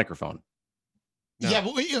 No. Yeah,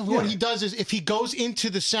 but what he does is if he goes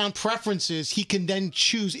into the sound preferences, he can then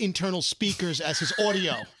choose internal speakers as his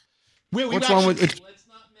audio. What's wrong with it?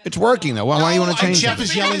 It's working though. Why do you want to change Jeff it?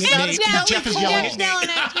 is yelling at Nate. Jeff is yelling at Nate.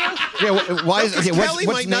 Yeah, why is it? Kelly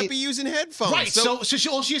What's might not Nate? be using headphones. Right, so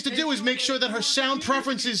all she has to do is make sure that her sound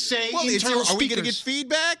preferences say internal speakers. Are we going to get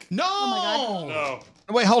feedback? No. Oh my God. No.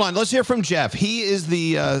 Wait, hold on. Let's hear from Jeff. He is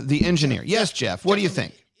the engineer. Yes, Jeff. What do you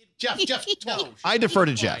think? Jeff, No, I defer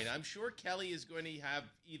to Jeff. I'm sure Kelly is going to have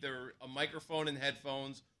either a microphone and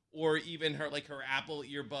headphones or even her Apple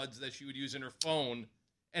earbuds that she would use in her phone,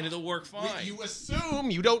 and it'll work fine. You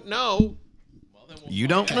assume. You don't know. You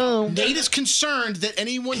don't know. Nate is concerned that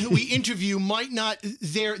anyone who we interview might not,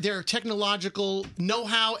 their technological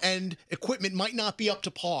know-how and equipment might not be up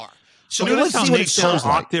to par. So let's see what it sounds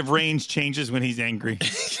like. Octave range changes when he's angry.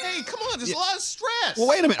 Hey, come on. There's a lot of stress. Well,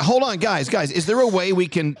 wait a minute. Hold on, guys. Is there a way we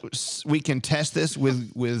can test this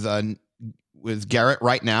with Garrett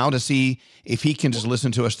right now to see if he can just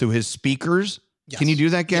listen to us through his speakers? Yes. Can you do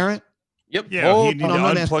that, Garrett? Yep. Yeah, he'd need to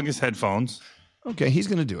unplug his headphones. Okay, he's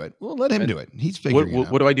going to do it. Well, let him do it. He's figuring it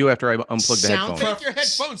out. What do I do after I unplug the headphones? Take your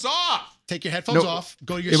headphones off. Take your headphones off.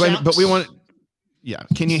 Go to your sound. But we want. Yeah.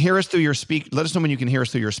 Can you hear us through your Let us know when you can hear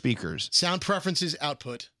us through your speakers. Sound preferences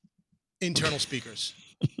output. Internal speakers.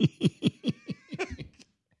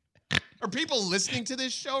 Are people listening to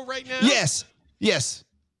this show right now? Yes.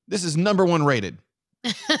 This is #1 rated.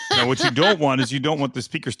 Now, what you don't want is the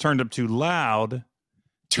speakers turned up too loud.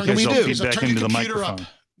 Turn your into the microphone.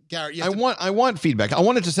 Garrett, I want feedback. I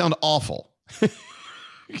want it to sound awful.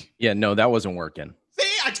 Yeah, no, that wasn't working. See,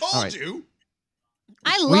 I told you.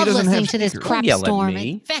 I love listening to this Don't crap yell at storm.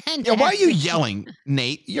 me. It's fantastic. Yeah, why are you yelling,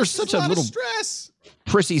 Nate? You're such a little stress.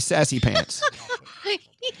 prissy, sassy pants.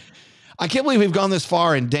 I can't believe we've gone this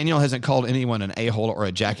far and Danielle hasn't called anyone an a-hole or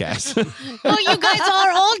a jackass. Well, you guys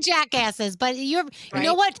are all jackasses, but you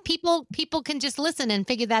know what? People can just listen and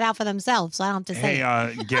figure that out for themselves. So I don't have to say.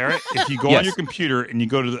 Hey, Garrett, if you go on your computer and you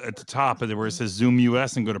go to at the top of where it says Zoom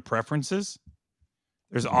US and go to Preferences,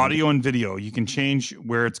 there's audio and video. You can change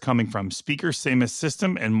where it's coming from. Speaker, same as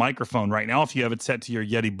system, and microphone. Right now, if you have it set to your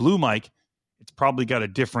Yeti Blue mic, it's probably got a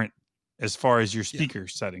different as far as your speaker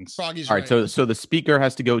settings. Froggy's All right, so the speaker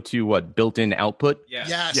has to go to what? Built-in output?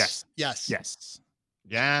 Yes.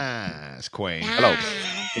 Yes, Quay. Hello.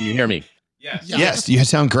 Can you hear me? Yes, you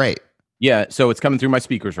sound great. Yeah, so it's coming through my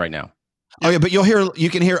speakers right now. Oh yeah, but you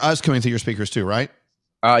can hear us coming through your speakers too, right?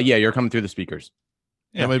 Yeah, you're coming through the speakers.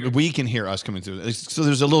 Yeah, but we can hear us coming through. So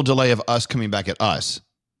there's a little delay of us coming back at us,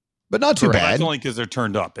 but not too Correct. bad. That's only because they're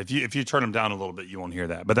turned up. If you turn them down a little bit, you won't hear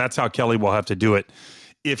that. But that's how Kelly will have to do it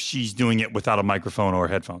if she's doing it without a microphone or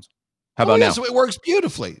headphones. How about now? So it works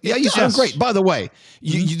beautifully. Yeah, you sound great. By the way,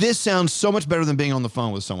 this sounds so much better than being on the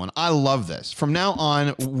phone with someone. I love this. From now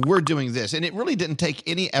on, we're doing this, and it really didn't take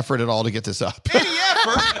any effort at all to get this up. Any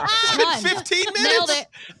effort? It's been 15 minutes. Nailed it.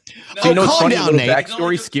 So you know, it's calm funny, down, little Nate.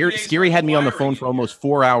 backstory. Scary had me on the phone for almost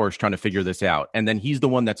 4 hours trying to figure this out, and then he's the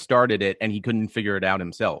one that started it, and he couldn't figure it out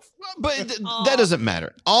himself. But that doesn't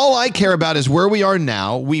matter. All I care about is where we are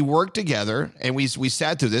now. We worked together, and we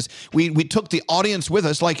sat through this. We took the audience with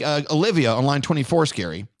us, like Olivia on line 24,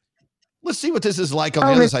 Scary. Let's see what this is like on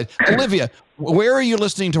the other side. Olivia, where are you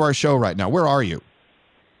listening to our show right now? Where are you?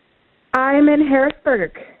 I'm in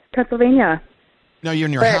Harrisburg, Pennsylvania. No, you're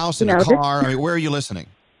in your house, in a car. I mean, where are you listening?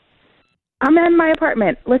 I'm in my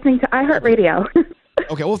apartment listening to iHeartRadio.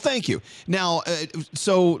 Okay, well, thank you. Now,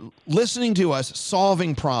 so listening to us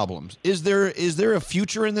solving problems, is there a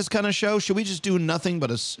future in this kind of show? Should we just do nothing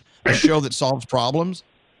but a show that solves problems?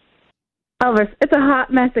 Elvis, it's a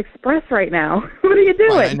hot mess express right now. What are you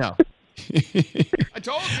doing? I know. I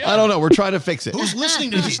told you. I don't know. We're trying to fix it. Who's listening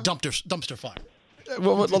to this dumpster fire?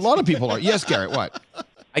 Well, a lot of people are. Yes, Garrett, what?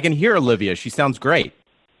 I can hear Olivia. She sounds great.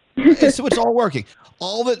 So it's all working.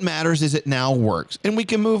 All that matters is it now works, and we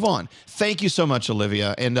can move on. Thank you so much,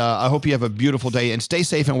 Olivia, and I hope you have a beautiful day, and stay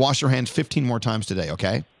safe and wash your hands 15 more times today,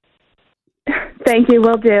 okay? Thank you.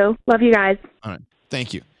 Will do. Love you guys. All right.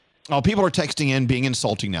 Thank you. Oh, people are texting in, being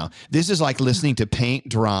insulting now. This is like listening to paint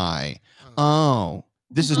dry. Oh,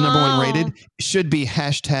 this is number one rated. Should be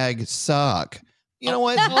hashtag suck. You know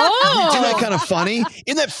what? Isn't that kind of funny?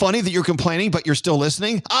 Isn't that funny that you're complaining, but you're still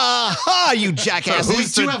listening? Aha, you jackasses. We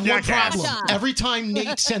do have one problem. Every time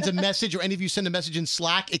Nate sends a message or any of you send a message in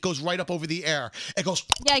Slack, it goes right up over the air. It goes.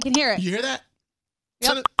 Yeah, I can hear it. You hear that?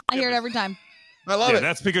 Yep, I hear it every time. I love it.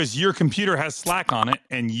 That's because your computer has Slack on it,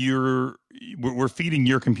 and we're feeding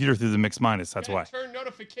your computer through the Mix Minus. That's why. Turn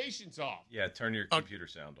notifications off. Yeah, turn your computer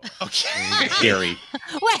sound off. Okay. Scary.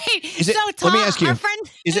 Wait, Is it, so Tom, let me ask you, our friend,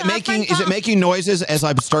 is it our making friend Tom- making noises as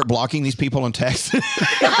I start blocking these people on text?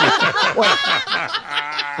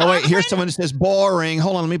 Oh, wait, here's someone who says boring.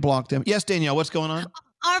 Hold on, let me block them. Yes, Danielle, what's going on?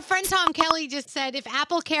 Our friend Tom Kelly just said if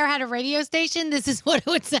Apple Care had a radio station, this is what it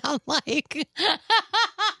would sound like.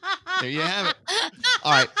 There you have it.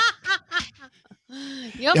 All right.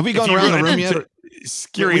 Yep. Have we gone around the room yet?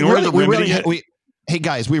 Scary. In order to remedy it. Hey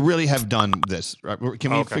guys, we really have done this.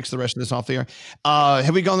 Can we fix the rest of this off the air?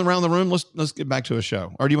 Have we gone around the room? Let's get back to a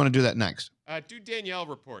show. Or do you want to do that next? Do Danielle's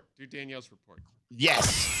report.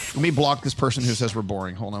 Yes. Let me block this person who says we're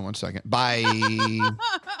boring. Hold on one second. Bye.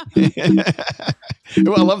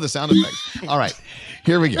 Well, I love the sound effects. All right,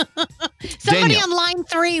 here we go. Somebody Danielle. on line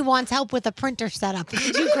 3 wants help with a printer setup.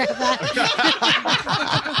 Did you grab that?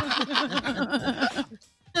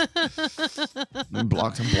 I'm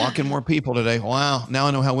blocking more people today. Wow. Now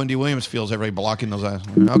I know how Wendy Williams feels every blocking those eyes.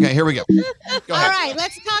 Okay, here we go. Go All ahead. right,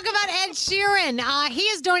 let's talk about Ed Sheeran. He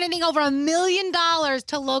is donating over $1 million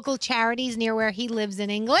to local charities near where he lives in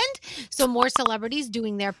England. So more celebrities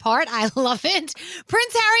doing their part. I love it.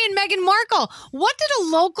 Prince Harry and Meghan Markle. What did a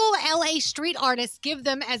local LA street artist give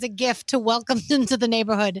them as a gift to welcome them to the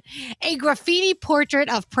neighborhood? A graffiti portrait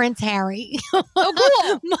of Prince Harry. Oh,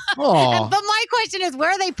 cool. Aw. But my question is, where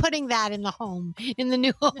are they putting that in the home, in the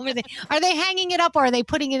new home? Are they hanging it up or are they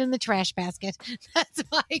putting it in the trash basket? That's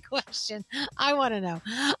my question. I want to know.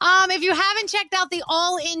 If you haven't checked out the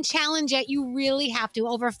All In Challenge yet, you really have to.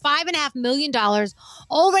 Over $5.5 million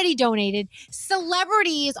already donated.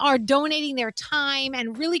 Celebrities are donating their time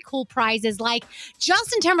and really cool prizes. Like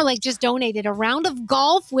Justin Timberlake just donated a round of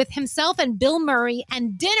golf with himself and Bill Murray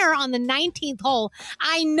and dinner on the 19th hole.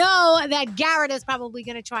 I know that Garrett is probably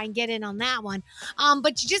going to try and get in on that one.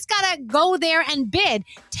 But you just got to go there and bid.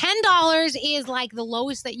 $10 is like the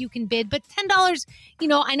lowest that you can bid, but $10,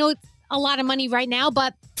 I know it's a lot of money right now,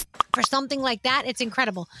 but for something like that, it's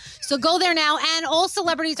incredible. So go there now, and all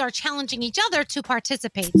celebrities are challenging each other to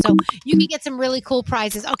participate. So you can get some really cool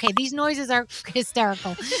prizes. Okay, these noises are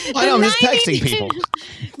hysterical. I know, I'm just texting people.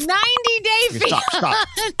 90-day fee. Stop.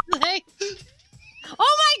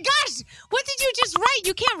 Oh my gosh! What did you just write?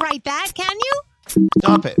 You can't write that, can you?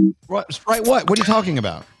 Stop it. Right, what? What are you talking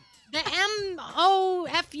about? The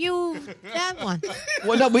MOFU, that one.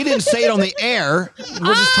 Well, no, we didn't say it on the air.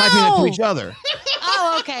 We're just typing it to each other.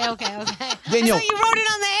 Oh, okay. Danielle. I thought you wrote it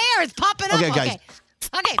on the air. It's popping up. Okay, guys.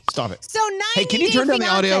 Okay. Stop it. So 90 Hey, can you Day turn down the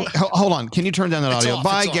audio? Fiancé. Hold on. Can you turn down that It's audio? off,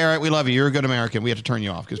 Bye, it's off. Garrett. We love you. You're a good American. We have to turn you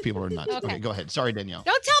off because people are nuts. Okay. Okay, go ahead. Sorry, Danielle.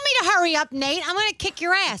 Don't tell me to hurry up, Nate. I'm going to kick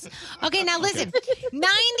your ass. Okay, now listen. 90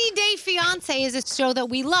 Day Fiancé is a show that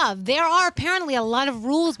we love. There are apparently a lot of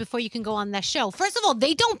rules before you can go on that show. First of all,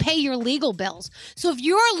 they don't pay your legal bills. So if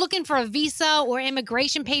you're looking for a visa or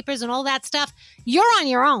immigration papers and all that stuff, you're on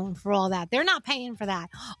your own for all that. They're not paying for that.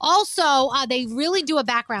 Also, they really do a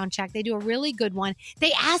background check. They do a really good one.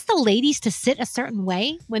 They ask the ladies to sit a certain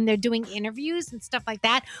way when they're doing interviews and stuff like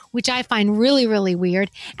that, which I find really, really weird.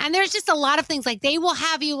 And there's just a lot of things like they will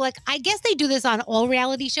have you like, I guess they do this on all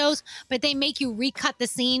reality shows, but they make you recut the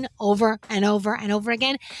scene over and over and over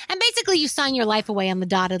again. And basically you sign your life away on the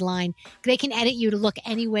dotted line. They can edit you to look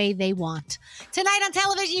any way they want. Tonight on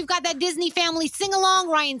television, you've got that Disney family sing-along.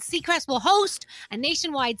 Ryan Seacrest will host a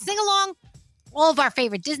nationwide sing-along. All of our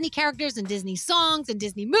favorite Disney characters and Disney songs and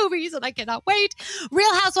Disney movies, and I cannot wait.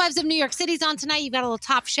 Real Housewives of New York City's on tonight. You've got a little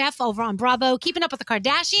Top Chef over on Bravo, Keeping Up with the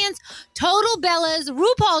Kardashians, Total Bellas,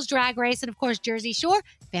 RuPaul's Drag Race, and of course, Jersey Shore,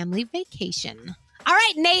 Family Vacation. All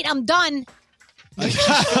right, Nate, I'm done.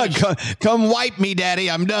 Come wipe me, Daddy.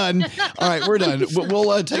 I'm done. All right, we're done.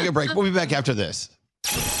 We'll take a break. We'll be back after this.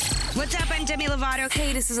 What's up? I'm Demi Lovato.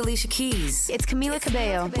 Hey, this is Alicia Keys. It's Camila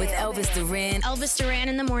Cabello with Elvis Duran. Elvis Duran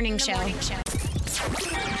in the Morning Show.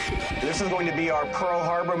 This is going to be our Pearl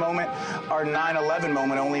Harbor moment, our 9/11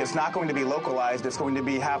 moment, only it's not going to be localized. It's going to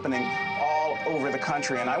be happening all over the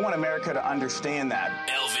country, and I want America to understand that.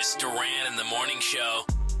 Elvis Duran in the Morning Show.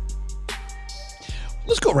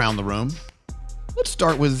 Let's go around the room. Let's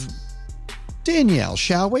start with Danielle,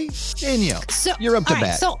 shall we? Danielle, you're up to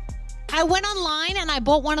bat. So I went online and I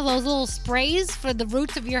bought one of those little sprays for the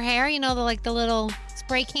roots of your hair. You know, the little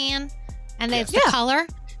spray can, and it's the color.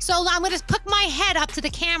 So I'm going to put my head up to the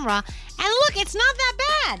camera, and look, it's not that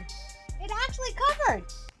bad. It actually covered.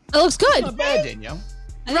 It looks good. Not bad, Danielle.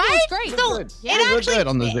 I think it looks great. So Good. it You look actually good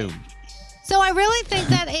on the Zoom. So I really think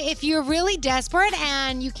that if you're really desperate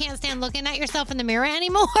and you can't stand looking at yourself in the mirror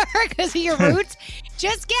anymore because of your roots,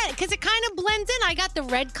 just get it because it kind of blends in. I got the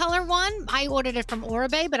red color one. I ordered it from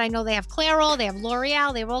Oribe, but I know they have Clairol, they have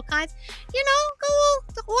L'Oreal, they have all kinds. You know,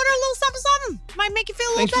 go order a little something, something. Might make you feel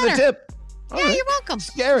a little Thanks for better. the tip. All Yeah, right. you're welcome.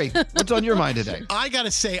 Scary. What's on your mind today? I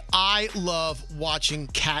gotta say, I love watching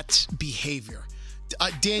cats' behavior.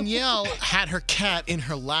 Danielle had her cat in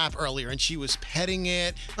her lap earlier, and she was petting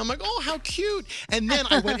it. I'm like, oh, how cute! And then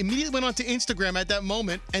I immediately went onto Instagram at that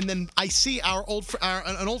moment, and then I see an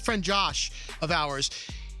old friend Josh of ours.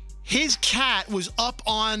 His cat was up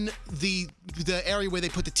on the area where they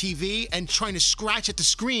put the TV and trying to scratch at the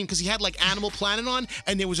screen because he had like Animal Planet on,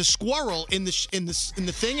 and there was a squirrel in the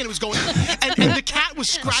thing, and it was going, and the cat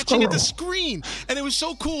was scratching at the screen, and it was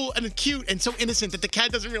so cool and cute and so innocent that the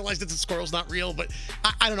cat doesn't realize that the squirrel's not real. But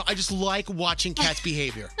I don't know, I just like watching cats'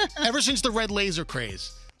 behavior. Ever since the red laser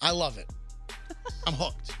craze, I love it. I'm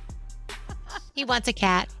hooked. He wants a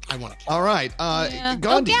cat. I want a cat. All right.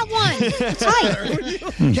 Go Gandhi. get one. It's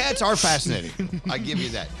right. Cats are fascinating. I give you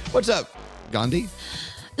that. What's up, Gandhi?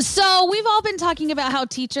 So we've all been talking about how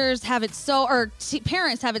teachers have it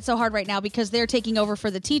parents have it so hard right now because they're taking over for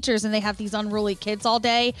the teachers and they have these unruly kids all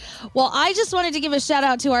day. Well, I just wanted to give a shout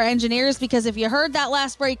out to our engineers because if you heard that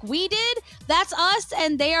last break we did, that's us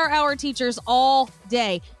and they are our teachers all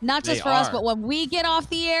day. Not just They for us, are. but when we get off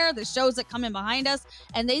the air, the shows that come in behind us,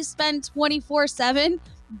 and they spend 24/7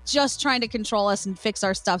 just trying to control us and fix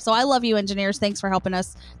our stuff. So I love you, engineers. Thanks for helping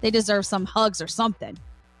us. They deserve some hugs or something.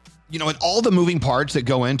 You know, and all the moving parts that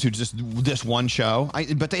go into just this one show,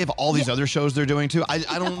 but they have all these other shows they're doing too. I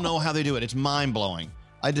don't know how they do it. It's mind blowing.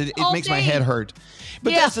 It All makes my day. head hurt.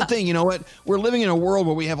 But Yeah. that's the thing. You know what? We're living in a world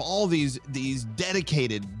where we have all these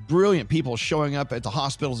dedicated, brilliant people showing up at the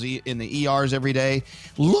hospitals in the ERs every day.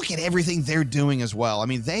 Look at everything they're doing as well. I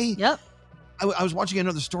mean, Yep. I was watching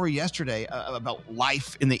another story yesterday about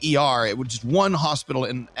life in the ER. It was just one hospital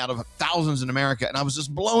out of thousands in America, and I was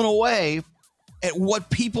just blown away at what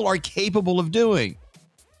people are capable of doing.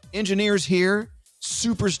 Engineers here,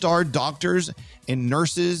 superstar doctors and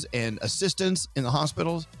nurses and assistants in the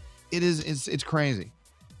hospitals. It's crazy.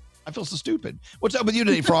 I feel so stupid. What's up with you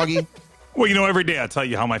today, Froggy? Well, you know, every day I tell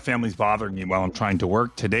you how my family's bothering me while I'm trying to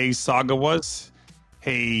work. Today's saga was,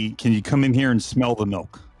 hey, can you come in here and smell the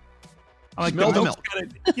milk? I'm like, Smell the milk's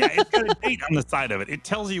it's got a date on the side of it. It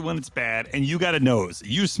tells you when it's bad, and you got a nose.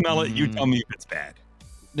 You smell it, you tell me if it's bad.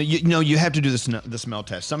 You have to do the smell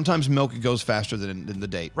test. Sometimes milk goes faster than the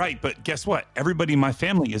date. Right, but guess what? Everybody in my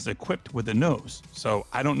family is equipped with a nose, so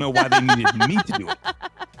I don't know why they needed me to do it.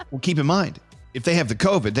 Well, keep in mind, if they have the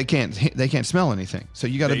COVID, they can't smell anything. So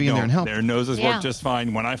you got to be in there and help. Their noses Yeah. work just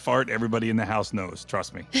fine. When I fart, everybody in the house knows.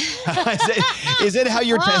 Trust me. Is it how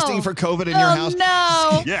you're Whoa. testing for COVID in your house?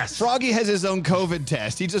 No. Yes. Froggy has his own COVID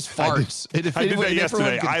test. He just farts. I did that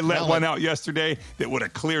yesterday. I let one out yesterday that would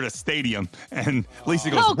have cleared a stadium. And Lisa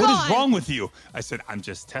goes, Oh, "What is God. wrong with you?" I said, "I'm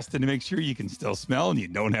just testing to make sure you can still smell and you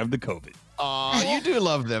don't have the COVID." Oh, you do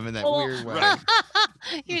love them in that weird way. Right.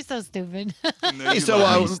 You're so stupid. Hey, so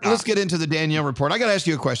let's get into the Danielle report. I got to ask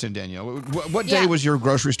you a question, Danielle. What day Yeah. was your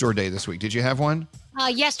grocery store day this week? Did you have one?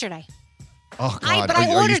 Yesterday. Oh, God. But Are I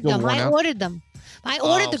you ordered still them. worn I out? ordered them. I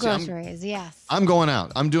ordered the see, I'm- groceries. Yes. I'm going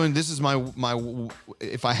out. This is my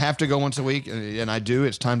if I have to go once a week, and I do,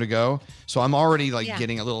 it's time to go. So I'm already Yeah.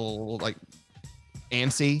 getting a little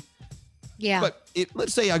antsy. Yeah. But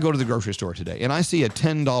let's say I go to the grocery store today and I see a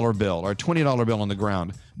 $10 bill or a $20 bill on the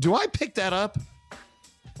ground. Do I pick that up?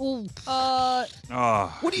 Ooh. What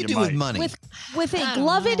do you do with money? With a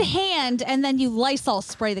gloved hand, and then you Lysol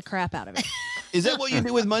spray the crap out of it. Is that what you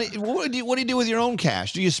do with money? What do you do with your own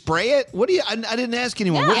cash? Do you spray it? What do you? I didn't ask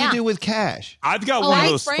anyone. What do you do with cash? I've got Oh, one of I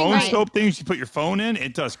those spray phone mine. soap things you put your phone in.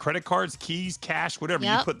 It does credit cards, keys, cash, whatever.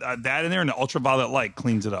 Yep. You put that in there, and the ultraviolet light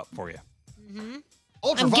cleans it up for you.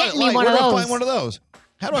 Ultraviolet getting me light. one Where of do I those. find one of those?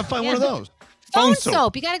 How do I find one of those? Phone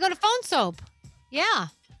soap. You got to go to phone soap. Yeah.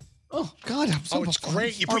 Oh God, I'm so it's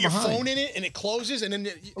great. You far put your behind. phone in it and it closes, and then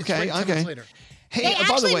it's Okay, ready 10 okay. minutes later. Hey, They by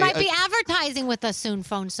the actually way, might be advertising with us soon,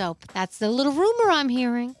 phone soap. That's the little rumor I'm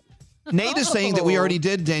hearing. Nate is saying that we already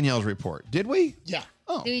did Danielle's report. Did we? Yeah.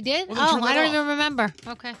 Oh, We did? Well, then turn I that don't off. even remember.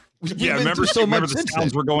 Okay. We've Yeah, been remember through so remember much the since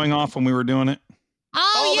sounds then. were going off when we were doing it?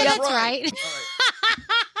 Oh, yeah, that's that's right. right.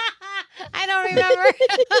 I don't remember.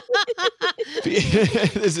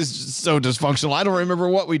 This is so dysfunctional. I don't remember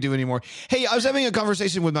what we do anymore. Hey, I was having a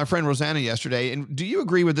conversation with my friend Rosanna yesterday, and do you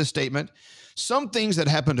agree with this statement? Some things that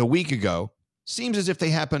happened a week ago seems as if they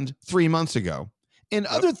happened 3 months ago, and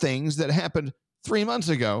other things that happened 3 months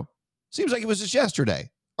ago seems like it was just yesterday.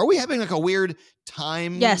 Are we having like a weird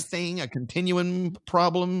time thing, a continuum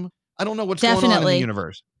problem? I don't know what's going on in the Definitely.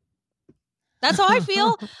 universe. That's how I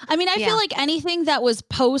feel. I mean, I Yeah. feel like anything that was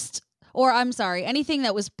anything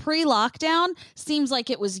that was pre-lockdown seems like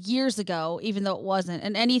it was years ago, even though it wasn't.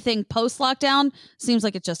 And anything post-lockdown seems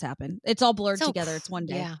like it just happened. It's all blurred So together. It's one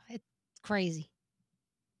day. Yeah, it's crazy.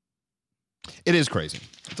 It is crazy.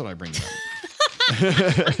 I thought I'd bring that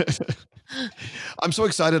up. I'm so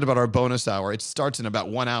excited about our bonus hour. It starts in about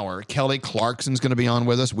 1 hour. Kelly Clarkson's going to be on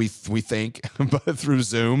with us. We think, but through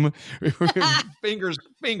Zoom.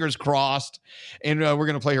 fingers crossed. And we're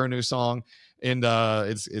going to play her new song. And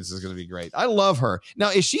it's going to be great. I love her. Now,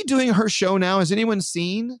 is she doing her show now? Has anyone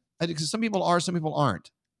seen? Because some people are, some people aren't.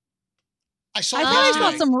 I saw I thought I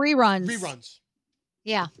yesterday. saw some reruns. Reruns.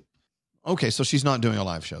 Yeah. Okay, so she's not doing a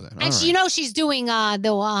live show then. All And she, right. she's doing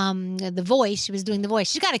the voice. She was doing the voice.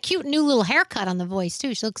 She's got a cute new little haircut on the voice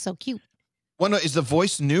too. She looks so cute. Well, no, is the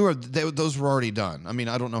voice new or those were already done? I mean,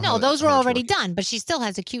 I don't know. No, those were already done, but she still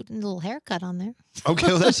has a cute little haircut on there. Okay,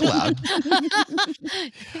 well, that's allowed.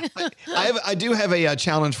 I do have a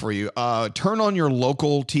challenge for you. Turn on your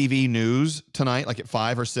local TV news tonight, like at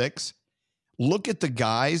 5 or 6. Look at the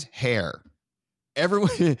guy's hair.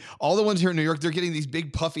 Everyone, all the ones here in New York, they're getting these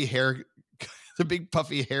big puffy hair, the big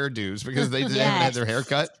puffy hairdos because they haven't had their hair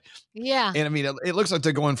cut. Yeah. And I mean, it looks like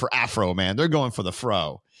they're going for afro, man. They're going for the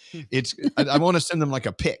fro. I want to send them like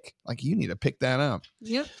a pic. Like, you need to pick that up.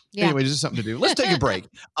 Yep. Yeah. Anyway, this is something to do. Let's take a break.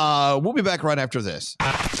 We'll be back right after this.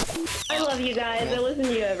 I love you guys. I listen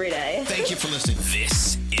to you every day. Thank you for listening.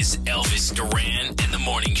 This is Elvis Duran and the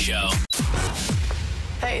Morning Show.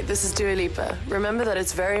 Hey, this is Dua Lipa. Remember that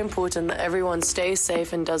it's very important that everyone stays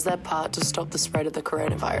safe and does their part to stop the spread of the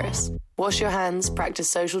coronavirus. Wash your hands, practice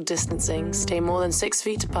social distancing, stay more than 6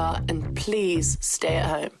 feet apart, and please stay at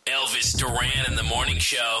home. Elvis Duran and the Morning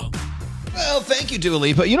Show. Well, thank you, Dua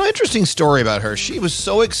Lipa. Interesting story about her. She was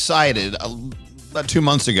so excited about 2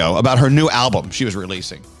 months ago about her new album she was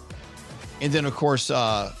releasing. And then, of course,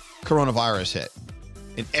 coronavirus hit.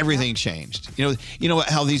 And everything changed. You know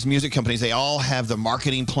how these music companies, they all have the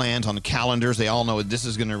marketing plans on the calendars. They all know this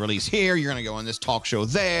is going to release here. You're going to go on this talk show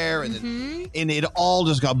there, and then, it all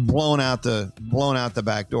just got blown out the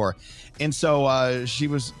back door. And so she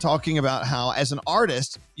was talking about how, as an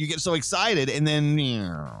artist, you get so excited, and then,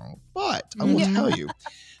 but I will tell you,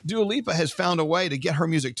 Dua Lipa has found a way to get her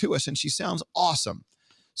music to us, and she sounds awesome.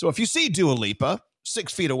 So if you see Dua Lipa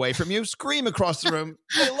 6 feet away from you, scream across the room,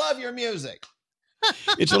 "I love your music."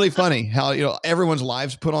 It's really funny how everyone's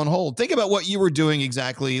lives put on hold. Think about what you were doing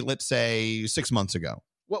exactly, let's say 6 months ago.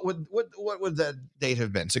 What would that date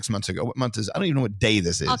have been 6 months ago? What month is? I don't even know what day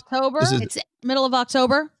this is. October. This is It's middle of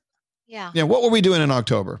October. Yeah. Yeah. What were we doing in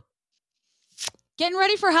October? Getting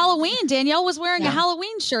ready for Halloween. Danielle was wearing a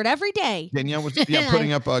Halloween shirt every day. Danielle was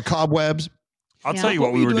putting up cobwebs. I'll tell you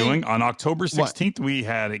what we were doing. On October 16th, we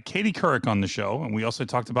had Katie Couric on the show, and we also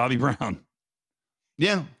talked to Bobby Brown.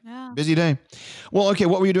 Yeah. Busy day. Well, okay.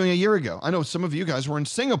 What were you doing a year ago? I know some of you guys were in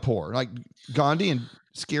Singapore, like Gandhi and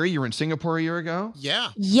Scary. You were in Singapore a year ago? Yeah.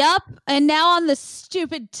 Yep. And now on the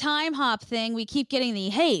stupid time hop thing, we keep getting the,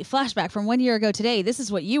 hey, flashback from 1 year ago today. This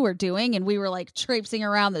is what you were doing. And we were like traipsing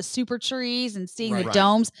around the super trees and seeing the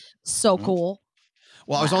domes. So cool.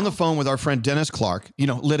 Well, I was on the phone with our friend Dennis Clark,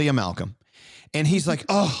 Lydia Malcolm. And he's like,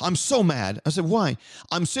 oh, I'm so mad. I said, why?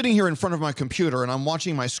 I'm sitting here in front of my computer and I'm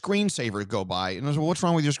watching my screensaver go by. And I said, well, what's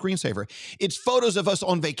wrong with your screensaver? It's photos of us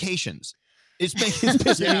on vacations. It's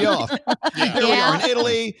pissing me off. There we are in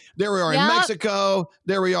Italy. There we are in Mexico.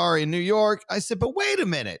 There we are in New York. I said, but wait a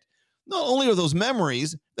minute. Not only are those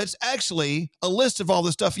memories, that's actually a list of all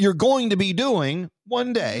the stuff you're going to be doing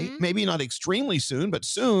one day. Maybe not extremely soon, but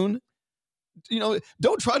soon.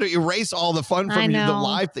 Don't try to erase all the fun from the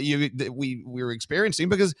life that we were experiencing,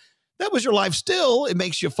 because that was your life still. It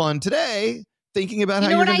makes you fun today, thinking about how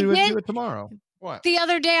you're going to do it tomorrow. What? The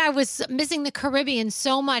other day I was missing the Caribbean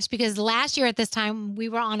so much because last year at this time we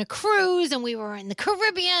were on a cruise and we were in the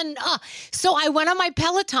Caribbean. So I went on my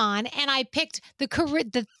Peloton and I picked the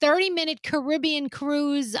 30-minute Caribbean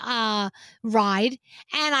cruise ride,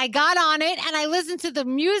 and I got on it and I listened to the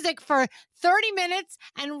music for 30 minutes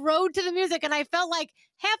and rode to the music, and I felt like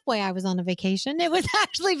halfway I was on a vacation. It was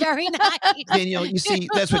actually very nice. Danielle, you see,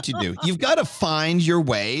 that's what you do. You've got to find your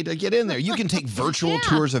way to get in there. You can take virtual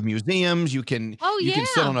tours of museums. You can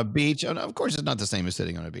sit on a beach. And of course, it's not the same as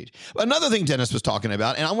sitting on a beach. Another thing Dennis was talking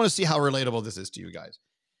about, and I want to see how relatable this is to you guys.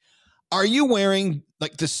 Are you wearing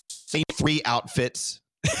like the same 3 outfits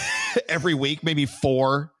every week, maybe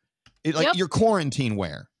 4? Your quarantine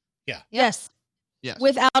wear? Yeah. Yes. Yes.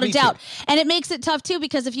 Without a Me doubt. too. And it makes it tough too,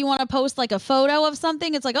 because if you want to post like a photo of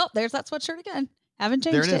something, it's like, oh, there's that sweatshirt again. Haven't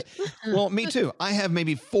changed There it it. is. Well, me too. I have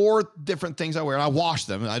maybe 4 different things I wear, and I wash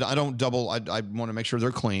them. I don't double. I want to make sure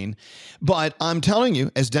they're clean. But I'm telling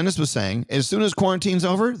you, as Dennis was saying, as soon as quarantine's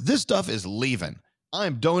over, this stuff is leaving.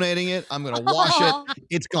 I'm donating it. I'm going to wash it.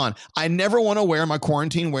 It's gone. I never want to wear my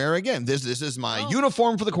quarantine wear again. This is my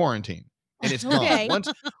uniform for the quarantine, and it's gone. Okay.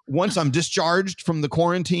 Once I'm discharged from the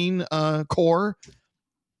quarantine core,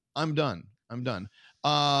 I'm done.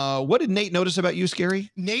 What did Nate notice about you,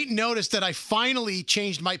 Scary? Nate noticed that I finally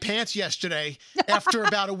changed my pants yesterday after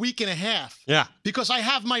about a week and a half. Yeah. Because I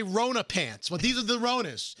have my Rona pants. Well, these are the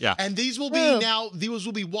Ronas. Yeah. And these will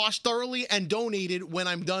be washed thoroughly and donated when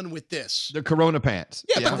I'm done with this. The Corona pants.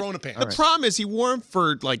 Yeah, the Corona pants. The problem is he wore them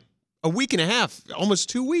for like a week and a half, almost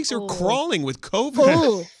 2 weeks. They're crawling with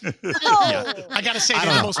COVID. I got to say,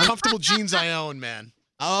 they're the most comfortable jeans I own, man.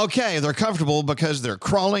 Okay, they're comfortable because they're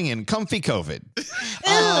crawling in comfy COVID.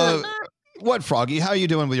 What, Froggy? How are you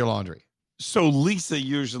doing with your laundry? So Lisa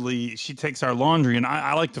she takes our laundry, and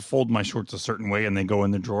I like to fold my shorts a certain way, and they go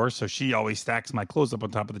in the drawer. So she always stacks my clothes up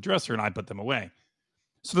on top of the dresser, and I put them away.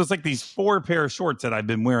 So there's like these 4 pair of shorts that I've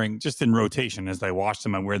been wearing just in rotation. As I wash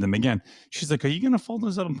them, I wear them again. She's like, are you going to fold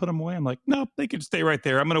those up and put them away? I'm like, nope, they can stay right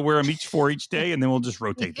there. I'm going to wear them each day, and then we'll just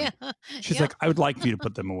rotate them. She's like, I would like for you to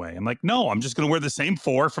put them away. I'm like, no, I'm just going to wear the same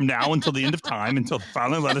 4 from now until the end of time, until they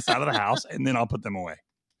finally let us out of the house, and then I'll put them away.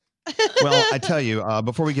 Well, I tell you,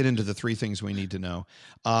 before we get into the 3 things we need to know,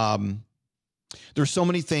 there's so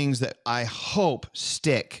many things that I hope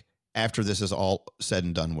stick after this is all said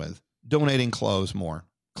and done with. Donating clothes more.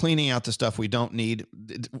 Cleaning out the stuff we don't need.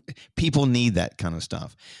 People need that kind of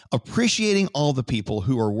stuff. Appreciating all the people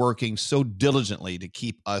who are working so diligently to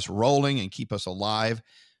keep us rolling and keep us alive.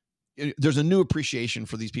 There's a new appreciation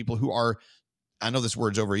for these people who are, I know this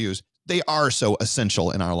word's overused, they are so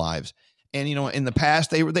essential in our lives. And, in the past,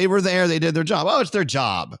 they were there, they did their job. Oh, it's their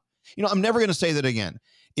job. I'm never going to say that again.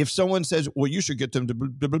 If someone says, well, you should get them to blah,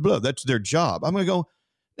 blah, blah, blah, that's their job, I'm going to go,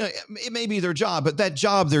 it may be their job, but that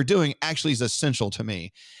job they're doing actually is essential to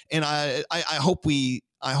me. And I hope we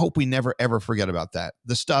never, ever forget about that.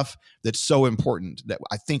 The stuff that's so important that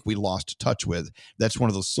I think we lost touch with. That's one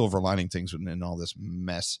of those silver lining things in all this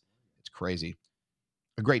mess. It's crazy.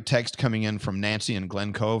 A great text coming in from Nancy in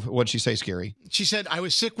Glen Cove. What'd she say, Scary? She said, I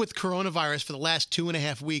was sick with coronavirus for the last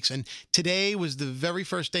 2.5 weeks, and today was the very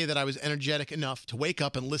first day that I was energetic enough to wake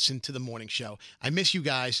up and listen to the morning show. I miss you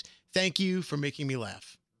guys. Thank you for making me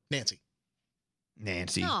laugh. Nancy.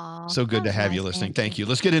 Aww, so good to have you listening. Thank you.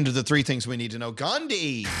 Let's get into the 3 things we need to know.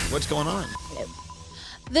 Gandhi, what's going on?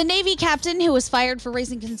 The Navy captain who was fired for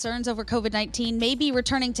raising concerns over COVID-19 may be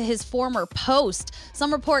returning to his former post.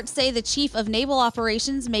 Some reports say the chief of naval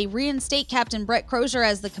operations may reinstate Captain Brett Crozier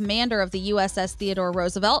as the commander of the USS Theodore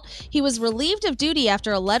Roosevelt. He was relieved of duty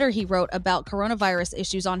after a letter he wrote about coronavirus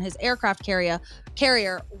issues on his aircraft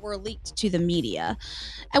carrier were leaked to the media.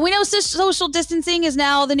 And we know social distancing is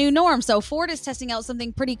now the new norm, so Ford is testing out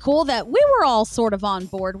something pretty cool that we were all sort of on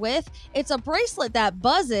board with. It's a bracelet that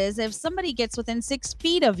buzzes if somebody gets within 6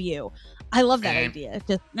 feet of you. I love that idea.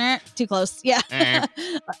 Just too close. Yeah.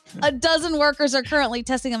 A dozen workers are currently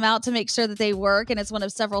testing them out to make sure that they work, and it's one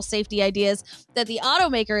of several safety ideas that the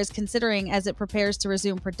automaker is considering as it prepares to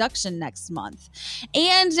resume production next month.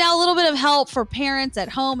 And now a little bit of help for parents at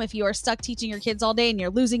home if you are stuck teaching your kids all day and you're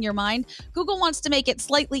losing your mind. Google wants to make it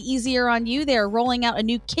slightly easier on you. They are rolling out a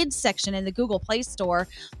new kids section in the Google Play Store.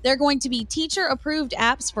 They're going to be teacher-approved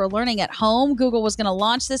apps for learning at home. Google was going to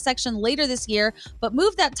launch this section later this year, but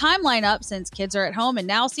moved that timeline up since kids are at home, and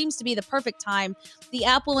now seems to be the perfect time. The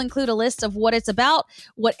app will include a list of what it's about,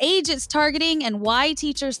 what age it's targeting, and why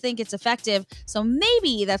teachers think it's effective. So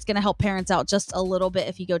maybe that's going to help parents out just a little bit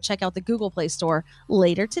if you go check out the Google Play Store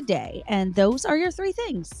later today. And those are your 3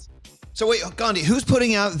 things. So wait, Gandhi, who's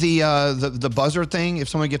putting out the buzzer thing if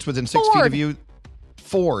someone gets within 6 feet of you?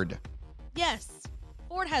 Ford. Yes.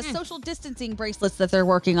 Ford has social distancing bracelets that they're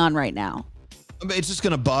working on right now. It's just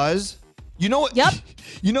going to buzz? You know what? Yep.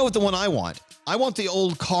 You know what the one I want? I want the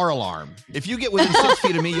old car alarm. If you get within 6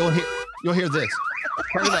 feet of me, you'll hear this.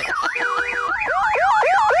 Turn it up.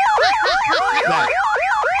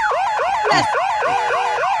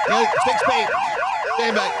 Yes. 6 feet.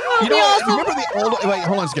 Stand back. You know what? Awesome. Remember the old? Wait,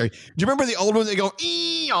 hold on, Scary. Do you remember the old one? They go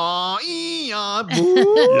ee-yaw, ee-yaw,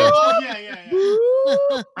 boo.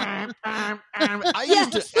 I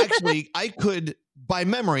used to actually. I could. By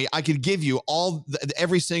memory, I could give you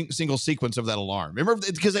every single sequence of that alarm. Remember,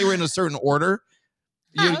 because they were in a certain order.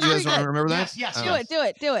 You guys remember that? Yes. Do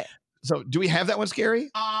it. So, do we have that one, Scary?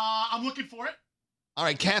 I'm looking for it. All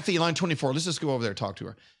right, Kathy, line 24. Let's just go over there and talk to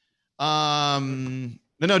her.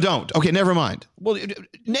 No, don't. Okay, never mind. Well,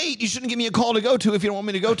 Nate, you shouldn't give me a call to go to if you don't want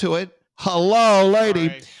me to go to it. Hello, lady.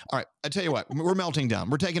 All right, I tell you what, we're melting down.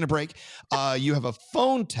 We're taking a break. You have a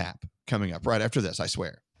phone tap coming up right after this, I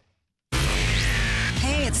swear.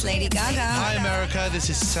 Hey, it's Lady Gaga. Hi, America. This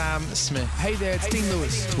is Sam Smith. Hey there, it's Dean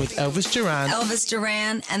Lewis with Elvis Duran. Elvis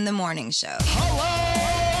Duran and the Morning Show.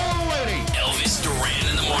 Hello, lady. Elvis Duran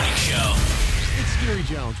and the Morning Show. It's Scary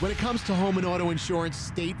Jones. When it comes to home and auto insurance,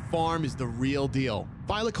 State Farm is the real deal.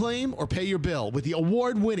 File a claim or pay your bill with the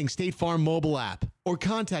award-winning State Farm mobile app, or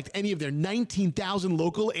contact any of their 19,000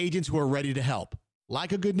 local agents who are ready to help.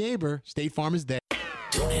 Like a good neighbor, State Farm is there.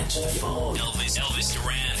 Don't answer the phone. Elvis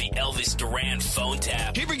Duran, the Elvis Duran phone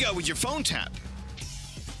tap. Here we go with your phone tap.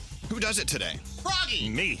 Who does it today? Froggy.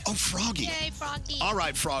 Me. Oh, Froggy. Yay, Froggy. All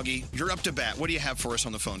right, Froggy, you're up to bat. What do you have for us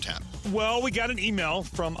on the phone tap? Well, we got an email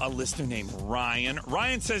from a listener named Ryan.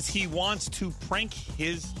 Ryan says he wants to prank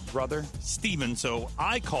his brother, Steven. So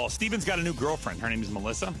I call. Steven's got a new girlfriend. Her name is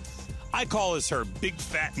Melissa. I call as her big,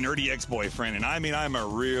 fat, nerdy ex-boyfriend. And I mean, I'm a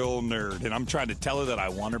real nerd. And I'm trying to tell her that I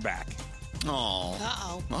want her back. Oh.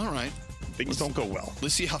 Uh-oh. All right. Things don't go well.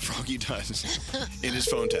 Let's see how Froggy does in his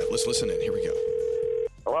phone tap. Let's listen in. Here we go.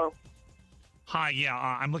 Hello? Hi, yeah,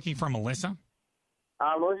 I'm looking for Melissa.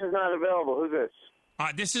 Melissa's not available. Who's this?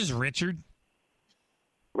 This is Richard.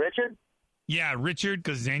 Richard? Yeah, Richard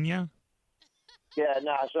Gazenia. Yeah,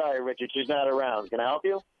 no, sorry, Richard. She's not around. Can I help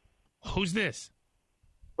you? Who's this?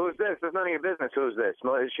 Who's this? There's none of your business. Who's this?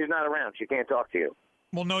 She's not around. She can't talk to you.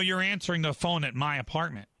 Well, no, you're answering the phone at my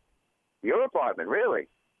apartment. Your apartment? Really?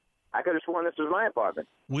 I could have sworn this was my apartment.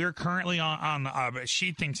 We're currently on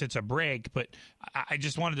she thinks it's a break, but I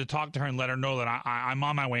just wanted to talk to her and let her know that I'm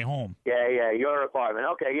on my way home. Yeah, your apartment.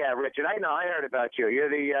 Okay, yeah, Richard. I know. I heard about you. You're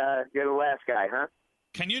the last guy, huh?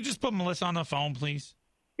 Can you just put Melissa on the phone, please?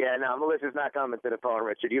 Yeah, no, Melissa's not coming to the phone,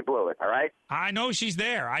 Richard. You blew it, all right? I know she's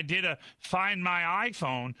there. I did a Find My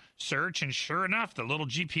iPhone search, and sure enough, the little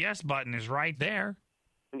GPS button is right there.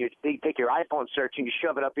 You take your iPhone search and you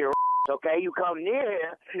shove it up your okay? You come near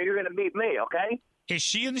here, and you're going to meet me, okay? Is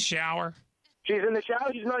she in the shower? She's in the shower?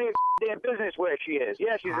 She's none of your damn business where she is.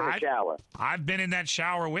 Yeah, she's in the shower. I've been in that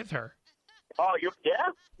shower with her. Oh, you've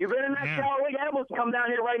been in that shower? Yeah, we'll come down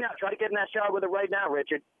here right now. Try to get in that shower with her right now,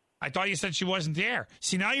 Richard. I thought you said she wasn't there.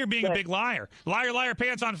 See, now you're being a big liar. Liar, liar,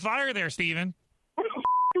 pants on fire there, Steven. Who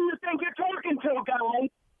do you think you're talking to, guy?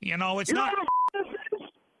 You know, it's not...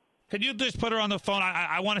 Could you just put her on the phone?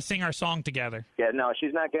 I want to sing our song together. Yeah, no,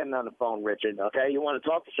 she's not getting on the phone, Richard, okay? You want to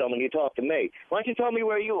talk to someone, you talk to me. Why don't you tell me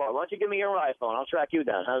where you are? Why don't you give me your iPhone? I'll track you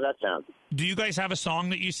down. How does that sound? Do you guys have a song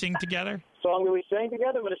that you sing together? song that we sang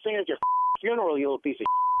together? I'm going to sing it at your funeral, you little piece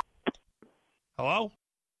of Hello?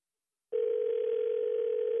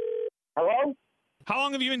 Hello? How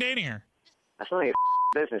long have you been dating her? That's none of your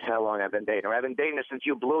business how long I've been dating her. I've been dating her since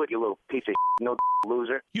you blew it, you little piece of no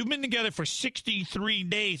loser. You've been together for 63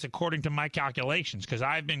 days, according to my calculations, because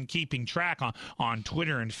I've been keeping track on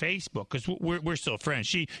Twitter and Facebook, because we're still friends.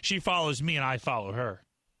 She follows me, and I follow her.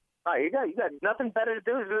 All right, you got nothing better to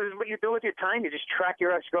do. This is what you do with your time. You just track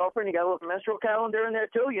your ex-girlfriend. You got a little menstrual calendar in there,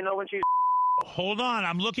 too. You know when she's... Hold on.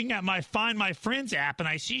 I'm looking at my Find My Friends app, and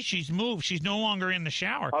I see she's moved. She's no longer in the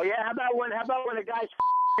shower. Oh, yeah? How about when a guy's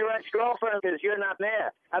your ex-girlfriend because you're not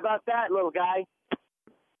there? How about that, little guy?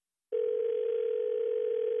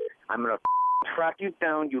 I'm going to track you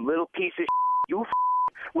down, you little piece of you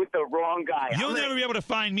with the wrong guy. You'll never be able to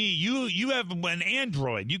find me. You have an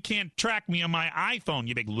Android. You can't track me on my iPhone,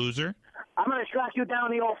 you big loser. I'm going to track you down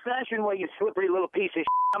the old-fashioned way, you slippery little piece of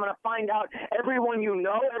I'm going to find out everyone you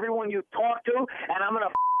know, everyone you talk to, and I'm going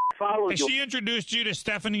to follow you. Has she introduced you to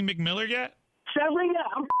Stephanie McMiller yet? Stephanie, yeah,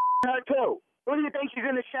 I'm her too. Who do you think she's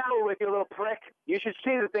in the shower with, you little prick? You should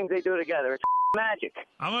see the things they do together. It's magic.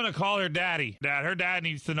 I'm going to call her daddy. Her dad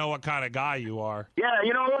needs to know what kind of guy you are. Yeah,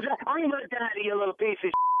 you know, I'm her daddy, you little piece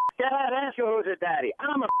of Dad, ask her who's her daddy.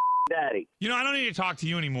 I'm a daddy. You know, I don't need to talk to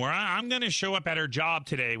you anymore. I'm going to show up at her job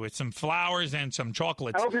today with some flowers and some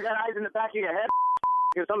chocolates. I hope you got eyes in the back of your head,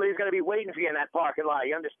 because somebody's going to be waiting for you in that parking lot.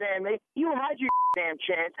 You understand me? You had your damn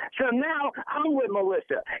chance. So now I'm with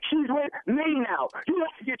Melissa. She's with me now. You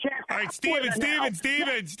had your chance. All right, Steven,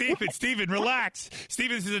 relax.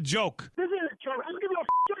 Steven, this is a joke. This is a joke. I'm giving you a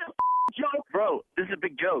joke. Bro, this is a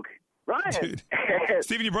big joke. Ryan. Dude.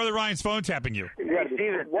 Steven, your brother Ryan's phone tapping you. Yeah,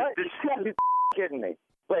 Steven, what? You gotta be kidding me.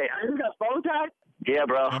 Wait, I just got phone tag? Yeah,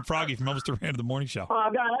 bro. I'm Froggy from Elvis Duran of the Morning Show. Oh,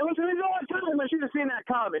 God, I listen to this all the time. I should have seen that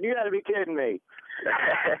comment. You gotta be kidding me.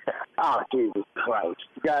 Oh, Jesus Christ.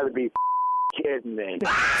 You gotta be kidding me.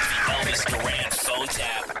 Elvis Duran phone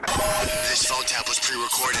tap. This phone tap was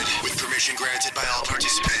pre-recorded with permission granted by all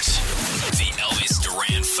participants. The Elvis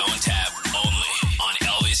Duran phone tap only on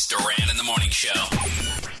Elvis Duran in the Morning Show.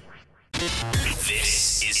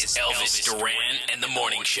 This is Elvis Duran and the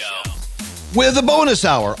Morning Show. With a bonus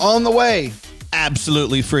hour on the way.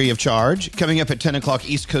 Absolutely free of charge. Coming up at 10 o'clock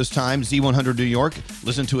East Coast time, Z100 New York.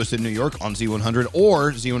 Listen to us in New York on Z100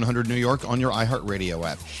 or Z100 New York on your iHeartRadio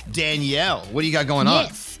app. Danielle, what do you got going on?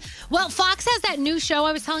 Yes. Well, Fox has that new show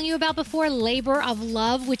I was telling you about before, Labor of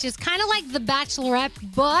Love, which is kind of like The Bachelorette,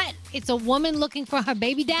 but it's a woman looking for her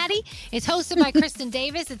baby daddy. It's hosted by Kristen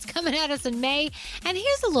Davis. It's coming at us in May. And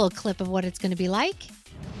here's a little clip of what it's going to be like.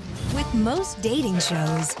 With most dating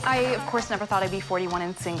shows, I, of course, never thought I'd be 41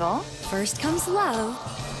 and single. First comes love,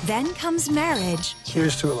 then comes marriage.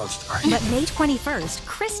 Here's to a love story. But May 21st,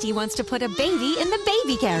 Christy wants to put a baby in the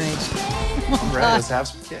baby carriage. I'm ready. Let's have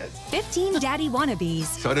some kids. 15 daddy wannabes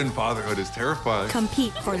Sudden fatherhood is terrifying.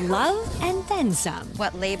 compete for love and then some.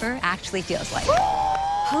 What labor actually feels like.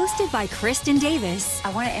 Hosted by Kristen Davis,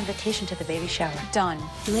 I want an invitation to the baby shower. Done.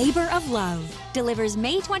 Labor of Love delivers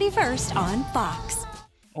May 21st on Fox.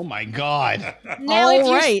 Oh, my God. Now,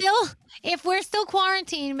 if we're still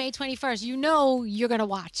quarantined May 21st, you know you're going to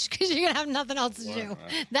watch because you're going to have nothing else to do.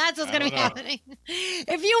 That's what's going to be happening.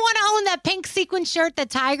 If you want to own that pink sequin shirt that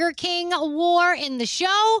Tiger King wore in the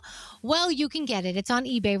show, well, you can get it. It's on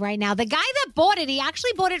eBay right now. The guy that bought it, he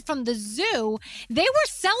actually bought it from the zoo. They were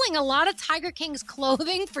selling a lot of Tiger King's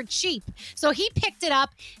clothing for cheap. So he picked it up.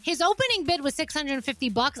 His opening bid was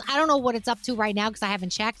 $650. I don't know what it's up to right now because I haven't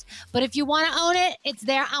checked. But if you want to own it, it's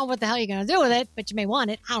there. I don't know what the hell you're going to do with it, but you may want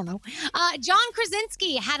it. I don't know. John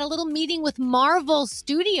Krasinski had a little meeting with Marvel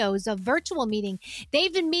Studios, a virtual meeting.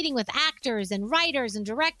 They've been meeting with actors and writers and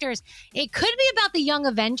directors. It could be about the Young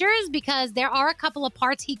Avengers because there are a couple of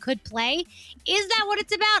parts he could play. Is that what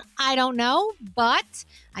it's about? I don't know, but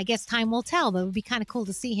I guess time will tell. But it would be kind of cool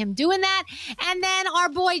to see him doing that. And then our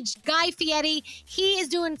boy Guy Fieri, he is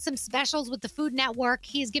doing some specials with the Food Network.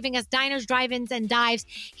 He is giving us diners, drive-ins, and dives.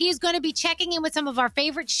 He is going to be checking in with some of our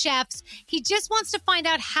favorite chefs. He just wants to find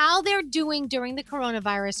out how they're doing during the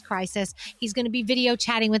coronavirus crisis. He's going to be video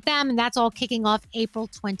chatting with them, and that's all kicking off April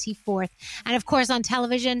 24th. And of course, on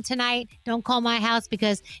television tonight, Don't Call My House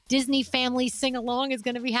because Disney Family Sing-Along is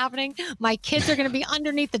going to be happening. My kids are going to be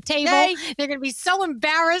underneath the table. Hey. They're going to be so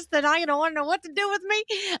embarrassed that I don't want to know what to do with me.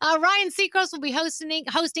 Ryan Seacrest will be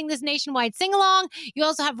hosting this nationwide sing-along. You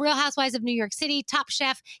also have Real Housewives of New York City, Top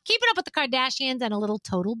Chef, Keeping Up with the Kardashians, and a little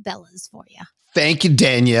Total Bellas for you. Thank you,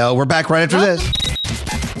 Danielle. We're back right after this.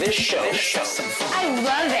 This show. I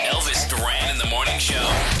love it. Elvis Duran in the Morning Show.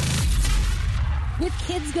 With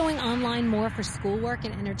kids going online more for schoolwork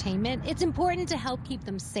and entertainment, it's important to help keep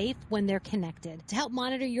them safe when they're connected. To help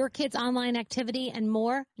monitor your kids' online activity and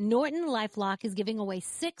more, Norton LifeLock is giving away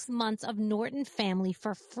 6 months of Norton Family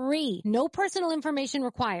for free. No personal information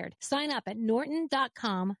required. Sign up at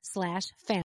norton.com/family.